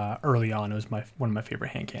that early on. It was one of my favorite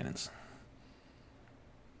hand cannons.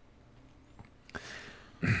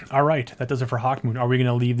 All right, that does it for Hawkmoon. Are we going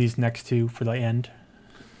to leave these next two for the end?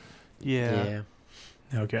 Yeah.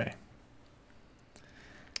 Okay.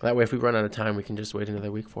 That way, if we run out of time, we can just wait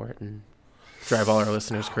another week for it and drive all our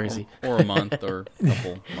listeners crazy. Or a month or a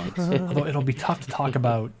couple months. Although it'll be tough to talk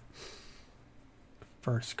about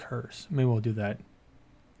First curse. Maybe we'll do that.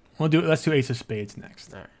 Let's do Ace of Spades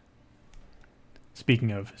next. All right.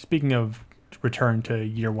 Speaking of return to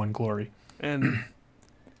year one glory. And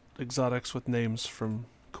exotics with names from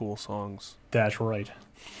cool songs. That's right.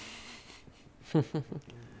 But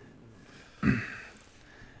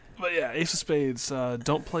yeah, Ace of Spades.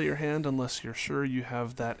 Don't play your hand unless you're sure you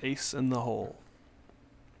have that ace in the hole.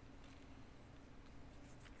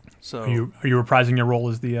 So Are you reprising your role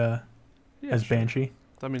as the yeah, as sure. Banshee?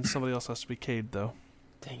 That means somebody else has to be Cade, though.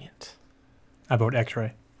 Dang it. I vote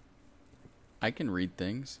X-ray. I can read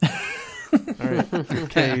things. All right,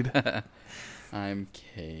 Cade. I'm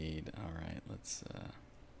Cade. All right, let's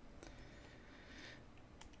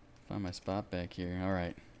find my spot back here. All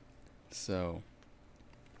right. So,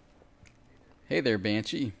 hey there,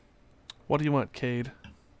 Banshee. What do you want, Cade?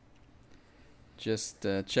 Just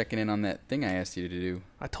checking in on that thing I asked you to do.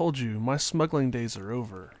 I told you, my smuggling days are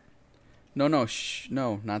over. No,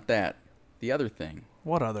 not that. The other thing.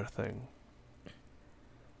 What other thing?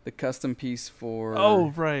 The custom piece for... Oh,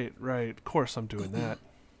 right. Of course I'm doing that.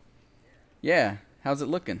 Yeah, how's it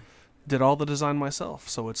looking? Did all the design myself,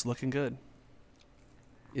 so it's looking good.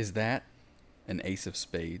 Is that an Ace of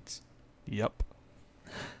Spades? Yep.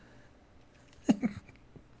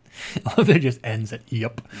 I love that it just ends at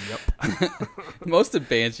yep. Most of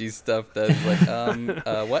Banshee's stuff does, like,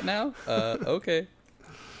 what now? Okay.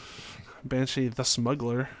 Banshee the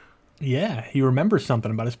smuggler. Yeah, he remembers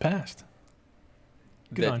something about his past.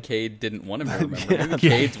 Good That on. Cade didn't want him to remember. Yeah,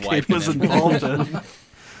 Cade's Cade wiping was him. involved in.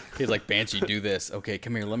 He's like, Banshee, do this. Okay,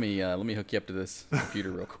 come here. Let me hook you up to this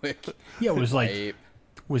computer real quick. Yeah, it was like, Wipe.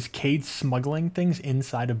 was Cade smuggling things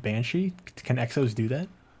inside of Banshee? Can Exos do that?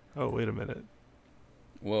 Oh, wait a minute.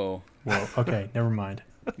 Whoa. Whoa. Okay, never mind.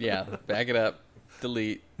 Yeah, back it up.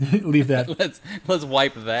 Delete. Leave that. Let's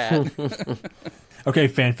wipe that. Okay,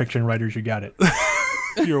 fan fiction writers, you got it.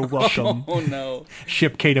 You're welcome. Oh no.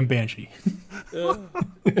 Ship Cade and Banshee.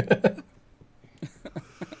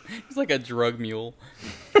 He's like a drug mule.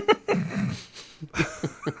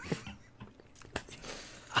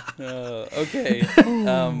 Okay.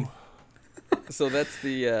 So that's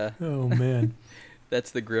the Oh man.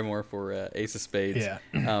 that's the Grimoire for Ace of Spades. Yeah.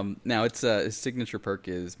 Now his signature perk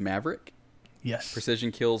is Maverick. Yes.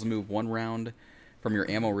 Precision kills move 1 round from your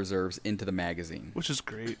ammo reserves into the magazine. Which is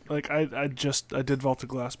great. Like I did Vault of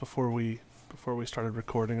Glass before we started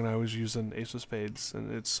recording, and I was using Ace of Spades,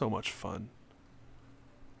 and it's so much fun.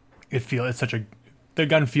 The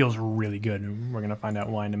gun feels really good, and we're gonna find out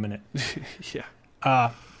why in a minute.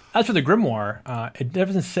 Yeah. As for the Grimoire, it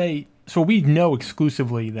doesn't say. So we know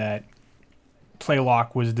exclusively that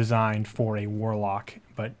Playlock was designed for a Warlock,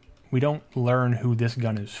 but we don't learn who this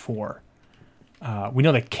gun is for. We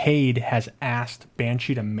know that Cade has asked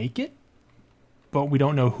Banshee to make it, but we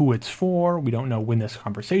don't know who it's for. We don't know when this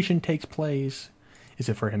conversation takes place. Is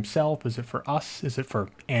it for himself? Is it for us? Is it for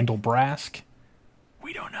Andal Brask?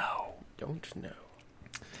 We don't know. Don't know.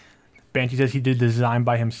 Banshee says he did the design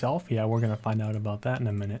by himself. Yeah, we're going to find out about that in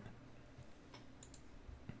a minute.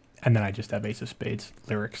 And then I just have Ace of Spades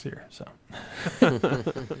lyrics here, so.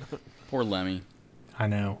 Poor Lemmy. I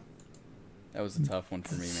know. That was a tough one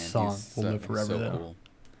for me, man. Song will live forever, though. Cool.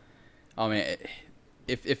 Oh man,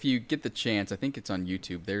 if you get the chance, I think it's on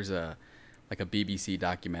YouTube. There's a BBC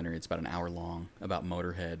documentary. It's about an hour long about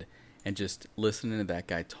Motorhead, and just listening to that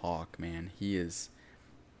guy talk, man, he was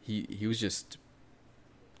just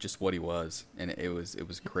what he was, and it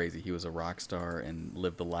was crazy. He was a rock star and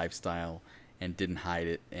lived the lifestyle and didn't hide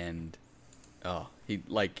it, and he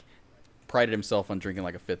like prided himself on drinking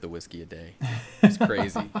like a fifth of whiskey a day. It's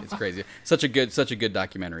crazy. It's crazy. Such a good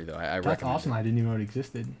documentary though. I That's recommend awesome. it. I didn't even know it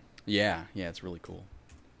existed. Yeah, it's really cool.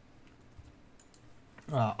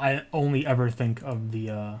 I only ever think of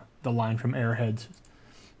the line from Airheads.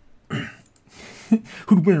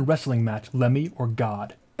 Who'd win a wrestling match, Lemmy or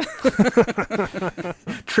God?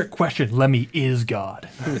 Trick question. Lemmy is God.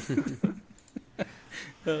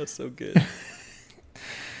 Oh, so good.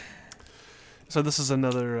 So this is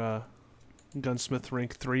another Gunsmith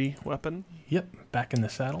Rank 3 weapon. Yep, back in the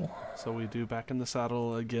saddle. So we do Back in the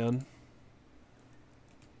Saddle again.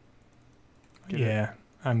 Yeah,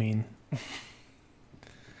 I mean,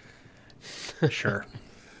 sure.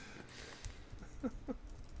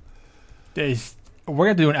 We're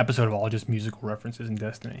gonna do an episode of all just musical references in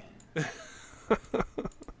Destiny.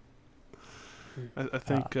 I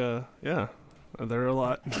think, yeah, there are a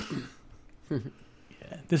lot.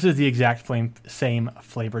 Yeah, this is the exact same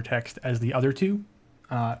flavor text as the other two.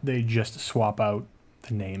 They just swap out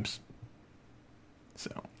the names.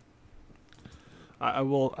 So I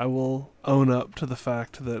will own up to the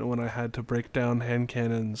fact that when I had to break down hand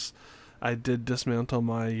cannons I did dismantle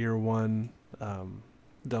my year 1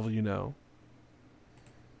 Devil You Know.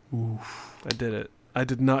 Oof. I did it. I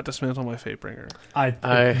did not dismantle my Fatebringer.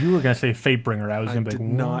 You were gonna say Fatebringer. I was gonna be did like,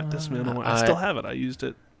 not "What?" dismantle my. I still have it. I used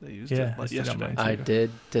it. Yeah, it I like still got yesterday. mine. I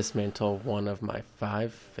did dismantle one of my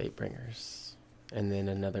 5 Fatebringers, and then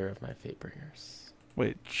another of my Fatebringers.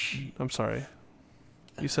 Wait, I'm sorry.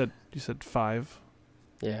 You said 5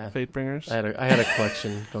 Yeah, Fatebringers. I had a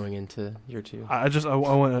collection going into year 2. I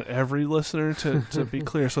want every listener to be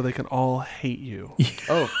clear so they can all hate you.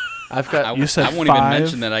 Oh, I've got. You said I won't even 5?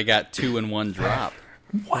 mention that I got 2 in 1 drop.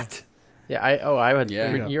 What? Yeah, I had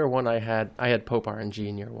Yeah. year 1. I had Pope RNG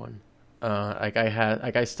in year 1.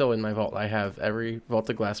 I still in my vault. I have every Vault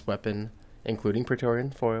of Glass weapon, including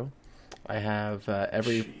Praetorian foil. I have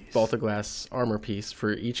every Vault of Glass armor piece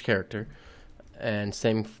for each character, and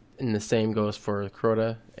the same goes for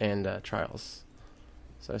Crota and Trials.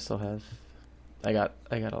 So I still have. I got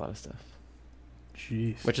a lot of stuff,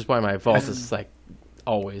 Jeez. which is why my vault is like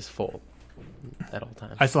always full at all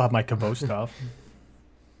times. I still have my Kavo stuff.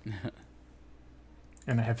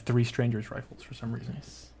 And I have 3 Stranger's rifles for some reason.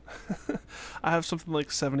 Nice. I have something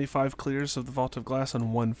like 75 clears of the Vault of Glass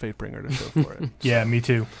and 1 Fatebringer to show for it. Yeah, me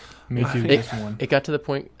too. Me too. It- Just one. It got to the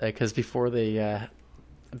point because before they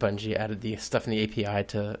Bungie added the stuff in the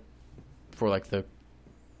API for like the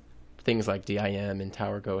things like DIM and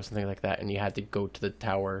Tower Ghost and things like that, and you had to go to the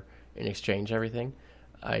tower and exchange everything.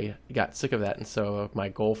 I got sick of that, and so my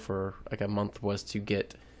goal for like a month was to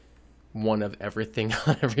get one of everything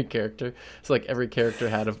on every character. So like every character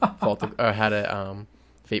had a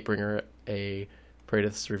Fatebringer, a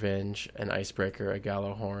Praetor's Revenge, an Icebreaker, a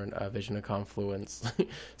Gallowhorn, a Vision of Confluence.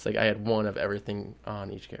 It's like I had one of everything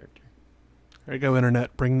on each character. There you go,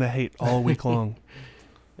 Internet. Bring the hate all week long.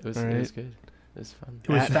 It was All it was right. good. It was fun. It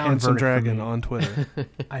was At found Handsome verdict for Dragon me. on Twitter.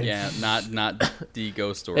 Yeah, not the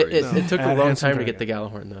ghost stories. It took a At long Handsome time to get Dragon. the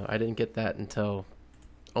Gallowhorn though. I didn't get that until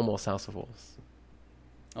almost House of Wolves.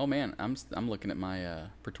 Oh man, I'm looking at my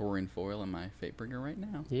Praetorian foil and my Fatebringer right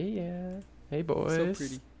now. Yeah. Hey boys. So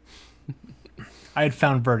pretty. I had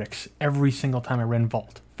found verdicts every single time I ran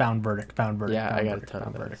Vault. Found verdict. Found verdict. Yeah, found I got verdict, a ton of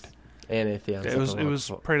found those. verdict. And Atheon. It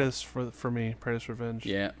was Praetor's for me. Praetor's Revenge.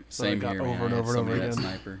 Yeah, So I same got here. over man. and I had over and so over many of that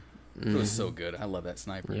again. sniper. It was so good. I love that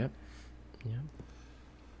sniper. Yep. Yep.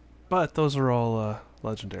 But those are all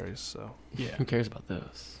legendaries, so. Yeah. Who cares about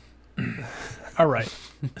those? All right.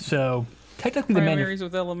 So technically the Primaries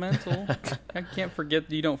with elemental. I can't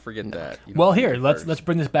forget. You don't forget that. You don't Well, forget here it let's first.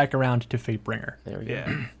 bring this back around to Fatebringer. There we go.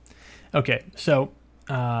 Yeah. Okay, so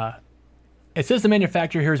it says the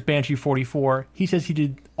manufacturer here is Banshee 44. He says he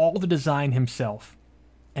did all the design himself,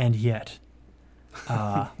 and yet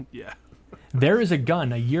Yeah. there is a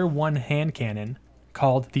gun, a year 1 hand cannon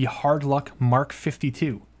called the Hard Luck Mark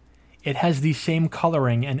 52. It has the same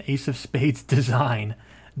coloring and Ace of Spades design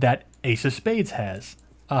that Ace of Spades has,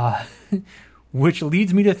 which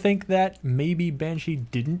leads me to think that maybe Banshee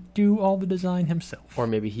didn't do all the design himself. Or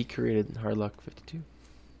maybe he created Hard Luck 52.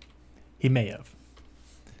 He may have.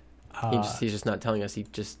 He's just not telling us. He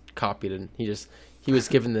just copied it. He was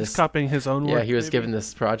given He's this. copying his own work. Yeah, he was maybe? given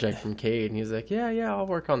this project from Cade, and he's like, "Yeah, I'll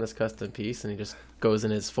work on this custom piece." And he just goes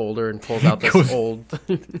in his folder and pulls out this Goes- old,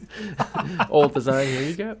 old design. Here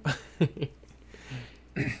you go.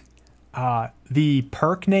 The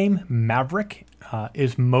perk name Maverick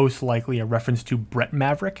is most likely a reference to Brett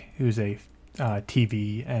Maverick, who's a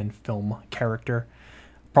TV and film character,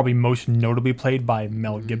 probably most notably played by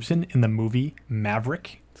Mel Gibson in the movie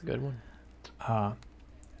Maverick. It's a good one.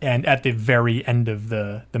 And at the very end of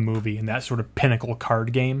the movie, in that sort of pinnacle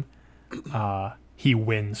card game, he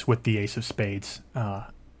wins with the Ace of Spades. Oh,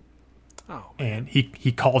 And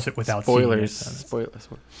he calls it without seeing Spoilers. it. Spoilers.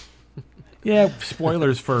 Yeah,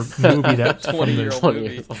 spoilers for movie that's from 20-year-old 20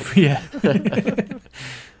 movie. years old. Yeah.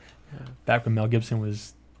 Back when Mel Gibson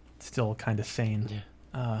was still kind of sane.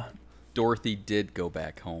 Yeah. Dorothy did go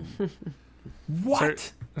back home.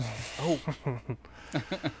 What? Oh,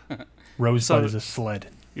 Rosebud So- is a sled.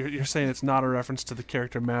 You're saying it's not a reference to the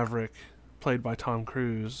character Maverick, played by Tom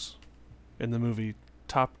Cruise, in the movie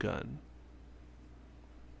Top Gun?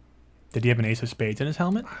 Did he have an Ace of Spades in his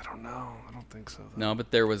helmet? I don't know. I don't think so. Though. no,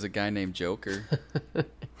 but there was a guy named Joker.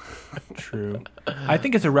 True. I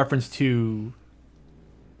think it's a reference to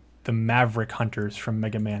the Maverick Hunters from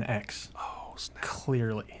Mega Man X. Oh, snap.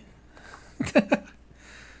 Clearly.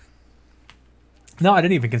 No, I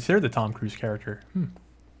didn't even consider the Tom Cruise character.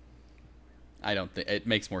 I don't think it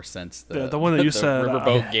makes more sense. The one that you the said,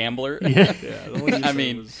 Riverboat Gambler. Yeah. Yeah, the one you I said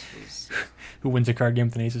mean- was Who wins a card game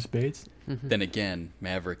with an Ace of Spades? Then again,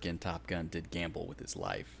 Maverick in Top Gun did gamble with his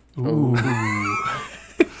life. Ooh.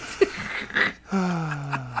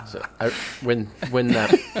 So when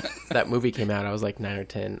that movie came out, I was like 9 or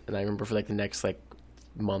 10, and I remember for like the next like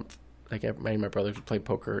month, like me and my brothers would play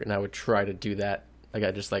poker, and I would try to do that. Like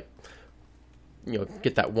I just like,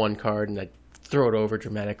 get that one card and I'd throw it over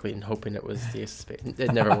dramatically and hoping it was the ace of spades.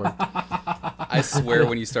 It never worked. I swear,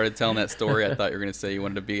 when you started telling that story, I thought you were going to say you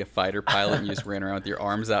wanted to be a fighter pilot and you just ran around with your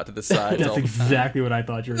arms out to the sides. That's all the time. exactly what I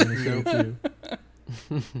thought you were going to say too.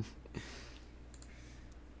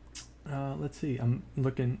 Let's see. I'm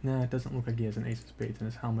looking. Nah, it doesn't look like he has an ace of spades in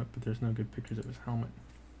his helmet, but there's no good pictures of his helmet.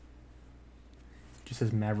 It just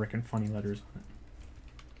says Maverick in funny letters on it.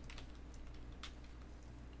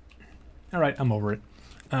 All right, I'm over it.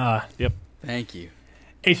 Yep. Thank you.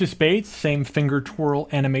 Ace of Spades, same finger twirl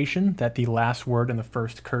animation that the last word and the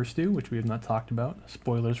first curse do, which we have not talked about.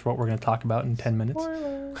 Spoilers for what we're going to talk about in 10 minutes.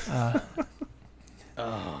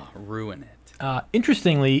 Ruin it.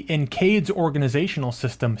 Interestingly, in Cade's organizational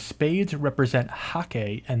system, spades represent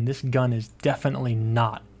hake, and this gun is definitely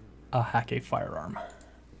not a hake firearm.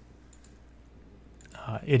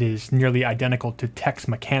 It is nearly identical to Tex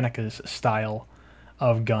Mechanica's style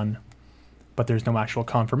of gun, but there's no actual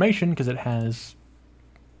confirmation because it has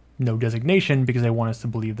no designation because they want us to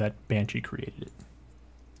believe that Banshee created it.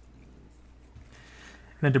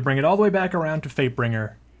 And then to bring it all the way back around to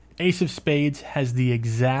Fatebringer, Ace of Spades has the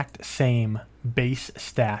exact same base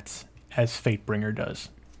stats as Fatebringer does.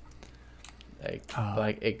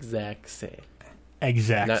 Like exact same.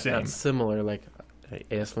 Exact same. Not similar like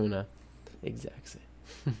AS Luna. Exact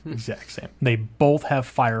same. Exact same. They both have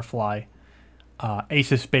Firefly.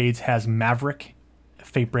 Ace of Spades has Maverick.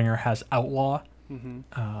 Fatebringer has Outlaw.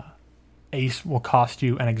 Ace will cost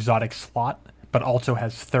you an exotic slot, but also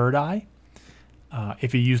has Third Eye.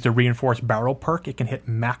 If you use the Reinforced Barrel perk, it can hit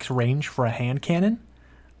max range for a hand cannon.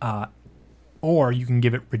 Or you can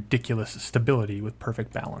give it ridiculous stability with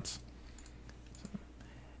perfect balance.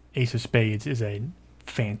 Ace of Spades is a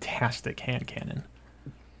fantastic hand cannon.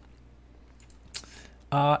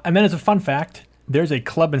 And then as a fun fact, there's a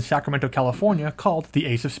club in Sacramento, California called the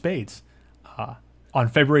Ace of Spades. On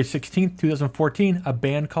February 16th, 2014, a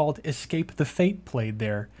band called Escape the Fate played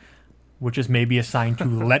there, which is maybe a sign to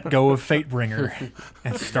let go of Fatebringer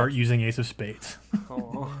and start using Ace of Spades.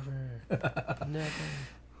 Never.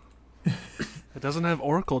 It doesn't have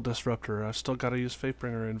Oracle Disruptor. I've still got to use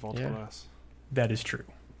Fatebringer in Vault Glass. That is true.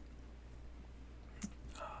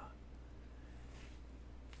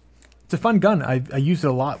 It's a fun gun. I used it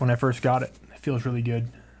a lot when I first got it. It feels really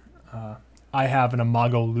good. I have an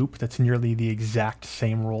Imago loop that's nearly the exact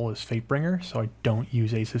same roll as Fatebringer, so I don't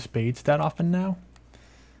use Ace of Spades that often now.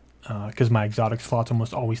 Because my exotic slot's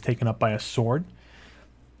almost always taken up by a sword.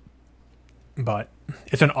 But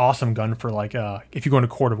it's an awesome gun for like if you go into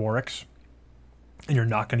Court of Oryx and you're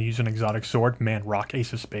not going to use an exotic sword, man, rock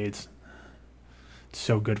Ace of Spades. It's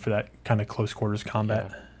so good for that kind of close quarters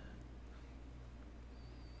combat. Yeah.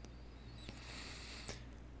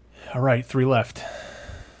 All right, 3 left.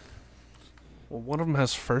 Well, one of them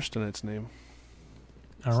has first in its name.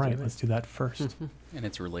 All right, let's do that first. And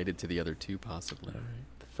it's related to the other two, possibly.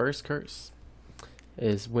 The first curse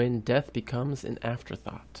is when death becomes an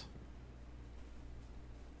afterthought.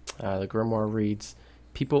 The grimoire reads,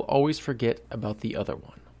 people always forget about the other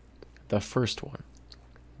one, the first one.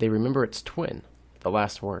 They remember its twin, the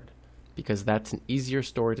last word, because that's an easier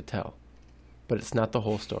story to tell. But it's not the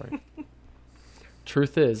whole story.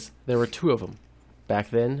 Truth is, there were 2 of them.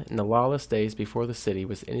 Back then, in the lawless days before the city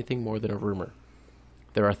was anything more than a rumor.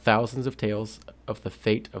 There are thousands of tales of the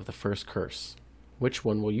fate of the first curse. Which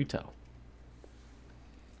one will you tell?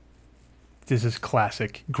 This is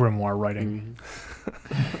classic grimoire writing.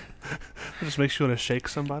 It just makes you want to shake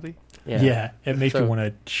somebody. Yeah, it makes me want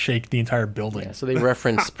to shake the entire building. Yeah, so they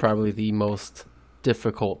reference probably the most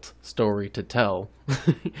difficult story to tell,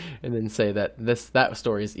 and then say that that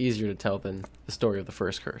story is easier to tell than the story of the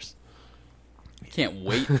first curse. I can't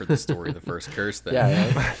wait for the story of the first curse then.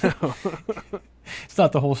 Yeah, right? It's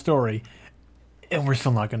not the whole story, and we're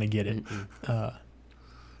still not going to get it.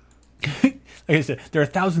 Like I said, there are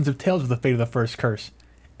thousands of tales of the fate of the first curse,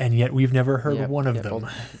 and yet we've never heard one of them.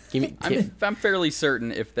 Well, give me, I'm fairly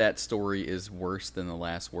certain if that story is worse than the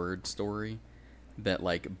last word story, that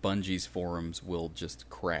like Bungie's forums will just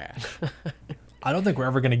crash. I don't think we're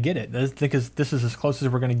ever going to get it, because this is as close as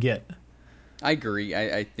we're going to get. I agree.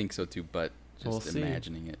 I think so too, but just We'll see.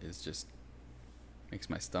 imagining it is just makes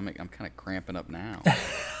my stomach. I'm kind of cramping up now.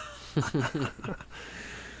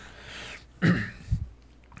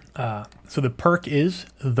 So the perk is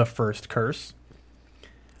the first curse.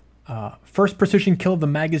 First precision kill of the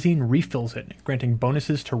magazine refills it, granting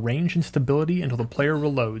bonuses to range and stability until the player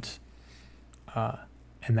reloads.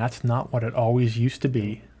 and that's not what it always used to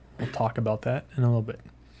be. We'll talk about that in a little bit.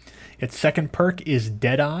 Its second perk is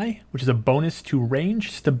Deadeye, which is a bonus to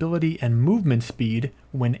range, stability, and movement speed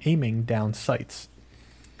when aiming down sights.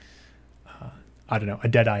 I don't know. A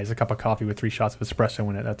Deadeye is a cup of coffee with 3 shots of espresso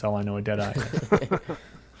in it. That's all I know a Deadeye is.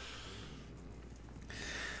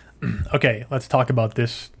 Okay, let's talk about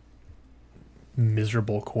this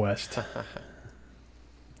miserable quest.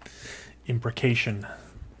 Imprecation.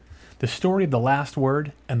 The story of the last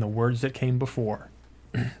word and the words that came before.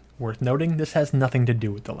 Worth noting, this has nothing to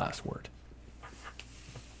do with the last word.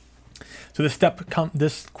 So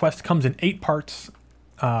this quest comes in 8 parts.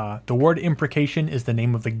 The word imprecation is the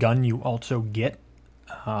name of the gun you also get.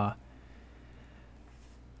 The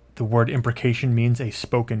word imprecation means a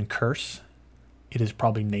spoken curse. It is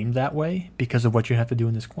probably named that way because of what you have to do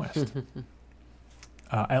in this quest.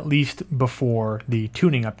 At least before the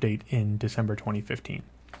tuning update in December 2015.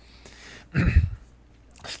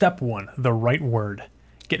 Step 1, the right word.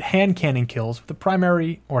 Get hand cannon kills with the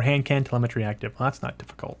primary or hand cannon telemetry active. Well, that's not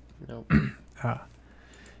difficult. Nope.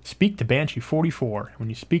 Speak to Banshee 44. When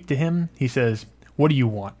you speak to him, he says, "What do you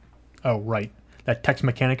want?" Oh, right. That Tex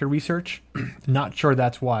Mechanica research? Not sure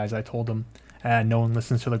that's wise, I told him. No one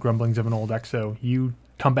listens to the grumblings of an old exo. You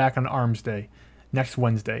come back on Arms Day. Next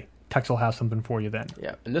Wednesday. Tex will have something for you then.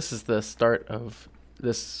 Yeah, and this is the start of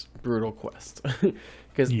this brutal quest.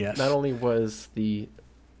 Because not only was the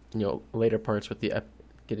later parts with the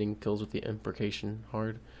getting kills with the imprecation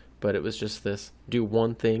hard, but it was just this: do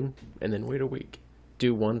one thing and then wait a week.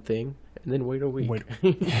 Do one thing and then wait a week.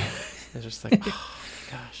 It's just like, oh,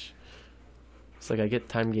 gosh. It's like I get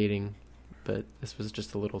time gating, but this was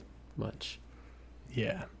just a little much.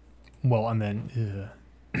 Yeah. Well, and then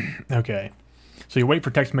okay. So you wait for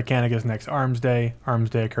Tex Mechanica's next Arms Day. Arms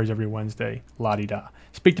Day occurs every Wednesday. La-di-da.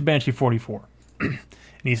 Speak to Banshee 44. And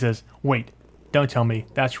he says, "Wait, don't tell me.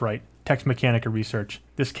 That's right. Tex Mechanica research.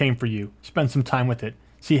 This came for you. Spend some time with it.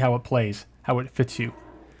 See how it plays. How it fits you."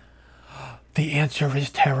 The answer is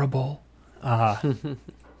terrible.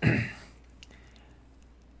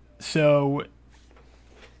 So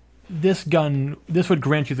this would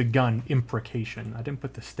grant you the gun imprecation. I didn't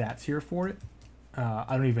put the stats here for it.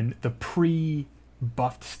 The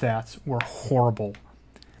pre-buffed stats were horrible.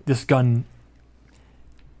 This gun,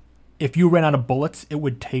 if you ran out of bullets, it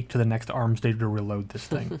would take to the next Arms Day to reload this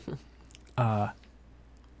thing. Yeah,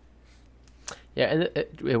 and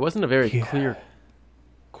it wasn't a very clear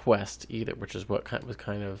quest either, which is what was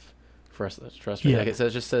kind of frustrating. Yeah. Like it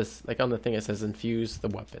just says, like on the thing, it says infuse the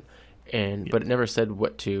weapon, but it never said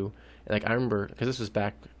what to. Like I remember, because this was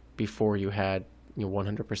back before you had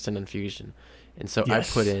 100% infusion, and so I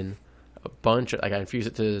put in a bunch of, like I infused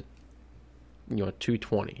it to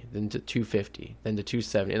 220, then to 250, then to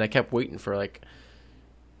 270, and I kept waiting for like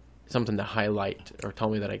something to highlight or tell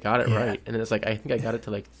me that I got it right, and then it's like I think I got it to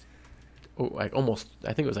like almost,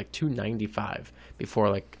 I think it was like 295 before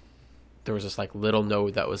like there was this like little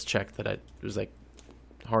node that was checked that it was like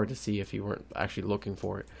hard to see if you weren't actually looking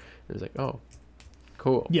for it. It was like, oh,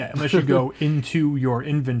 cool. Yeah, unless you go into your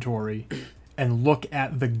inventory and look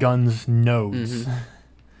at the gun's nodes. Mm-hmm.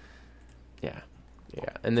 Yeah.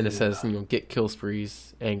 And then it says, get kill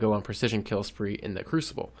sprees and go on precision kill spree in the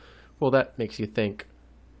Crucible. Well, that makes you think,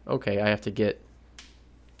 okay, I have to get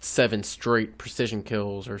 7 straight precision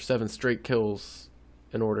kills or 7 straight kills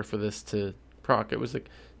in order for this to proc. It was like,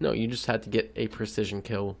 no, you just had to get a precision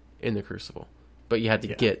kill in the Crucible, but you had to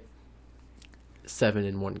get 7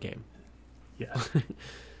 in one game. Yeah.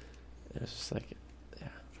 It was just like,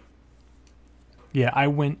 Yeah, I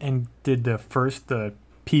went and did the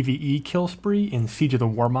PvE kill spree in Siege of the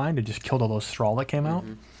Warmind. I just killed all those Thrall that came out.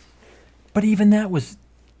 But even that was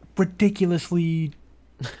ridiculously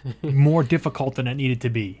more difficult than it needed to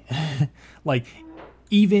be. Like,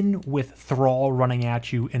 even with Thrall running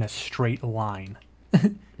at you in a straight line,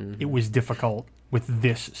 it was difficult with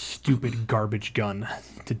this stupid garbage gun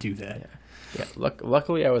to do that. Yeah.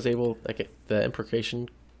 Luckily, I was able, the imprecation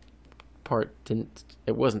part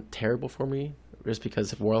it wasn't terrible for me, just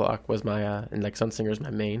because Warlock was my and like Sunsinger is my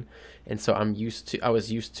main, and so I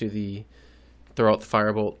was used to the throw out the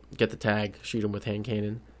firebolt, get the tag, shoot him with hand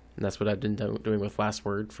cannon, and that's what I've been doing with Last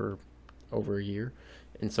Word for over a year,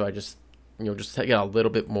 and so I just just get a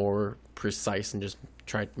little bit more precise and just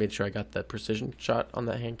made sure I got that precision shot on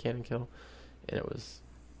that hand cannon kill, and it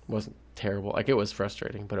wasn't terrible. Like, it was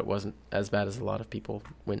frustrating, but it wasn't as bad as a lot of people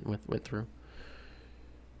went through.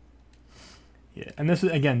 Yeah, and this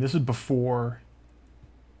is before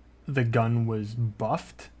the gun was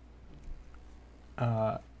buffed.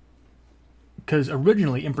 Because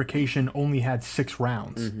originally Imprecation only had 6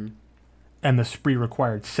 rounds, and the spree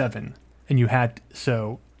required 7.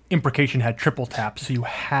 and imprecation had triple tap, so you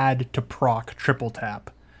had to proc triple tap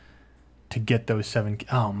to get those 7.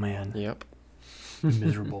 Oh man, Yep.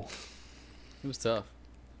 miserable. It was tough.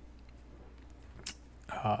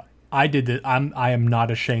 I did it. I am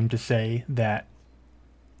not ashamed to say that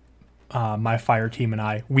my fire team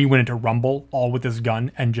and we went into Rumble all with this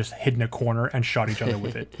gun and just hid in a corner and shot each other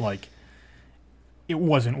with it. Like, it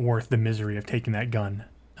wasn't worth the misery of taking that gun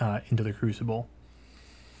into the Crucible.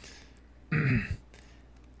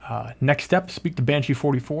 Next step, speak to Banshee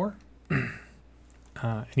 44.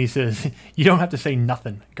 And he says, "You don't have to say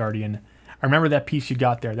nothing, Guardian. I remember that piece you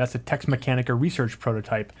got there. That's a Tex Mechanica research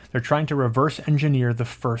prototype. They're trying to reverse engineer the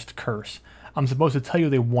first curse. I'm supposed to tell you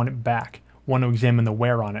they want it back. Want to examine the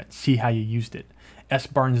wear on it, see how you used it. S.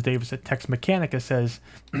 Barnes Davis at Tex Mechanica says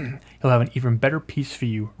he'll have an even better piece for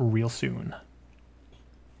you real soon."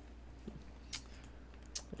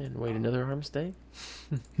 And wait another arms day.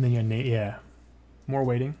 And then more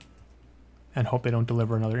waiting, and hope they don't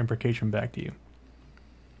deliver another imprecation back to you.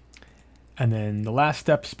 And then the last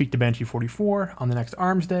step, speak to Banshee 44 on the next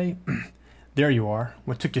Arms Day. "There you are.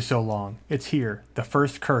 What took you so long? It's here, the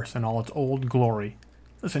first curse in all its old glory.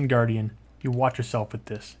 Listen, Guardian, you watch yourself with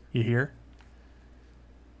this. You hear?"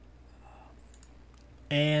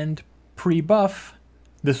 And pre-buff,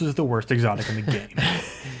 this was the worst exotic in the game.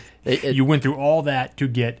 You went through all that to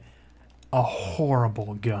get a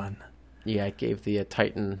horrible gun. Yeah, it gave the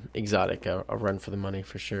Titan exotic a run for the money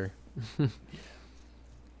for sure.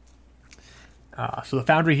 So the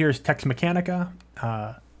foundry here is Tex Mechanica.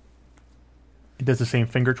 It does the same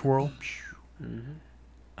finger twirl. Mm-hmm.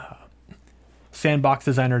 Sandbox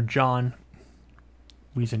designer John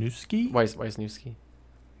Wisniewski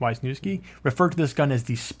referred to this gun as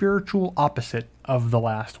the spiritual opposite of the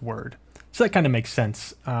last word. So that kind of makes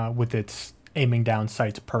sense with its aiming down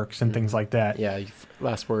sights, perks, and things like that. Yeah,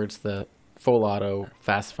 last word's the full auto,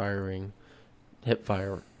 fast firing, hip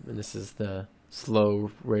fire, and this is the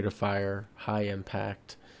slow rate of fire, high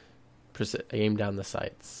impact, aim down the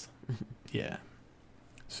sights. Yeah.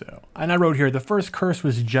 So, and I wrote here, the first curse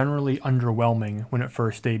was generally underwhelming when it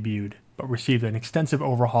first debuted, but received an extensive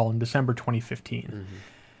overhaul in December 2015. Mm-hmm.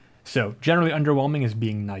 So, generally underwhelming is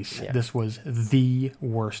being nice. Yeah. This was the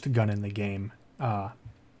worst gun in the game.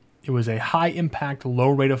 It was a high impact, low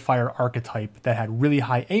rate of fire archetype that had really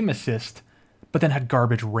high aim assist, but then had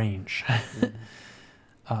garbage range. Mm-hmm.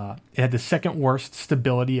 It had the second worst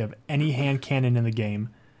stability of any hand cannon in the game.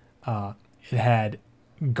 It had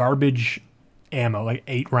garbage ammo, like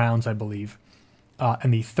 8 rounds, I believe.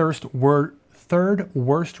 And the third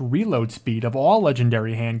worst reload speed of all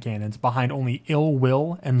legendary hand cannons, behind only Ill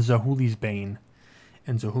Will and Zahuli's Bane.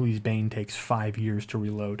 And Zahuli's Bane takes 5 years to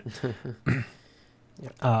reload.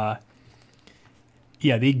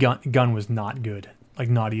 The gun was not good. Like,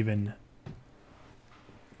 not even...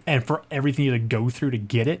 And for everything you had to go through to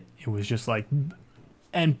get it, it was just like...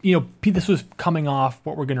 And, this was coming off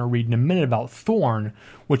what we're going to read in a minute about Thorn,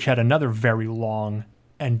 which had another very long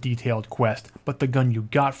and detailed quest. But the gun you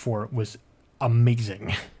got for it was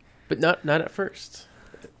amazing. But not at first.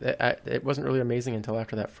 It wasn't really amazing until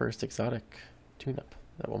after that first exotic tune-up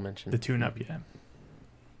that we'll mention. The tune-up, yeah.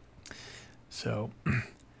 So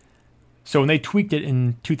when they tweaked it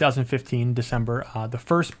in 2015, December, the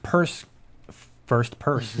first purse,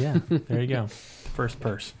 yeah, there you go, first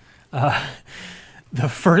purse. The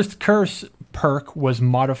first curse perk was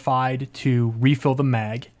modified to refill the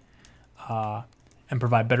mag and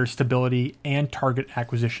provide better stability and target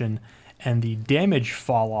acquisition. And the damage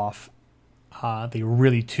fall off, they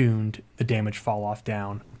really tuned the damage fall off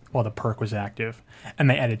down while the perk was active. And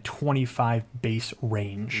they added 25 base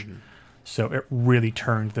range. Mm-hmm. So it really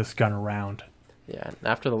turned this gun around. Yeah, and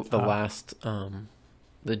after the last,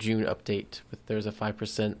 the June update, there's a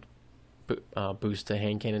 5% boost to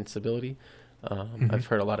hand cannon stability. I've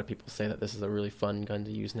heard a lot of people say that this is a really fun gun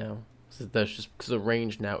to use now. So that's just because the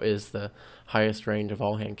range now is the highest range of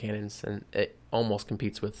all hand cannons, and it almost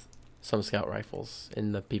competes with some scout rifles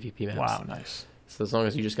in the PvP maps. Wow, nice. So as long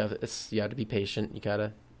as you just you have to be patient. You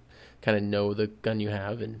gotta kind of know the gun you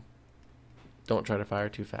have and don't try to fire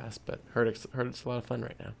too fast. But heard it's a lot of fun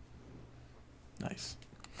right now. Nice.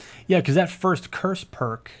 Yeah, because that first curse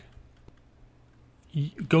perk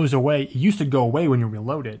goes away. It used to go away when you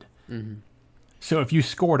reloaded. Mm-hmm. So if you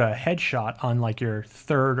scored a headshot on like your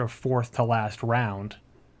third or fourth to last round,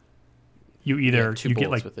 you either you get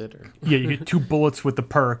like with it, or... you get 2 bullets with the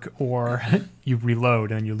perk, or you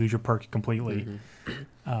reload and you lose your perk completely.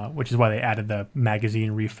 Mm-hmm. Which is why they added the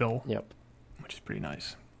magazine refill. Yep, which is pretty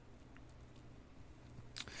nice.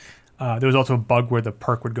 There was also a bug where the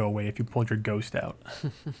perk would go away if you pulled your ghost out.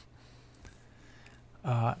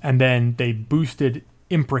 And then they boosted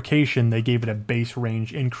Imprecation. They gave it a base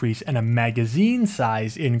range increase and a magazine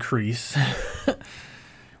size increase,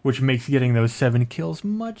 which makes getting those 7 kills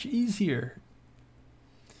much easier.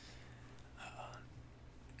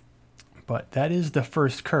 But that is the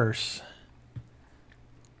first curse.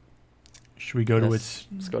 Should we go to its...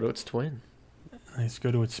 Let's go to its twin. Let's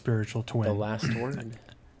go to its spiritual twin. The last word.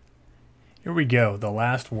 Here we go. The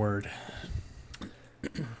last word.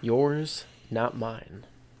 Yours, not mine.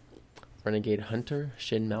 Renegade Hunter,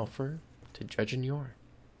 Shin Malphur, to Judge and Yor.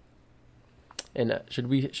 And should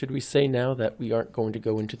we say now that we aren't going to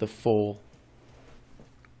go into the full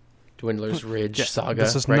Dwindler's Ridge saga?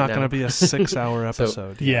 This is right not now? going to be a 6-hour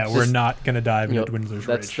episode. Yeah, we're not going to dive into You know, Dwindler's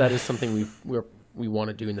Ridge. that is something we want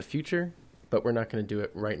to do in the future, but we're not going to do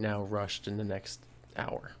it right now, rushed in the next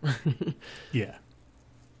hour. Yeah.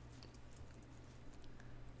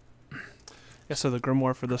 Yeah, so the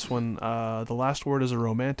grimoire for this one, the last word is a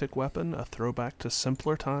romantic weapon, a throwback to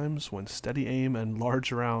simpler times when steady aim and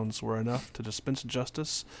large rounds were enough to dispense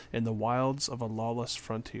justice in the wilds of a lawless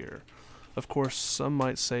frontier. Of course, some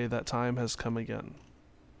might say that time has come again.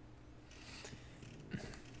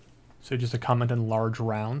 So just a comment on large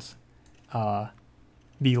rounds.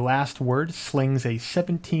 The last word slings a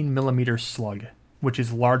 17 millimeter slug, which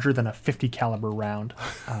is larger than a 50 caliber round.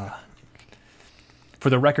 For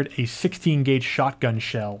the record, a 16 gauge shotgun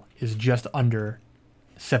shell is just under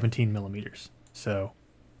 17 millimeters. So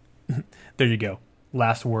there you go.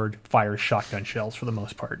 Last word fires shotgun shells for the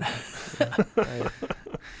most part.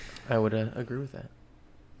 I would agree with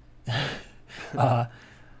that.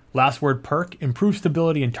 Last word perk improves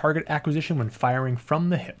stability and target acquisition when firing from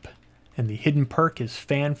the hip. And the hidden perk is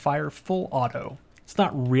fan fire full auto. It's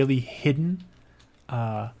not really hidden.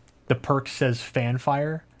 The perk says fan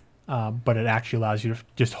fire, but it actually allows you to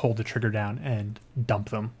just hold the trigger down and dump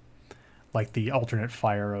them, like the alternate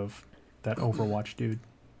fire of that Overwatch dude,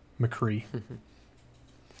 McCree.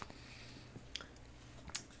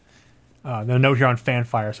 The note here on fan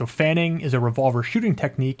fire. So fanning is a revolver shooting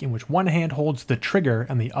technique in which one hand holds the trigger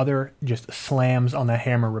and the other just slams on the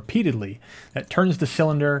hammer repeatedly. That turns the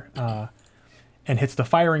cylinder and hits the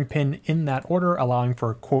firing pin in that order, allowing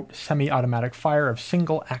for, quote, semi-automatic fire of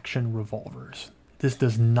single-action revolvers. This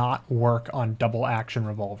does not work on double-action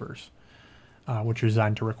revolvers, which are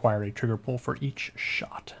designed to require a trigger pull for each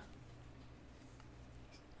shot.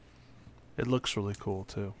 It looks really cool,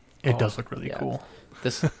 too. It does look really yeah. cool.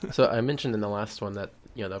 So I mentioned in the last one that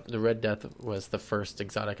the Red Death was the first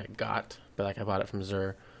exotic I got, but I bought it from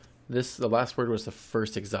Xur. The last word was the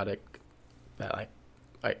first exotic that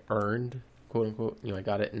I earned, quote unquote. I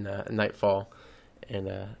got it in Nightfall,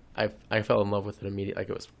 and I fell in love with it immediately. Like,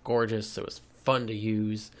 it was gorgeous. It was fun to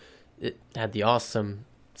use. It had the awesome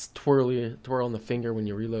twirl on the finger when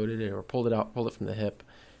you reloaded it or pulled it from the hip,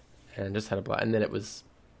 and just had a blast. And then it was,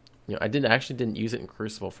 I didn't use it in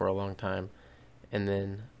Crucible for a long time. And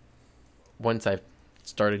then once I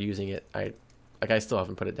started using it, I still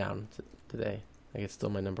haven't put it down today. Like, it's still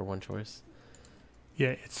my number one choice.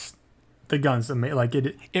 Yeah, the gun's amazing. Like,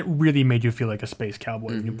 it really made you feel like a space cowboy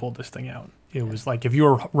when you Mhm. pulled this thing out. It was like if you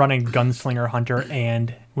were running Gunslinger Hunter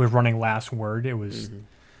and were running Last Word, it was the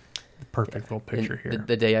perfect little picture And here.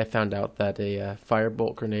 The day I found out that a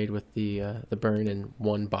firebolt grenade with the burn and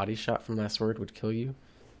one body shot from Last Word would kill you,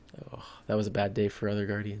 that was a bad day for other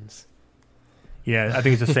Guardians. Yeah, I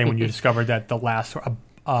think it's the same when you discovered that the last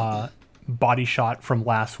body shot from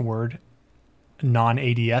Last Word,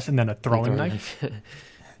 non-ADS, and then a throwing knife.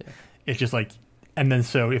 It's just like, and then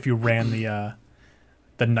so if you ran the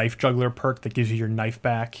knife juggler perk that gives you your knife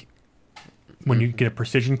back when you get a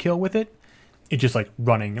precision kill with it, it's just like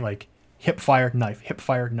running like hip fire knife, hip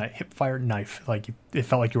fire knife, hip fire knife. Like it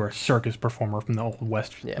felt like you were a circus performer from the Old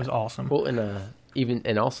West. Yeah. It was awesome. Well,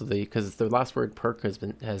 and also because the Last Word perk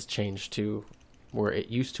has changed to where it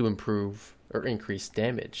used to improve or increase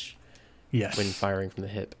damage Yes. when firing from the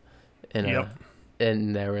hip, and Yep.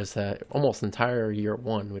 and there was almost entire year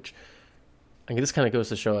one, which I mean, this kind of goes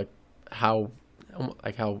to show how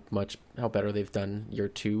better they've done year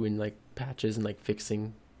two in like patches and like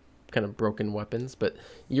fixing kind of broken weapons. But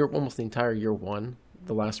almost the entire year one,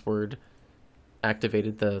 the Last Word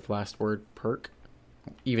activated the Last Word perk,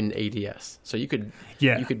 even ADS. So you could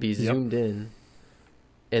be zoomed in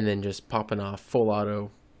and then just popping off full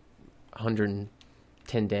auto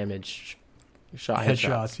 110 damage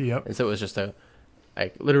headshots. Yep. And so it was just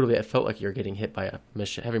literally it felt like you're getting hit by a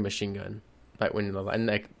heavy machine gun. Like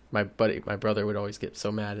my brother would always get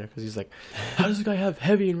so mad because he's like, how does this guy have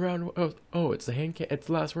heavy and round? Oh, it's the it's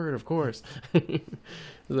the Last Word, of course.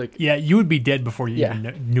 Like, yeah, you would be dead before you Yeah.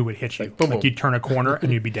 even knew it hit you. Like, boom, Like boom. you'd turn a corner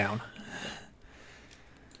and you'd be down.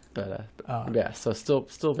 But yeah, so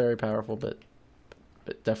still very powerful, but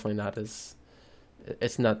definitely not as.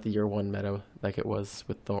 It's not the year one meta like it was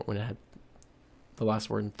with Thorn when it had the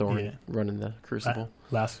last word in Thorn running the Crucible.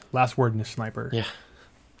 Last word in a sniper. Yeah,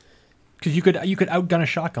 because you could outgun a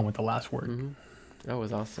shotgun with the last word. mm-hmm. That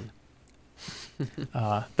was awesome.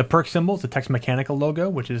 The perk symbol is the Tex Mechanica logo,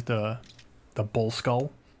 which is the bull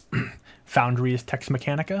skull. Foundry is Tex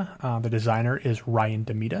Mechanica. The designer is Ryan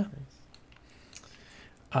Demita.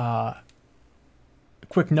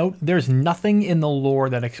 Quick note, there's nothing in the lore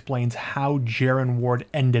that explains how Jaren Ward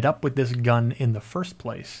ended up with this gun in the first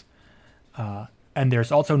place. And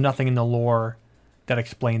there's also nothing in the lore that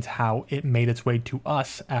explains how it made its way to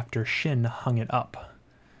us after Shin hung it up.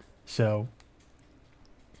 So,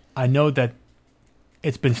 I know that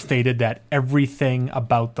it's been stated that everything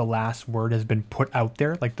about the last word has been put out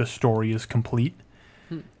there, like the story is complete.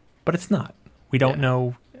 But it's not. We don't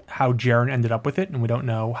know how Jaren ended up with it, and we don't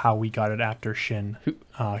know how we got it after Shin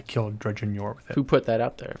killed Dredgen Yor with it. Who put that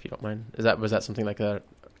out there, if you don't mind? Was that something like that?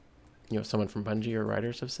 Someone from Bungie or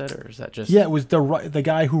writers have said, or is that just? Yeah, it was the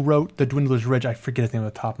guy who wrote The Dwindler's Ridge. I forget his name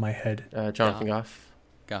off the top of my head. Jonathan Goff.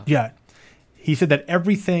 Yeah, he said that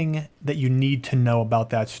everything that you need to know about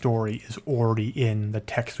that story is already in the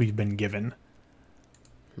text we've been given.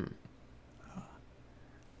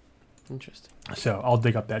 Interesting. So I'll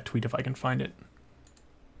dig up that tweet if I can find it.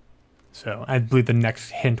 So I believe the next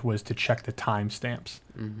hint was to check the timestamps.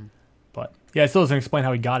 Mm-hmm. But yeah, it still doesn't explain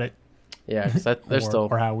how he got it. Yeah, because there's still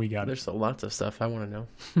or how we got there's it. still lots of stuff I want to know.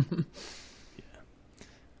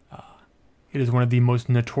 It is one of the most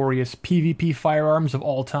notorious PvP firearms of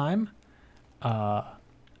all time.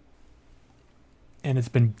 And it's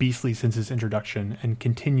been beastly since its introduction and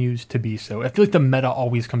continues to be so. I feel like the meta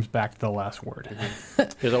always comes back to the last word. Mm-hmm.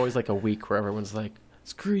 There's always like a week where everyone's like,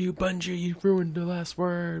 screw you, Bungie, you ruined the last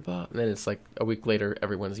word, blah. And then it's like a week later,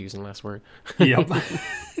 everyone's using last word. Yep.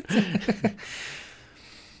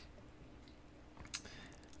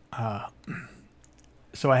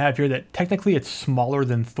 So I have here that technically it's smaller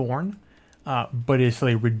than Thorn, but it's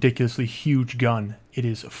a ridiculously huge gun. It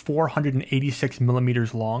is 486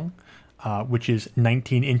 millimeters long, which is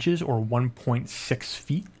 19 inches or 1.6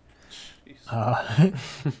 feet.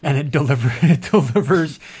 And it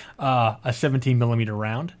delivers a 17 millimeter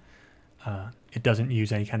round. It doesn't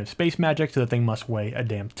use any kind of space magic, so the thing must weigh a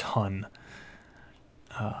damn ton.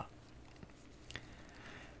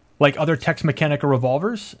 Like other Tex Mechanica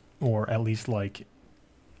revolvers, or at least like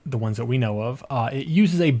the ones that we know of, it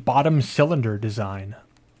uses a bottom cylinder design.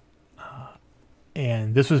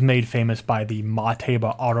 And this was made famous by the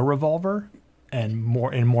Mateba auto revolver, and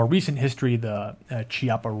in more recent history, the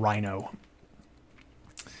Chiappa Rhino.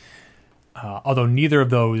 Although neither of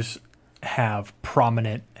those have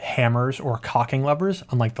prominent hammers or cocking levers,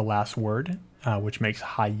 unlike the last word, which makes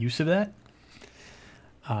high use of that.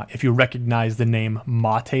 If you recognize the name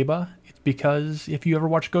Mateba, it's because if you ever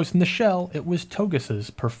watch Ghost in the Shell, it was Togas's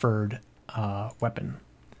preferred weapon.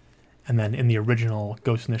 And then in the original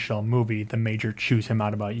Ghost in the Shell movie, the Major chews him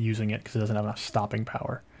out about using it because it doesn't have enough stopping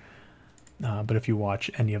power. But if you watch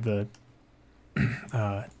any of the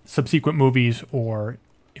subsequent movies, or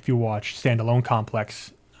if you watch Standalone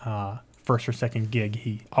Complex, first or second gig,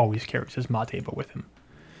 he always carries his Mateba with him.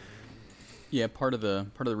 Yeah, part of the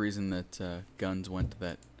reason that guns went to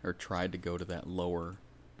that, or tried to go to that lower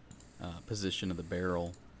position of the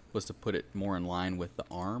barrel, was to put it more in line with the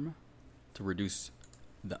arm, to reduce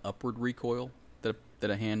the upward recoil that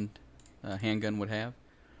a handgun would have.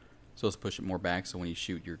 So let's push it more back, so when you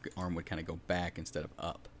shoot, your arm would kind of go back instead of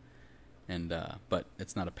up. And but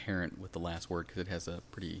it's not apparent with the last word because it has a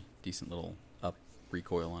pretty decent little up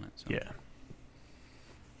recoil on it. So. Yeah.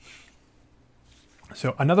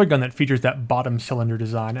 So another gun that features that bottom cylinder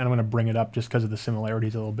design, and I'm going to bring it up just because of the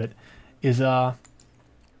similarities a little bit, is if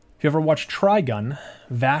you ever watched Trigun,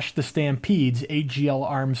 Vash the Stampede's AGL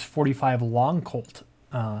Arms 45 Long Colt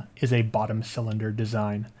is a bottom cylinder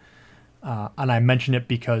design. And I mention it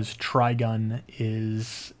because Trigun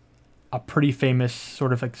is a pretty famous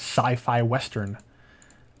sort of like sci-fi western.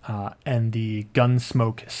 And the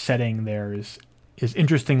Gunsmoke setting there is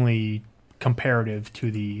interestingly comparative to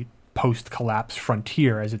the post-collapse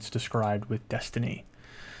frontier as it's described with Destiny.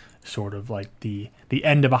 Sort of like the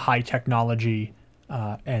end of a high technology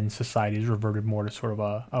and society is reverted more to sort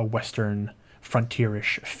of a western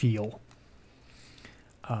frontierish feel.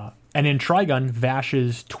 And in Trigun,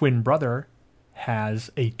 Vash's twin brother has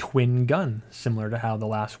a twin gun, similar to how the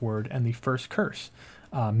last word and the first curse,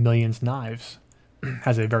 Millions Knives,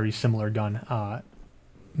 has a very similar gun.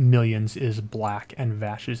 Millions is black and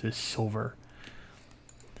Vash's is silver.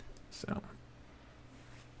 So,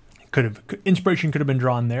 Inspiration could have been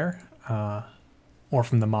drawn there, or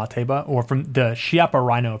from the Mateba, or from the Chiappa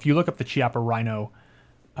Rhino. If you look up the Chiappa Rhino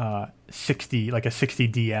 60, like a 60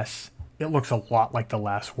 DS, it looks a lot like the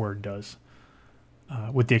Last Word does,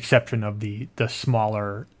 with the exception of the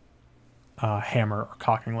smaller hammer or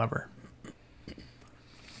cocking lever.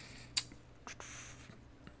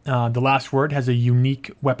 The Last Word has a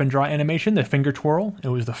unique weapon draw animation, the finger twirl. It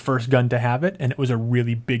was the first gun to have it, and it was a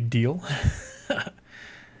really big deal.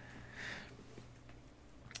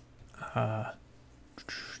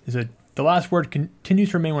 The Last Word continues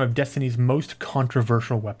to remain one of Destiny's most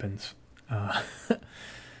controversial weapons.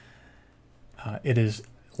 It has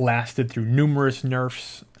lasted through numerous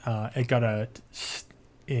nerfs. It got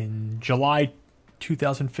in July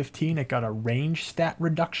 2015, it got a range stat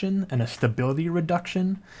reduction and a stability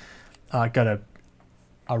reduction. It got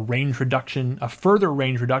a range reduction, a further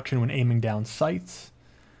range reduction when aiming down sights.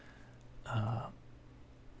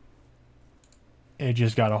 It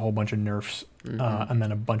just got a whole bunch of nerfs, and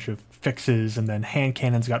then a bunch of fixes, and then hand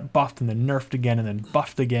cannons got buffed and then nerfed again and then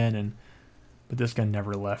buffed again, but this gun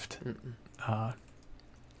never left. And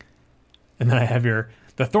then I have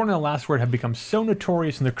the Thorn and the Last Word have become so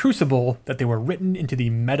notorious in the Crucible that they were written into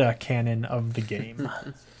the meta canon of the game.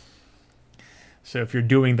 So if you're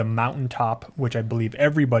doing the mountaintop, which I believe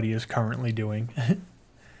everybody is currently doing,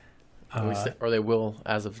 or they will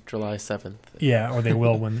as of July 7th. Yeah, or they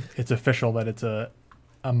will when it's official that it's a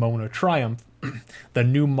moment of triumph. The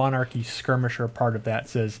new Monarchy Skirmisher part of that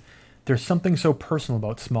says, there's something so personal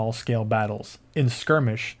about small-scale battles.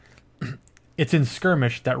 It's in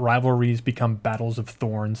skirmish that rivalries become battles of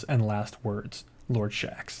thorns and last words. Lord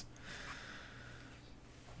Shaxx.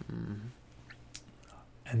 And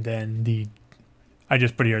then I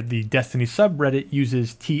just put here, the Destiny subreddit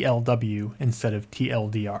uses TLW instead of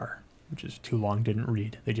TLDR, which is too long, didn't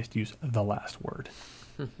read. They just use the Last Word.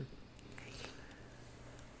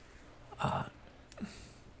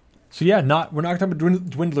 So yeah, we're not talking about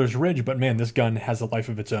Dwindler's Ridge, but man, this gun has a life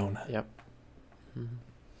of its own. Yep.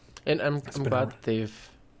 And I'm glad that they've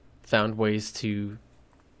found ways to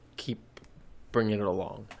keep bringing it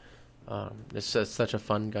along. It's just such a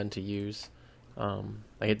fun gun to use.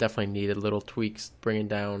 It definitely needed little tweaks, bringing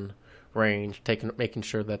down range, making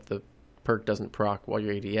sure that the perk doesn't proc while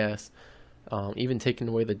you're ADS, even taking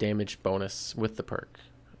away the damage bonus with the perk.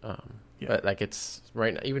 But it's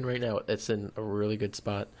right now, it's in a really good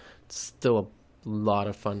spot. It's still a lot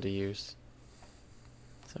of fun to use.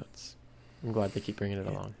 So I'm glad they keep bringing it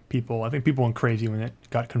along. I think people went crazy when it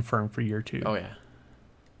got confirmed for year 2. Oh yeah.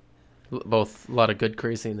 Both a lot of good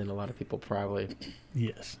crazy, and then a lot of people probably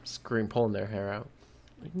pulling their hair out.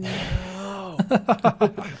 No.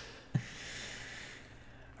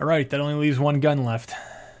 All right, that only leaves one gun left.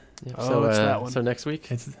 Yep, it's that one. So next week,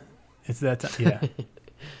 it's that time. Yeah.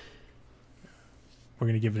 We're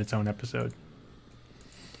gonna give it its own episode.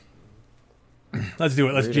 Let's do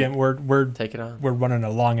it. Let's jam. We're take it on. We're running a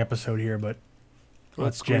long episode here, but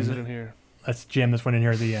let's jam it in here. Let's jam this one in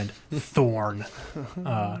here at the end. Thorn.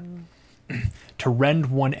 To rend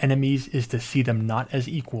one enemies is to see them not as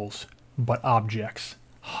equals, but objects,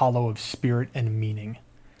 hollow of spirit and meaning.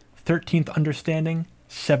 13th Understanding,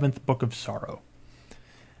 7th Book of Sorrow.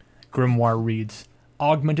 Grimoire reads,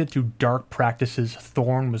 augmented through dark practices,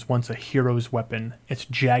 Thorn was once a hero's weapon. Its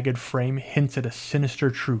jagged frame hints at a sinister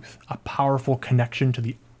truth, a powerful connection to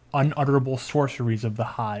the unutterable sorceries of the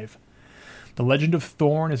Hive. The legend of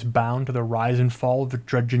Thorn is bound to the rise and fall of the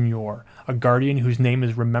Dredgen Yor, a guardian whose name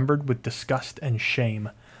is remembered with disgust and shame.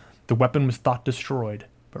 The weapon was thought destroyed,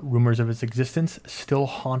 but rumors of its existence still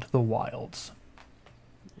haunt the wilds.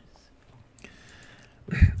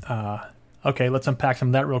 Okay, let's unpack some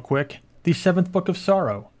of that real quick. The 7th Book of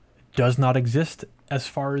Sorrow does not exist as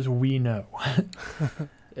far as we know.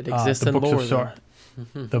 It exists in lore.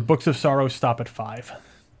 The Books of Sorrow stop at 5.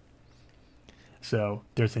 So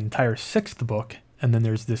there's an entire 6th book, and then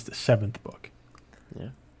there's this 7th book. Yeah.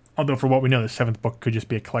 Although for what we know, the 7th book could just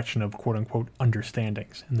be a collection of quote-unquote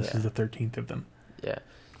understandings, and this is the 13th of them. Yeah.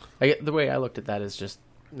 The way I looked at that is just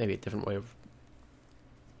maybe a different way of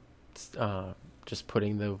just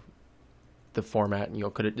putting the format.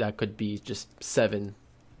 That could be just 7,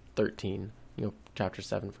 13. Chapter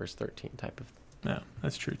 7, verse 13 type of. Yeah,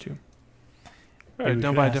 that's true too. Right,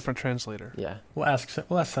 done by a different translator. Yeah. We'll ask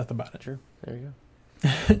Seth about it. Sure. There you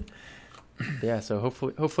go. Yeah. So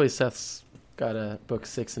hopefully Seth's got a book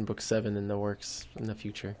 6 and book 7 in the works in the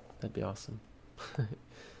future. That'd be awesome.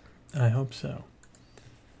 I hope so.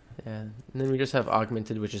 Yeah. And then we just have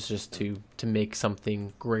augmented, which is just to make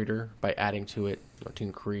something greater by adding to it, to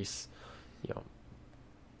increase,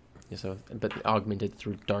 but augmented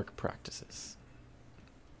through dark practices.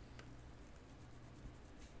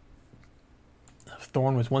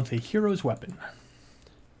 Thorn was once a hero's weapon.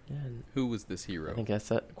 Yeah, and Who was this hero? I think that's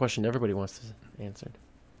that question everybody wants to answer.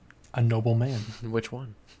 A noble man. Which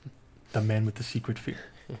one? The man with the secret fear.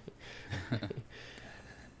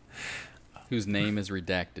 Whose name is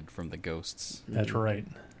redacted from the Ghost's That's right.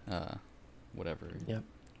 whatever Yep.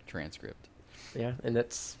 transcript. Yeah, and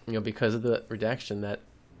that's because of the redaction that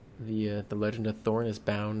the legend of Thorn is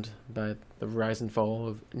bound by the rise and fall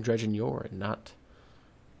of Dredgen Yor, and not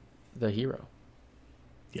the hero.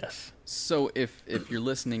 Yes. So if you're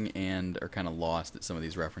listening and are kind of lost at some of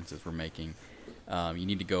these references we're making, you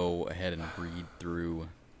need to go ahead and read through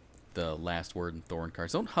the last word in Thorn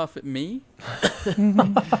cards. Don't huff at me.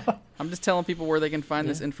 I'm just telling people where they can find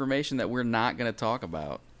this information that we're not going to talk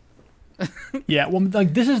about. Yeah, well,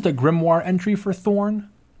 like this is the grimoire entry for Thorn,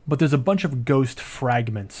 but there's a bunch of ghost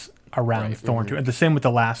fragments around Right, Thorn too, and the same with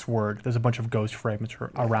the last word. There's a bunch of ghost fragments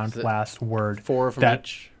around so last word. 4 from that,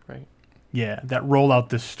 each, right? Yeah, that roll out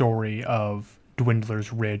the story of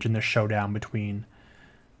Dwindler's Ridge and the showdown between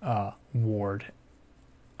Ward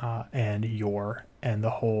and Yor, and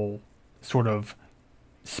the whole sort of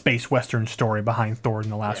space western story behind Thor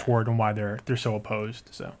and the last word and why they're so opposed.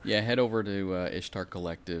 So Yeah, head over to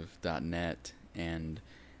ishtarcollective.net, and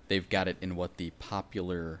they've got it in what the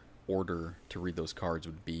popular order to read those cards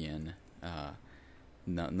would be in.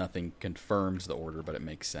 Nothing confirms the order, but it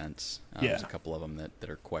makes sense. There's a couple of them that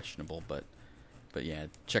are questionable, but yeah,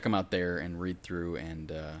 check them out there and read through,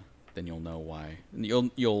 and then you'll know why.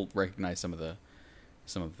 And you'll recognize some of the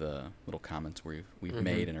little comments we've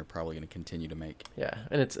made and are probably going to continue to make. Yeah,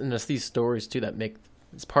 and it's these stories too that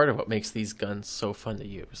it's part of what makes these guns so fun to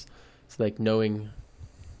use. It's like knowing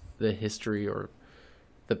the history or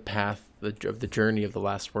the path of the journey of the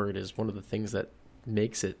last word is one of the things that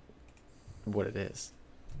makes it what it is.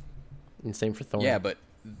 And same for Thorn. Yeah, but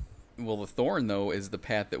the Thorn though is the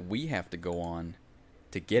path that we have to go on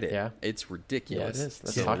to get it. Yeah, it's ridiculous. Yeah, it is.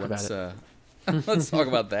 Let's talk about it. Let's talk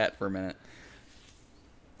about that for a minute.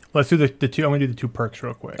 let's do the two. I'm going to do the 2 perks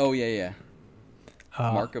real quick. Oh yeah.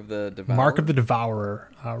 Mark of the Devourer. Mark of the Devourer.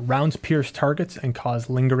 Rounds pierce targets and cause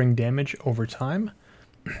lingering damage over time.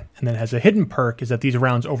 And then has a hidden perk is that these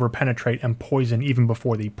rounds overpenetrate and poison even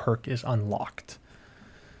before the perk is unlocked.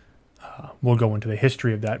 We'll go into the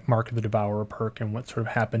history of that Mark of the Devourer perk and what sort of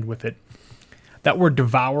happened with it. That word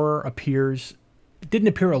Devourer didn't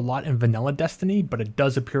appear a lot in Vanilla Destiny, but it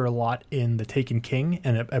does appear a lot in The Taken King,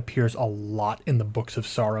 and it appears a lot in the Books of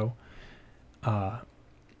Sorrow.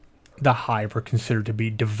 The Hive are considered to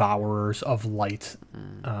be devourers of light,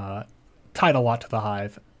 tied a lot to the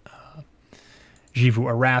Hive. Jivu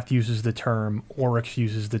Arath uses the term, Oryx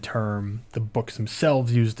uses the term, the books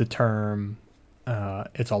themselves use the term.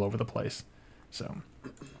 It's all over the place. So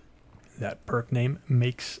that perk name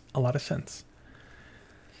makes a lot of sense.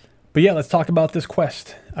 But yeah, let's talk about this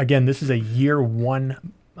quest. Again, this is a year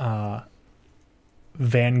 1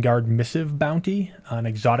 Vanguard Missive bounty, an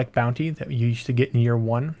exotic bounty that you used to get in year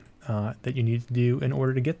 1 that you need to do in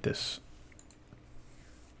order to get this.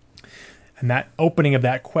 And that opening of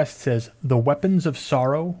that quest says, the weapons of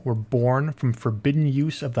sorrow were born from forbidden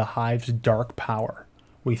use of the Hive's dark power.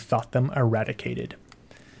 We thought them eradicated.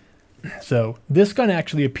 So this gun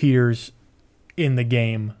actually appears in the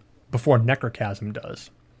game before Necrochasm does.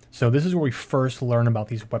 So this is where we first learn about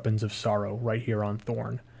these weapons of sorrow right here on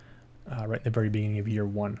Thorn, right at the very beginning of year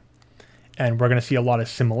 1. And we're going to see a lot of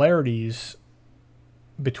similarities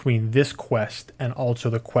between this quest and also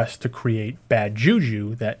the quest to create Bad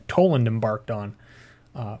Juju that Toland embarked on,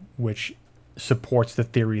 which supports the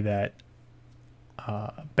theory that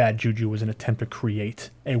Bad Juju was an attempt to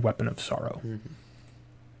create a weapon of sorrow.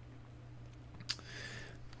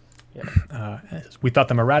 Yeah. We thought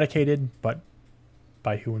them eradicated, but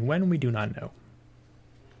by who and when, we do not know.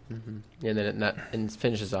 And then it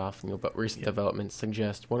finishes off, but recent developments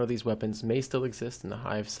suggest one of these weapons may still exist in the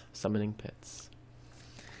Hive's summoning pits.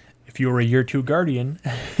 If you were a year 2 Guardian,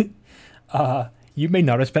 you may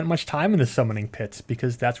not have spent much time in the summoning pits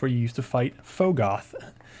because that's where you used to fight Fogoth.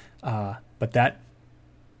 But that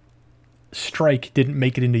strike didn't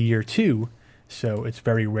make it into year 2, so it's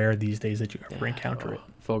very rare these days that you ever encounter it.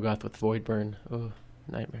 Fogoth with Voidburn. Oh,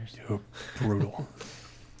 nightmares. Oh, brutal.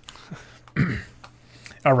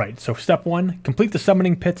 All right, so step 1, complete the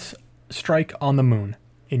summoning pits strike on the moon.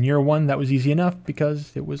 In year 1, that was easy enough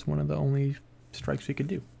because it was one of the only strikes we could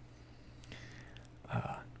do.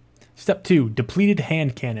 Step 2, depleted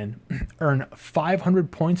hand cannon. Earn 500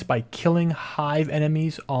 points by killing Hive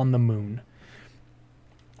enemies on the moon.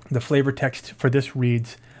 The flavor text for this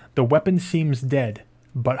reads, the weapon seems dead,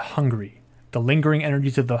 but hungry. The lingering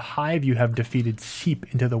energies of the Hive you have defeated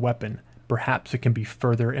seep into the weapon. Perhaps it can be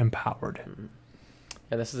further empowered.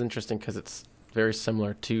 And this is interesting because it's very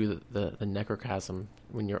similar to the necrochasm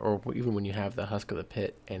when you're, or even when you have the husk of the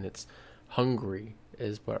pit, and it's hungry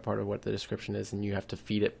is part of what the description is, and you have to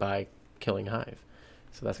feed it by killing hive.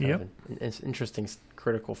 So that's kind of an interesting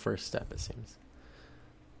critical first step, it seems.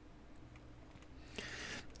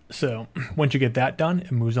 So once you get that done,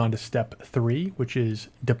 it moves on to step 3, which is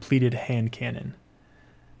depleted hand cannon.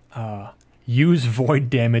 Use void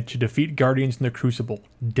damage to defeat guardians in the crucible.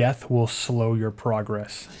 Death will slow your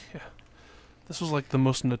progress. Yeah. This was like the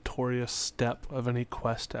most notorious step of any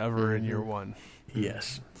quest ever in year 1.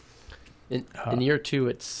 Yes. In year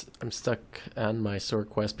 2, I'm stuck on my sword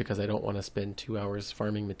quest because I don't want to spend 2 hours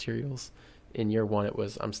farming materials. In year 1,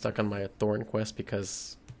 I'm stuck on my thorn quest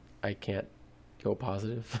because I can't go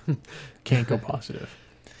positive. Can't go positive.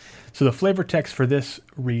 So the flavor text for this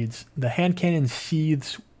reads, the hand cannon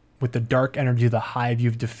seethes with the dark energy of the hive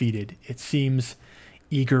you've defeated. It seems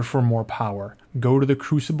eager for more power. Go to the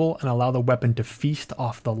crucible and allow the weapon to feast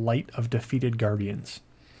off the light of defeated guardians.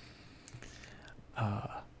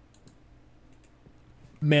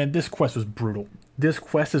 Man, this quest was brutal. This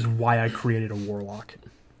quest is why I created a warlock.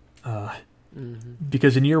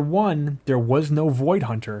 Because in year 1, there was no void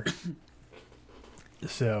hunter.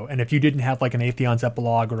 So, and if you didn't have like an Atheon's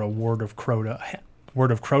Epilogue or a Word of Crota,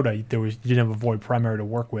 you didn't have a void primary to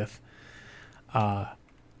work with. And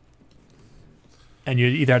you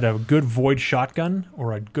either had a good void shotgun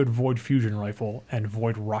or a good void fusion rifle and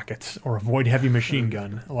void rockets or a void heavy machine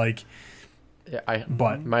gun. Like, yeah,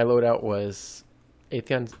 but my loadout was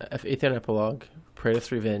Atheon Epilogue,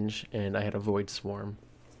 Praetus Revenge, and I had a void swarm,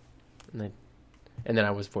 and then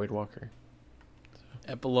I was Void Walker.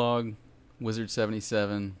 Epilogue, Wizard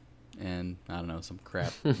 77, and I don't know, some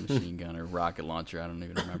crap machine gun or rocket launcher. I don't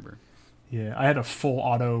even remember. Yeah, I had a full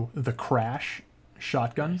auto The Crash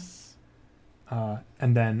shotgun.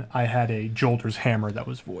 And then I had a Jolter's hammer that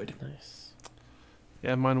was void. Nice.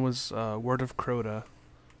 Yeah, mine was Word of Crota.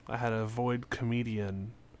 I had a Void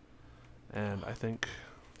Comedian, and I think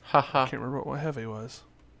I can't remember what my heavy was.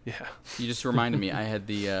 Yeah. You just reminded me. I had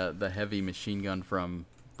the heavy machine gun from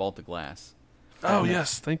Vault of Glass. Oh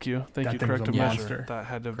yes, thank you, That thing was corrective a measure. monster. That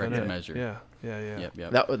had to have been Corrective it. measure. Yeah.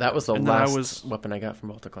 Yep. That was the And then I last was- weapon I got from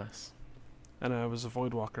Volta Class. And I was a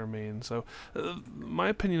Voidwalker main. So, my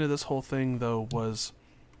opinion of this whole thing, though, was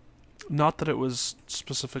not that it was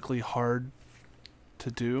specifically hard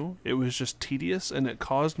to do. It was just tedious, and it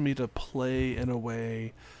caused me to play in a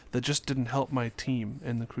way that just didn't help my team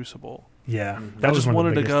in the Crucible. Yeah, Mhm. that I was just one of the wanted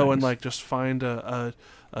to biggest go and things. like just find a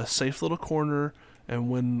safe little corner. And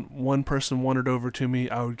when one person wandered over to me,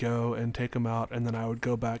 I would go and take them out, and then I would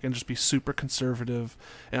go back and just be super conservative.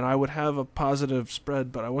 And I would have a positive spread,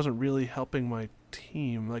 but I wasn't really helping my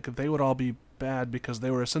team. Like, they would all be bad because they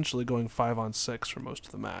were essentially going 5-on-6 for most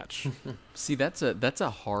of the match. See, that's a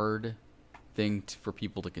hard thing for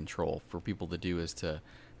people to control, for people to do, is to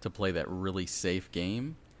play that really safe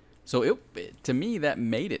game. So to me, that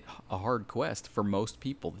made it a hard quest for most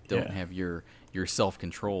people that don't have your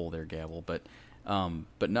self-control there, Gabble. But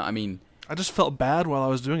no, I mean, I just felt bad while I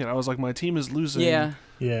was doing it. I was like, my team is losing. yeah,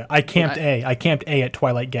 I camped A. I camped A at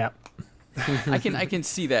Twilight Gap. I can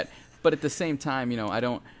see that. But at the same time,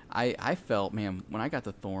 I felt, man, when I got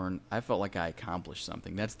the Thorn, I felt like I accomplished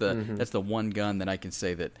something. That's the one gun that I can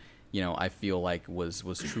say that, I feel like was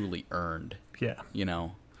truly earned. Yeah.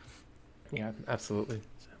 Yeah, absolutely.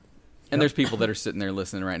 And there's people that are sitting there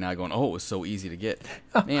listening right now going, oh, it was so easy to get.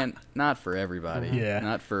 Man, not for everybody. Yeah.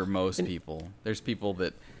 Not for most people. There's people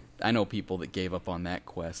I know people that gave up on that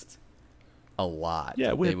quest a lot.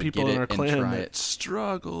 Yeah, we They had would people get in it our and clan try that it.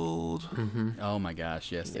 struggled. Mm-hmm. Oh my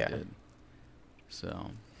gosh, yes, Yeah. they did.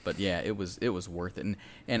 So, but yeah, it was worth it.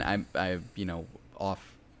 And I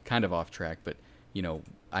kind of off track, but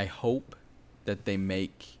I hope that they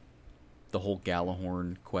make the whole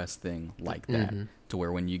Galahorn quest thing like that, to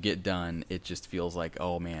where when you get done, it just feels like,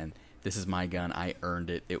 oh man, this is my gun. I earned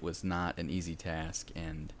it. It was not an easy task,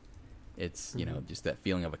 and it's just that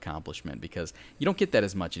feeling of accomplishment, because you don't get that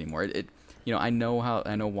as much anymore. I know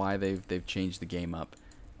why they've changed the game up,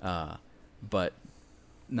 but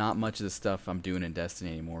not much of the stuff I'm doing in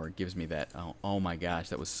Destiny anymore gives me that, oh my gosh,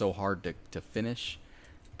 that was so hard to finish,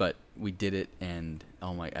 but we did it, and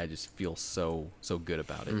I just feel so good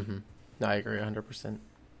about it. Mm-hmm. No, I agree 100%.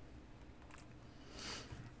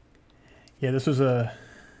 Yeah, this was like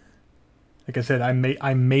I said, I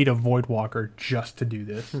made a Voidwalker just to do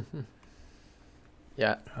this.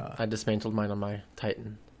 Yeah, I dismantled mine on my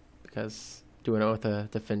Titan because doing it with a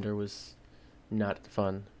Defender was not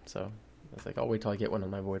fun. So I was like, I'll wait till I get one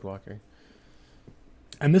on my Voidwalker.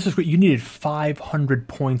 And this is what you needed 500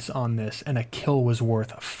 points on this, and a kill was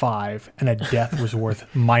worth 5, and a death was worth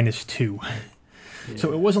 -2. Yeah.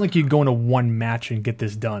 So it wasn't like you'd go into one match and get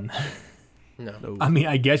this done. No. No. I mean,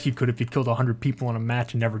 I guess you could if you killed 100 people in a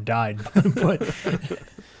match and never died.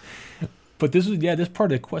 But this was, yeah, this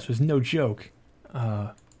part of the quest was no joke.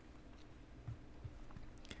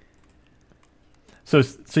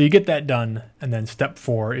 So you get that done, and then step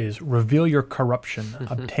 4 is reveal your corruption.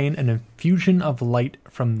 Obtain an infusion of light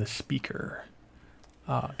from the speaker.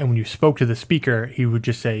 And when you spoke to the speaker, he would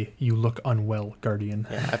just say, "You look unwell, Guardian."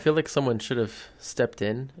 Yeah, I feel like someone should have stepped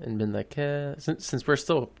in and been like, since we're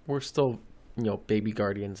still baby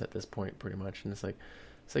guardians at this point, pretty much, and it's like,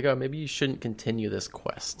 oh, maybe you shouldn't continue this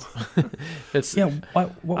quest. It's Yeah,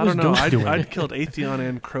 what I was don't know. Ghost doing? I'd killed Atheon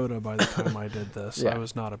and Crota by the time I did this. Yeah. I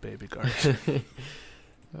was not a baby guardian.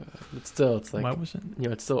 but still, it's like, Why wasn't?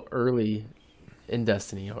 it's still early in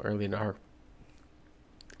Destiny, early in our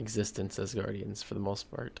existence as guardians for the most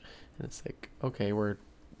part, and it's like, okay, we're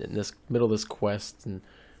in this middle of this quest and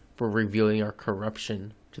we're revealing our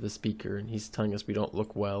corruption to the speaker, and he's telling us we don't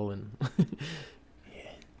look well, and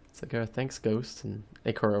it's like, thanks Ghost and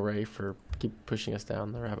Ikora Ray for keep pushing us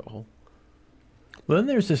down the rabbit hole. Well, then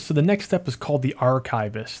there's this. So the next step is called the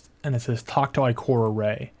Archivist, and it says talk to Ikora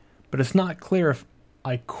Ray, but it's not clear if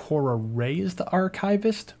Ikora Ray is the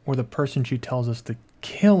Archivist or the person she tells us to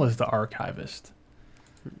kill is the Archivist.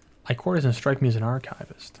 Ikora doesn't strike me as an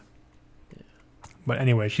Archivist. Yeah. But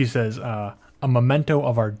anyway, she says, a memento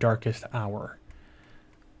of our darkest hour,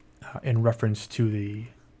 in reference to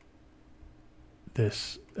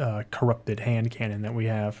this corrupted hand cannon that we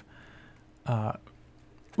have,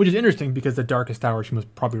 which is interesting because the darkest hour, she was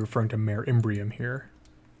probably referring to Mare Imbrium here.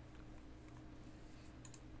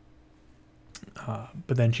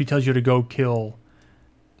 But then she tells you to go kill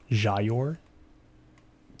Jayor.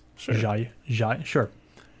 Sure. Sure.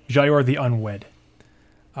 Jayor the Unwed,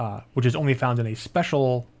 which is only found in a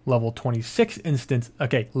special level 26 instance.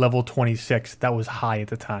 Okay, level 26. That was high at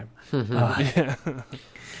the time. Yeah.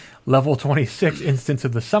 Level 26 instance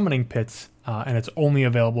of the Summoning Pits, and it's only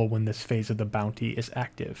available when this phase of the bounty is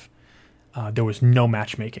active. There was no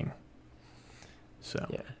matchmaking. So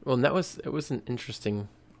Yeah, well, and it was an interesting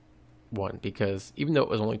one because even though it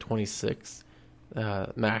was only 26,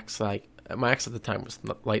 max at the time was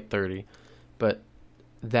light 30, but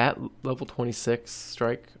that level 26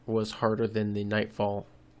 strike was harder than the Nightfall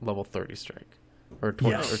level 30 strike, or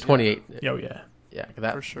 20, Yes. or 28. Oh yeah. Yeah,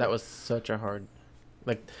 For sure. that was such a hard,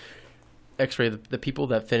 like, X-Ray. The people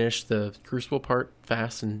that finished the Crucible part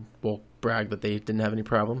fast and will brag that they didn't have any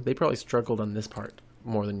problem. They probably struggled on this part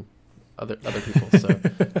more than other people. So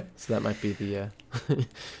that might be the part.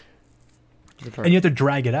 And you have to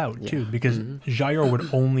drag it out, Yeah. too, because Jayor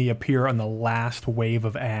would only appear on the last wave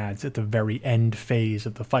of ads at the very end phase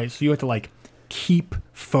of the fight. So you have to, like, keep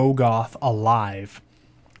Fogoth alive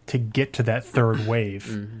to get to that third wave.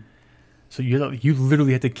 Mm-hmm. So you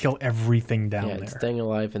literally had to kill everything down and there. staying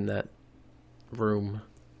alive in that room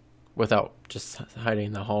without just hiding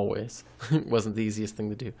in the hallways wasn't the easiest thing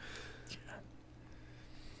to do.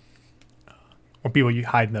 Or people you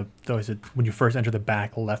hide in when you first enter the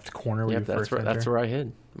back left corner where Yep, you that's first enter. that's where I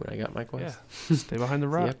hid when I got my quest. Yeah. Stay behind the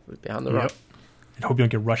rock. Yep, behind the Yep. rock. And hope you don't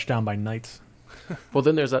get rushed down by knights. Well,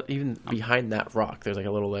 then there's even behind that rock. There's like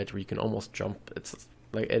a little ledge where you can almost jump. It's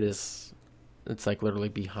like literally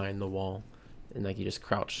behind the wall, and like you just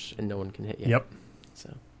crouch and no one can hit you. Yep.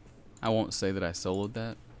 So I won't say that I soloed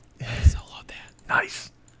that. I soloed that.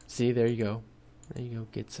 Nice. see, there you go. There you go.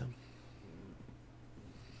 Get some.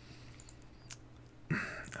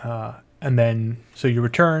 And then, so you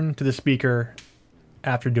return to the speaker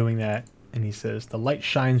after doing that, and he says, "The light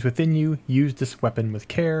shines within you. Use this weapon with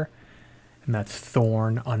care." And that's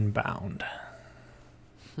Thorn Unbound.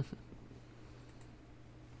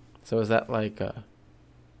 So is that like a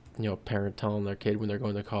parent telling their kid when they're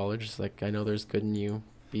going to college? It's like, I know there's good in you.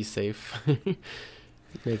 Be safe.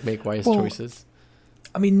 make wise Well, choices.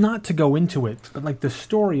 I mean, not to go into it, but like the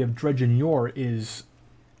story of Dredge and Yor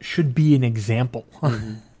should be an example.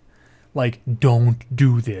 Like, don't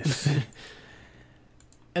do this.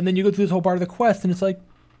 And then you go through this whole part of the quest, and it's like,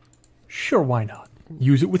 sure, why not?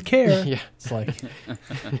 Use it with care. Yeah. It's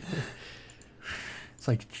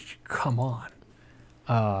like, come on.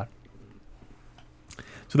 So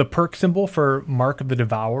the perk symbol for Mark of the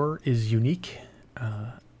Devourer is unique.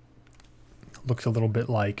 Looks a little bit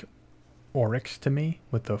like Oryx to me,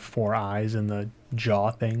 with the 4 eyes and the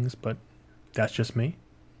jaw things, but that's just me.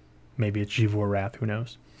 Maybe it's Jivor Wrath, who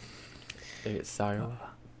knows? Maybe it's Sire.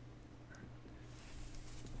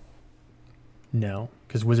 No,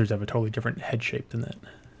 because wizards have a totally different head shape than that.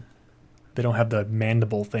 They don't have the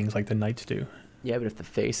mandible things like the knights do. Yeah, but if the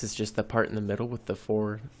face is just the part in the middle with the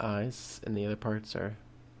 4 eyes, and the other parts are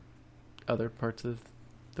other parts of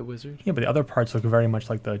the wizard. Yeah, but the other parts look very much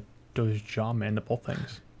like those jaw mandible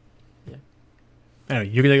things. Yeah. Anyway,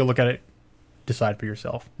 you can take a look at it, decide for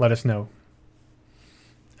yourself. Let us know.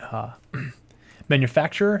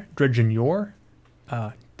 Manufacturer, Dredgen Yor.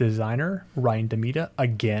 Designer, Ryan Demita,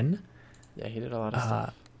 again. Yeah, he did a lot of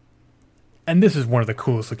stuff. And this is one of the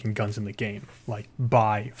coolest looking guns in the game, like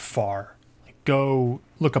by far. Like, go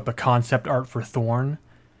look up the concept art for Thorn.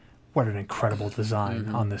 What an incredible design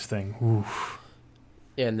on this thing. Oof.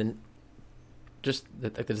 Yeah, and then just the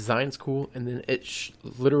design's cool, and then it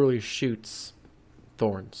literally shoots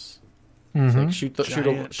thorns. It's like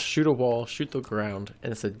shoot a wall, shoot the ground,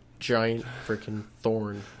 and it's a giant freaking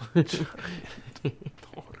thorn.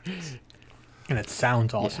 And it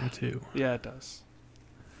sounds awesome too. Yeah, it does.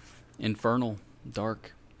 Infernal,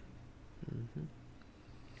 dark.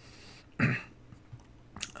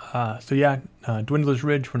 Dwindler's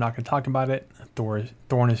Ridge, we're not going to talk about it.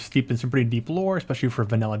 Thorn is steeped in some pretty deep lore, especially for a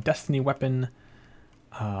vanilla Destiny weapon.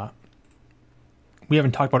 We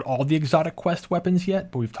haven't talked about all the exotic quest weapons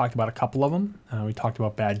yet, but we've talked about a couple of them. We talked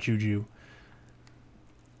about Bad Juju.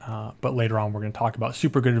 But later on, we're going to talk about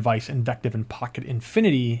Super Good Advice, Invective, and Pocket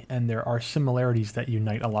Infinity, and there are similarities that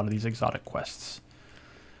unite a lot of these exotic quests.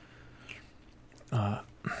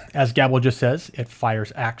 As Gabble just says, it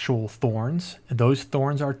fires actual thorns. Those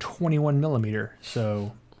thorns are 21 millimeter,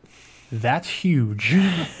 so that's huge.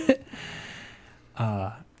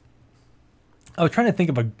 I was trying to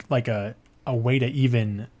think of a way to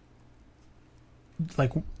even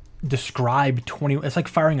describe 20. It's like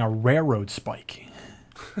firing a railroad spike.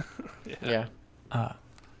 Yeah.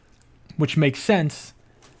 Which makes sense,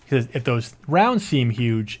 because if those rounds seem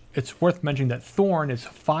huge, it's worth mentioning that Thorn is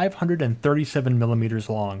 537 millimeters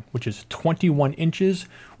long, which is 21 inches,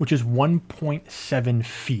 which is 1.7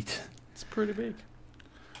 feet. It's pretty big.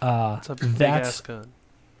 It's a big ass gun.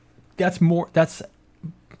 That's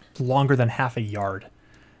longer than half a yard.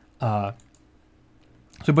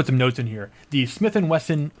 So put some notes in here. The Smith &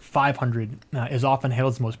 Wesson 500 is often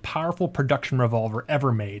hailed as the most powerful production revolver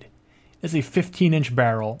ever made. It's a 15-inch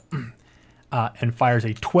barrel and fires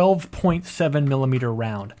a 12.7 millimeter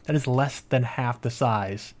round. That is less than half the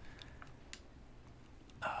size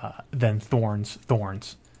than Thorn's.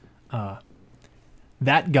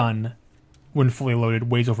 That gun, when fully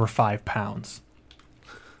loaded, weighs over 5 pounds.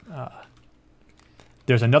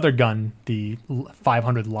 There's another gun, the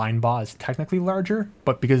 500 Linebaugh, is technically larger,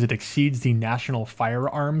 but because it exceeds the National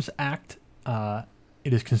Firearms Act,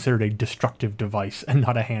 it is considered a destructive device and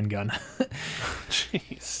not a handgun.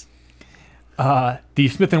 Jeez. The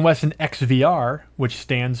Smith & Wesson XVR, which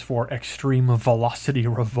stands for Extreme Velocity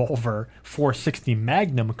Revolver 460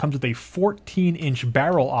 Magnum, comes with a 14-inch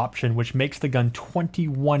barrel option, which makes the gun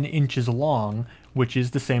 21 inches long, which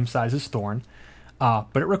is the same size as Thorn.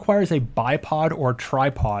 But it requires a bipod or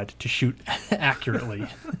tripod to shoot accurately,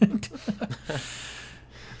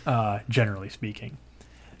 generally speaking.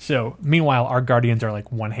 So, meanwhile, our Guardians are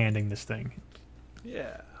like one-handing this thing.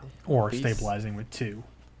 Yeah. Or stabilizing with 2.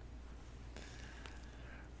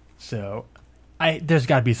 So, there's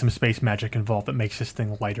got to be some space magic involved that makes this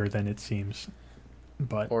thing lighter than it seems.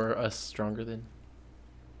 Or us stronger than.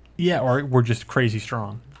 Yeah, or we're just crazy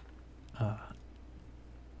strong.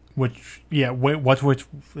 Once we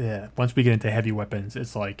get into heavy weapons,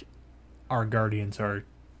 it's like our Guardians are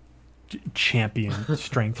champion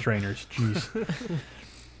strength trainers. Jeez.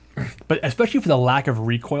 But especially for the lack of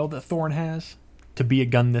recoil that Thorn has, to be a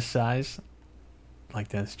gun this size, like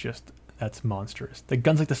that's monstrous. The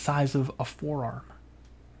gun's like the size of a forearm.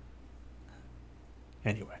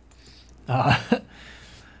 Anyway. Right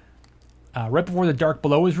before The Dark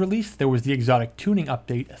Below was released, there was the exotic tuning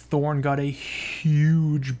update. Thorn got a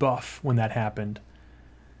huge buff when that happened.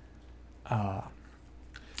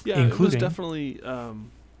 It was definitely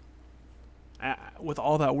with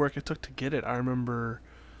all that work it took to get it. I remember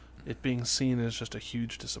it being seen as just a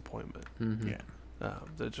huge disappointment. Mm-hmm. Yeah.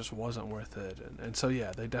 That just wasn't worth it, and so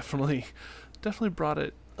yeah, they definitely brought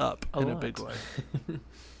it up in a big way.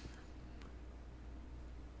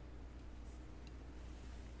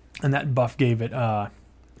 And that buff gave it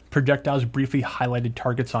projectiles briefly highlighted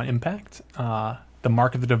targets on impact. The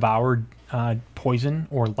Mark of the Devoured poison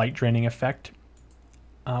or light draining effect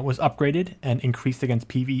was upgraded and increased against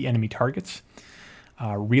PvE enemy targets.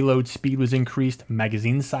 Reload speed was increased,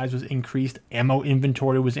 magazine size was increased, ammo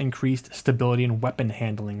inventory was increased, stability and weapon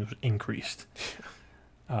handling was increased.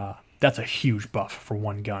 That's a huge buff for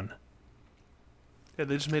one gun. Yeah,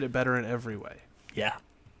 they just made it better in every way. Yeah.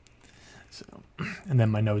 So, and then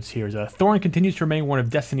my notes here is Thorn continues to remain one of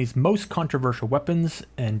Destiny's most controversial weapons,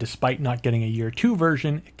 and despite not getting a Year 2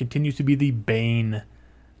 version, it continues to be the bane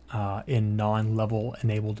in non-level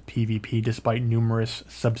enabled PvP, despite numerous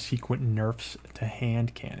subsequent nerfs to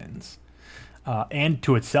hand cannons and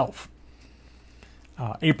to itself.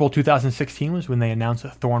 April 2016 was when they announced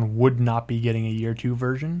that Thorn would not be getting a Year 2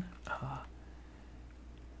 version.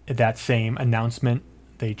 That same announcement,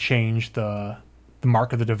 they changed the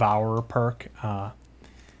Mark of the Devourer perk.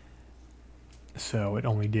 So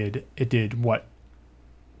it did what?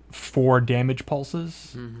 4 damage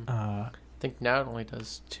pulses? I think now it only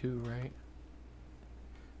does 2, right?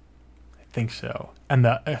 I think so. And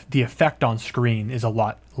the effect on screen is a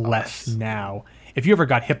lot less now. If you ever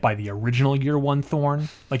got hit by the original Year 1 Thorn,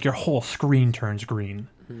 like your whole screen turns green.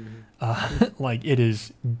 Like it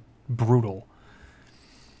is brutal.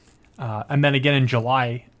 And then again in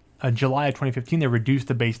July of 2015, they reduced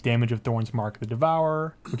the base damage of Thorn's Mark of the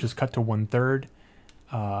Devourer, which is cut to 1/3.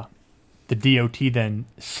 The DOT then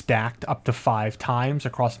stacked up to 5 times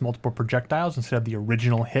across multiple projectiles instead of the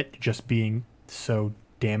original hit just being so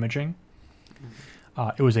damaging.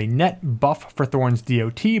 It was a net buff for Thorn's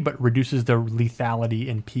DOT, but reduces the lethality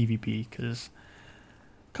in PvP, because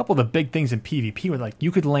a couple of the big things in PvP were like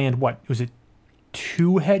you could land, what was it,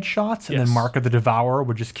 2 headshots, and then Mark of the Devourer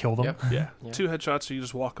would just kill them. Yep. Yeah. Yep. 2 headshots, so you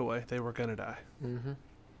just walk away. They were gonna die.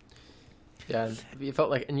 Yeah, it felt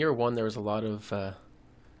like in Year 1 there was a lot of a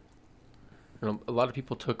lot of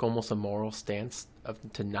people took almost a moral stance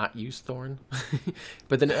to not use Thorn,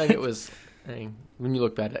 but then it was. When you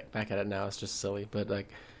look back at it now, it's just silly. But like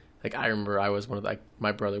I remember I was one of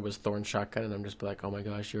my brother was Thorn shotgun, and I'm just like, oh my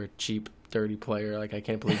gosh, you're a cheap, dirty player. Like I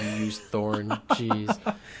can't believe you used Thorn. Jeez,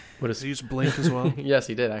 Does he use Blink as well? Yes,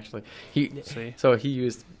 he did actually. He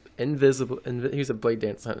used invisible. He was a blade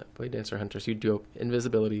dancer hunter. So you do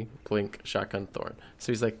invisibility, blink, shotgun, Thorn.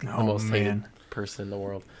 So he's like the most hated person in the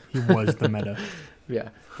world. He was the meta. Yeah,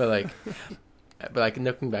 but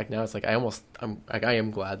looking back now, it's like I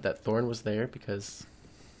am glad that Thorn was there, because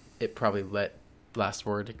it probably let Last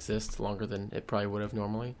Word exist longer than it probably would have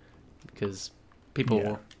normally, because people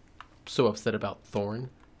were so upset about Thorn.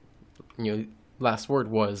 Last Word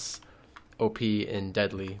was OP and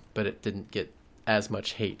deadly, but it didn't get as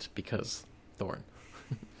much hate because Thorn.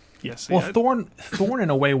 Yes. Well, Thorn in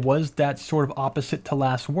a way was that sort of opposite to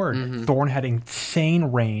Last Word. Thorn had insane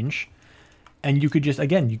range. And you could just,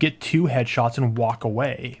 again, you get 2 headshots and walk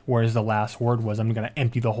away, whereas the Last Word was, I'm going to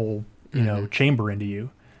empty the whole, chamber into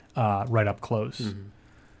you right up close.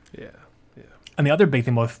 Yeah. And the other big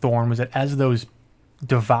thing about Thorn was that as those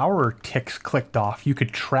Devourer ticks clicked off, you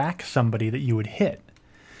could track somebody that you would hit.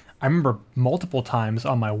 I remember multiple times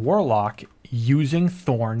on my Warlock using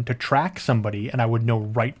Thorn to track somebody, and I would know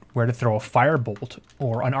right where to throw a Firebolt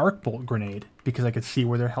or an Arc Bolt grenade, because I could see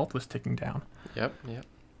where their health was ticking down. Yep.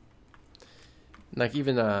 Like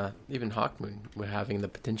even Hawkmoon was having the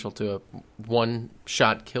potential to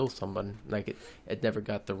one-shot kill someone. Like it never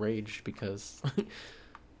got the rage because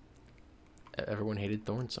everyone hated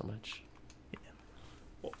Thorn so much.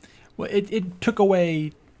 Well, it took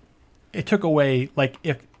away. Like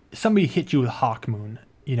if somebody hit you with Hawkmoon,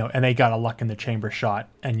 and they got a Luck in the Chamber shot,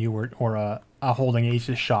 and you were, or a Holding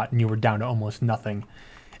Aces shot, and you were down to almost nothing,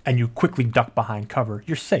 and you quickly duck behind cover,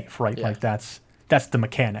 you're safe, right? Yeah. Like that's the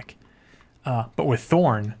mechanic. But with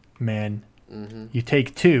Thorn, man, you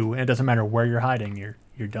take 2, and it doesn't matter where you're hiding,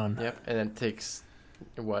 you're done. Yep, and it takes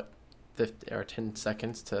 50 or 10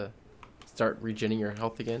 seconds to start regenerating your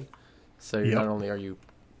health again. So not only are you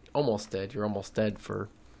almost dead, you're almost dead for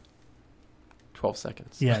 12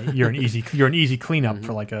 seconds. Yeah, you're an easy cleanup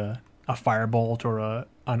for like a Firebolt or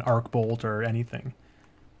an Arc Bolt or anything.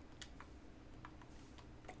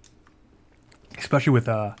 Especially with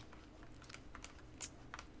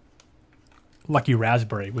Lucky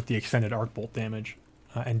Raspberry with the extended Arc Bolt damage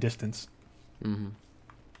and distance.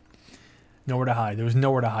 Nowhere to hide. There was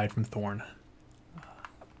nowhere to hide from Thorn.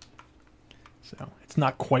 So it's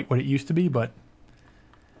not quite what it used to be, but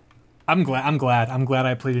I'm glad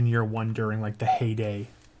I played in Year 1 during like the heyday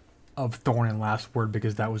of Thorn and Last Word,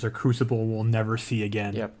 because that was a crucible we'll never see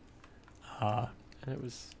again. Yep. And it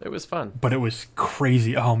was fun. But it was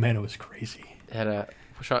crazy. Oh man, it was crazy. Had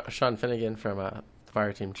Sean Finnegan from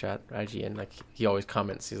Fireteam Chat, IGN, like he always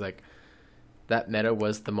comments, he's like, that meta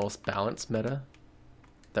was the most balanced meta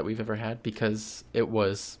that we've ever had, because it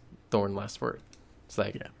was Thorn Last Word. It's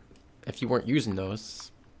like, if you weren't using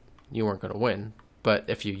those, you weren't going to win. But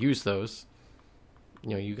if you use those,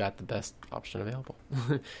 you got the best option available.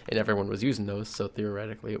 And everyone was using those, so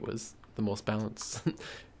theoretically it was the most balanced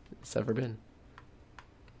it's ever been.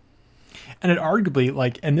 And it arguably,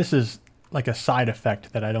 like, and this is like a side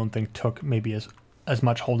effect that I don't think took maybe as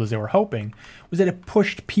much hold as they were hoping, was that it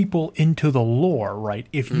pushed people into the lore, right?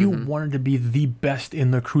 If you wanted to be the best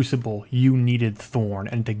in the Crucible, you needed Thorn,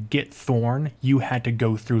 and to get Thorn, you had to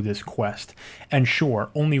go through this quest. And sure,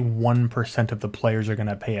 only 1% of the players are going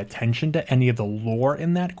to pay attention to any of the lore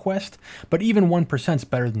in that quest, but even 1% is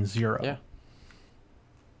better than 0. Yeah.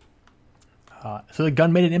 So the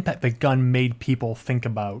gun made an impact. The gun made people think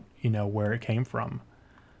about, where it came from,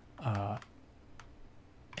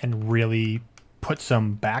 and really put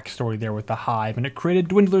some backstory there with the Hive, and it created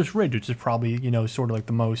Dwindler's Ridge, which is probably, sort of like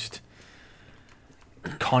the most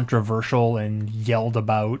controversial and yelled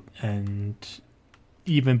about, and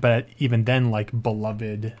even then, like,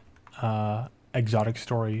 beloved exotic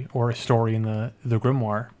story, or a story in the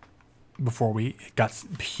Grimoire, before we got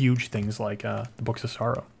huge things like the Books of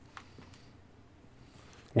Sorrow.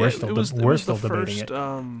 We're still debating it.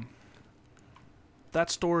 That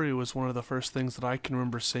story was one of the first things that I can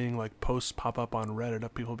remember seeing, like, posts pop up on Reddit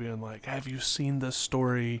of people being like, "Have you seen this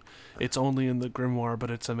story? It's only in the Grimoire, but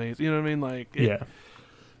it's amazing." You know what I mean? Like,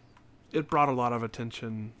 it brought a lot of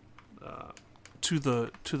attention to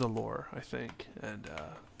the lore, I think, and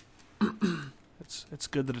it's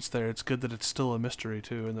good that it's there. It's good that it's still a mystery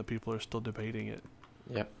too, and that people are still debating it.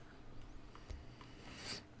 Yep.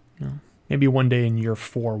 Yeah. Maybe one day in year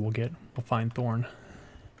 4 we'll find Thorn.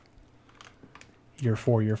 Year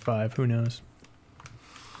 4, year 5, who knows?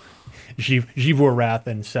 Jivor Wrath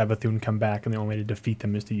and Savathun come back, and the only way to defeat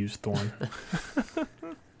them is to use Thorn.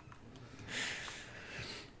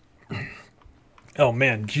 Oh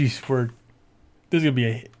man, geez, this is gonna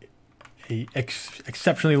be a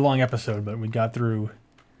exceptionally long episode, but we got through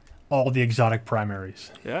all the exotic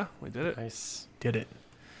primaries. Yeah, we did it. Nice. Did it?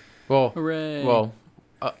 Well, Hooray. Well,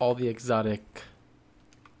 all the exotic,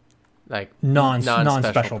 like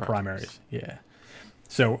non-special primaries. Yeah.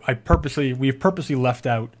 So we've purposely left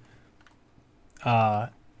out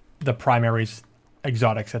the primaries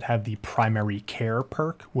exotics that have the primary care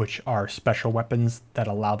perk, which are special weapons that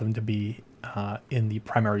allow them to be in the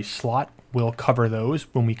primary slot. We'll cover those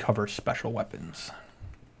when we cover special weapons.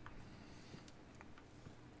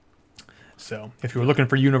 So if you're looking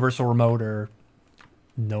for Universal Remote or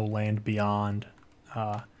No Land Beyond,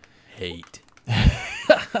 Hate.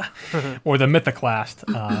 or the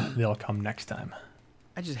Mythoclast, they'll come next time.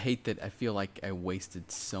 I just hate that I feel like I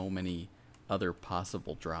wasted so many other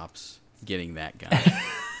possible drops getting that gun.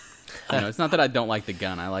 It's not that I don't like the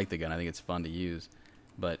gun. I like the gun. I think it's fun to use.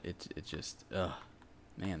 But it's just,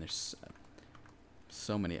 man, there's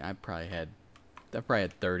so many. I probably had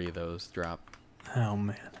 30 of those drop. Oh,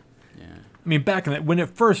 man. Yeah. I mean, back in when it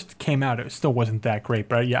first came out, it still wasn't that great.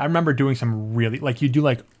 But yeah, I remember doing some really, like, you do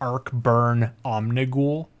like Arc Burn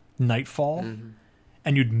Omnigul Nightfall,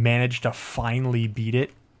 and you'd manage to finally beat it,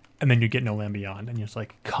 and then you get No Land Beyond, and you're just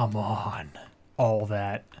like, come on, all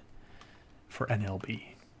that for NLB.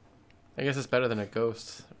 I guess it's better than a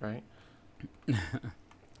ghost, right?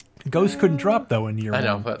 Ghost couldn't drop though in year 1. I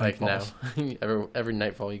know, but like now, Nightfalls. every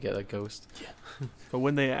nightfall you get a ghost. Yeah. But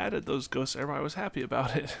when they added those ghosts, everybody was happy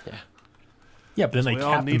about it. Yeah. Yeah, but then they We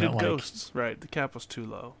all capped them needed at like, ghosts. Right, the cap was too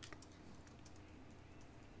low.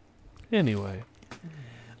 Anyway,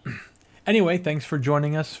 thanks for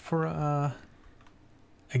joining us for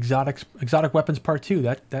Exotic Weapons Part 2.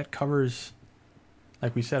 That covers,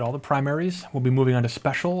 like we said, all the primaries. We'll be moving on to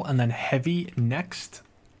special and then heavy next.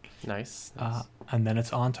 Nice. And then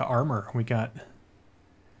it's on to armor. We got...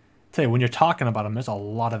 Tell you, when you're talking about them, there's a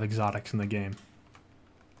lot of exotics in the game.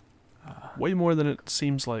 way more than it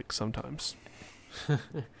seems like sometimes.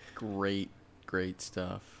 Great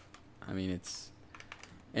stuff. I mean,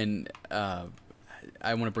 and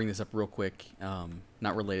I want to bring this up real quick,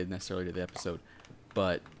 not related necessarily to the episode,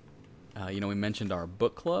 but we mentioned our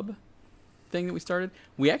book club thing that we started.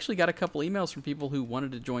 We actually got a couple emails from people who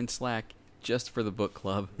wanted to join Slack just for the book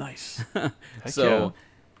club. Nice. So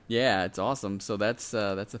yeah, it's awesome. So that's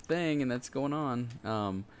a thing, and that's going on.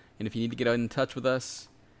 And if you need to get in touch with us,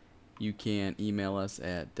 you can email us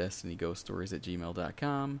at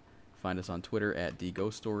destinyghoststories@gmail.com. Find us on Twitter at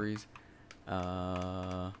dghoststories.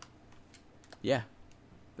 Yeah,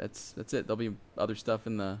 that's it. There'll be other stuff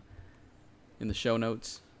in the show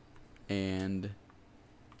notes, and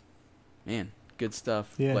man, good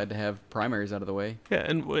stuff. Yeah. Glad to have primaries out of the way. Yeah,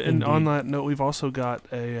 and on that note, we've also got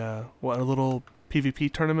a little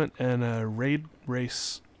PvP tournament and a raid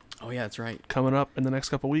race. Oh yeah, that's right. Coming up in the next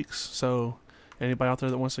couple weeks. So anybody out there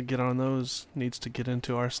that wants to get on those needs to get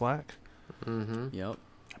into our Slack. Mm-hmm. Yep.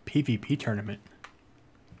 A PvP tournament.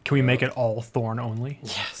 Can we make it all Thorn only?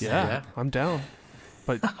 Yes. Yeah, I'm down.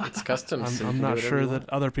 But It's custom. so you I'm can do not whatever sure you that want.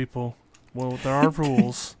 other people. Well, there are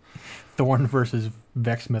rules. Thorn versus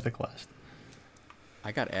Vex Mythoclast.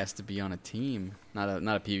 I got asked to be on a team, not a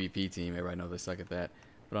PvP team. Everybody knows I suck at that,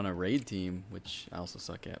 but on a raid team, which I also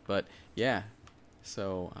suck at. But yeah,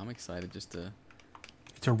 so I'm excited just to.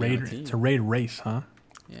 It's a raid. It's a raid race, huh?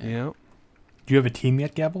 Yeah. Yep. Do you have a team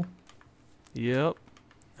yet, Gabble? Yep.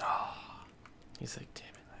 He's like, damn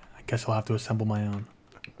it. I guess I'll have to assemble my own.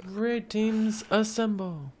 Raid teams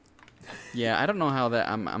assemble. Yeah, I don't know how that.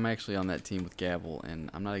 I'm actually on that team with Gavel, and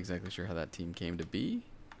I'm not exactly sure how that team came to be.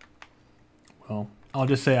 Well, I'll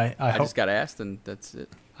just say I hope just got asked, and that's it.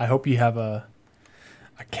 I hope you have a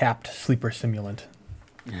capped sleeper simulant.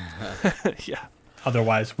 Yeah.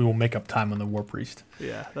 Otherwise, we will make up time on the War Priest.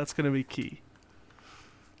 Yeah, that's going to be key.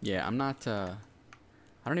 Yeah, I'm not. I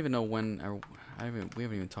don't even know when. We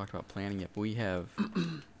haven't even talked about planning yet. But we have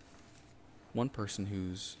one person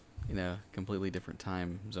who's in a completely different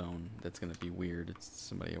time zone. That's going to be weird. It's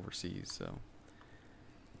somebody overseas, so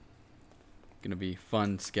going to be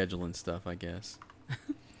fun scheduling stuff, I guess.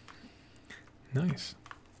 Nice.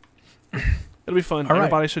 It'll be fun. All right.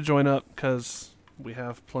 Everybody should join up because we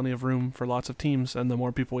have plenty of room for lots of teams, and the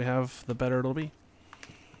more people we have, the better it'll be.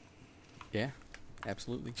 Yeah,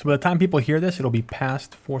 absolutely. So by the time people hear this, it'll be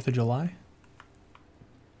past 4th of July.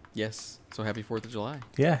 Yes. So happy 4th of July.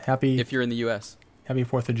 Yeah, happy If you're in the U.S. happy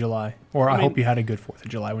 4th of July. Or I mean, hope you had a good 4th of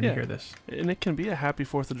July when you yeah. hear this. And it can be a happy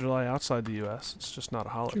 4th of July outside the U.S. It's just not a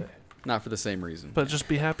holiday. Not for the same reason. But just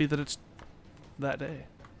be happy that it's that day.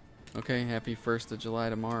 Okay, happy 1st of July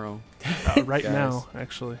tomorrow. Right Guys. now,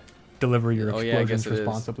 actually. Deliver your Oh, yeah, I explosions guess it is.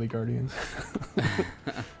 responsibly, Guardians.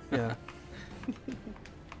 Yeah.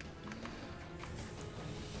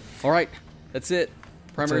 All right, that's it.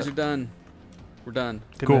 Primaries it. are done. We're done.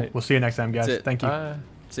 Good Cool. night. We'll see you next time, guys. That's it. Thank you. Bye.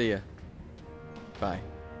 See ya. Bye.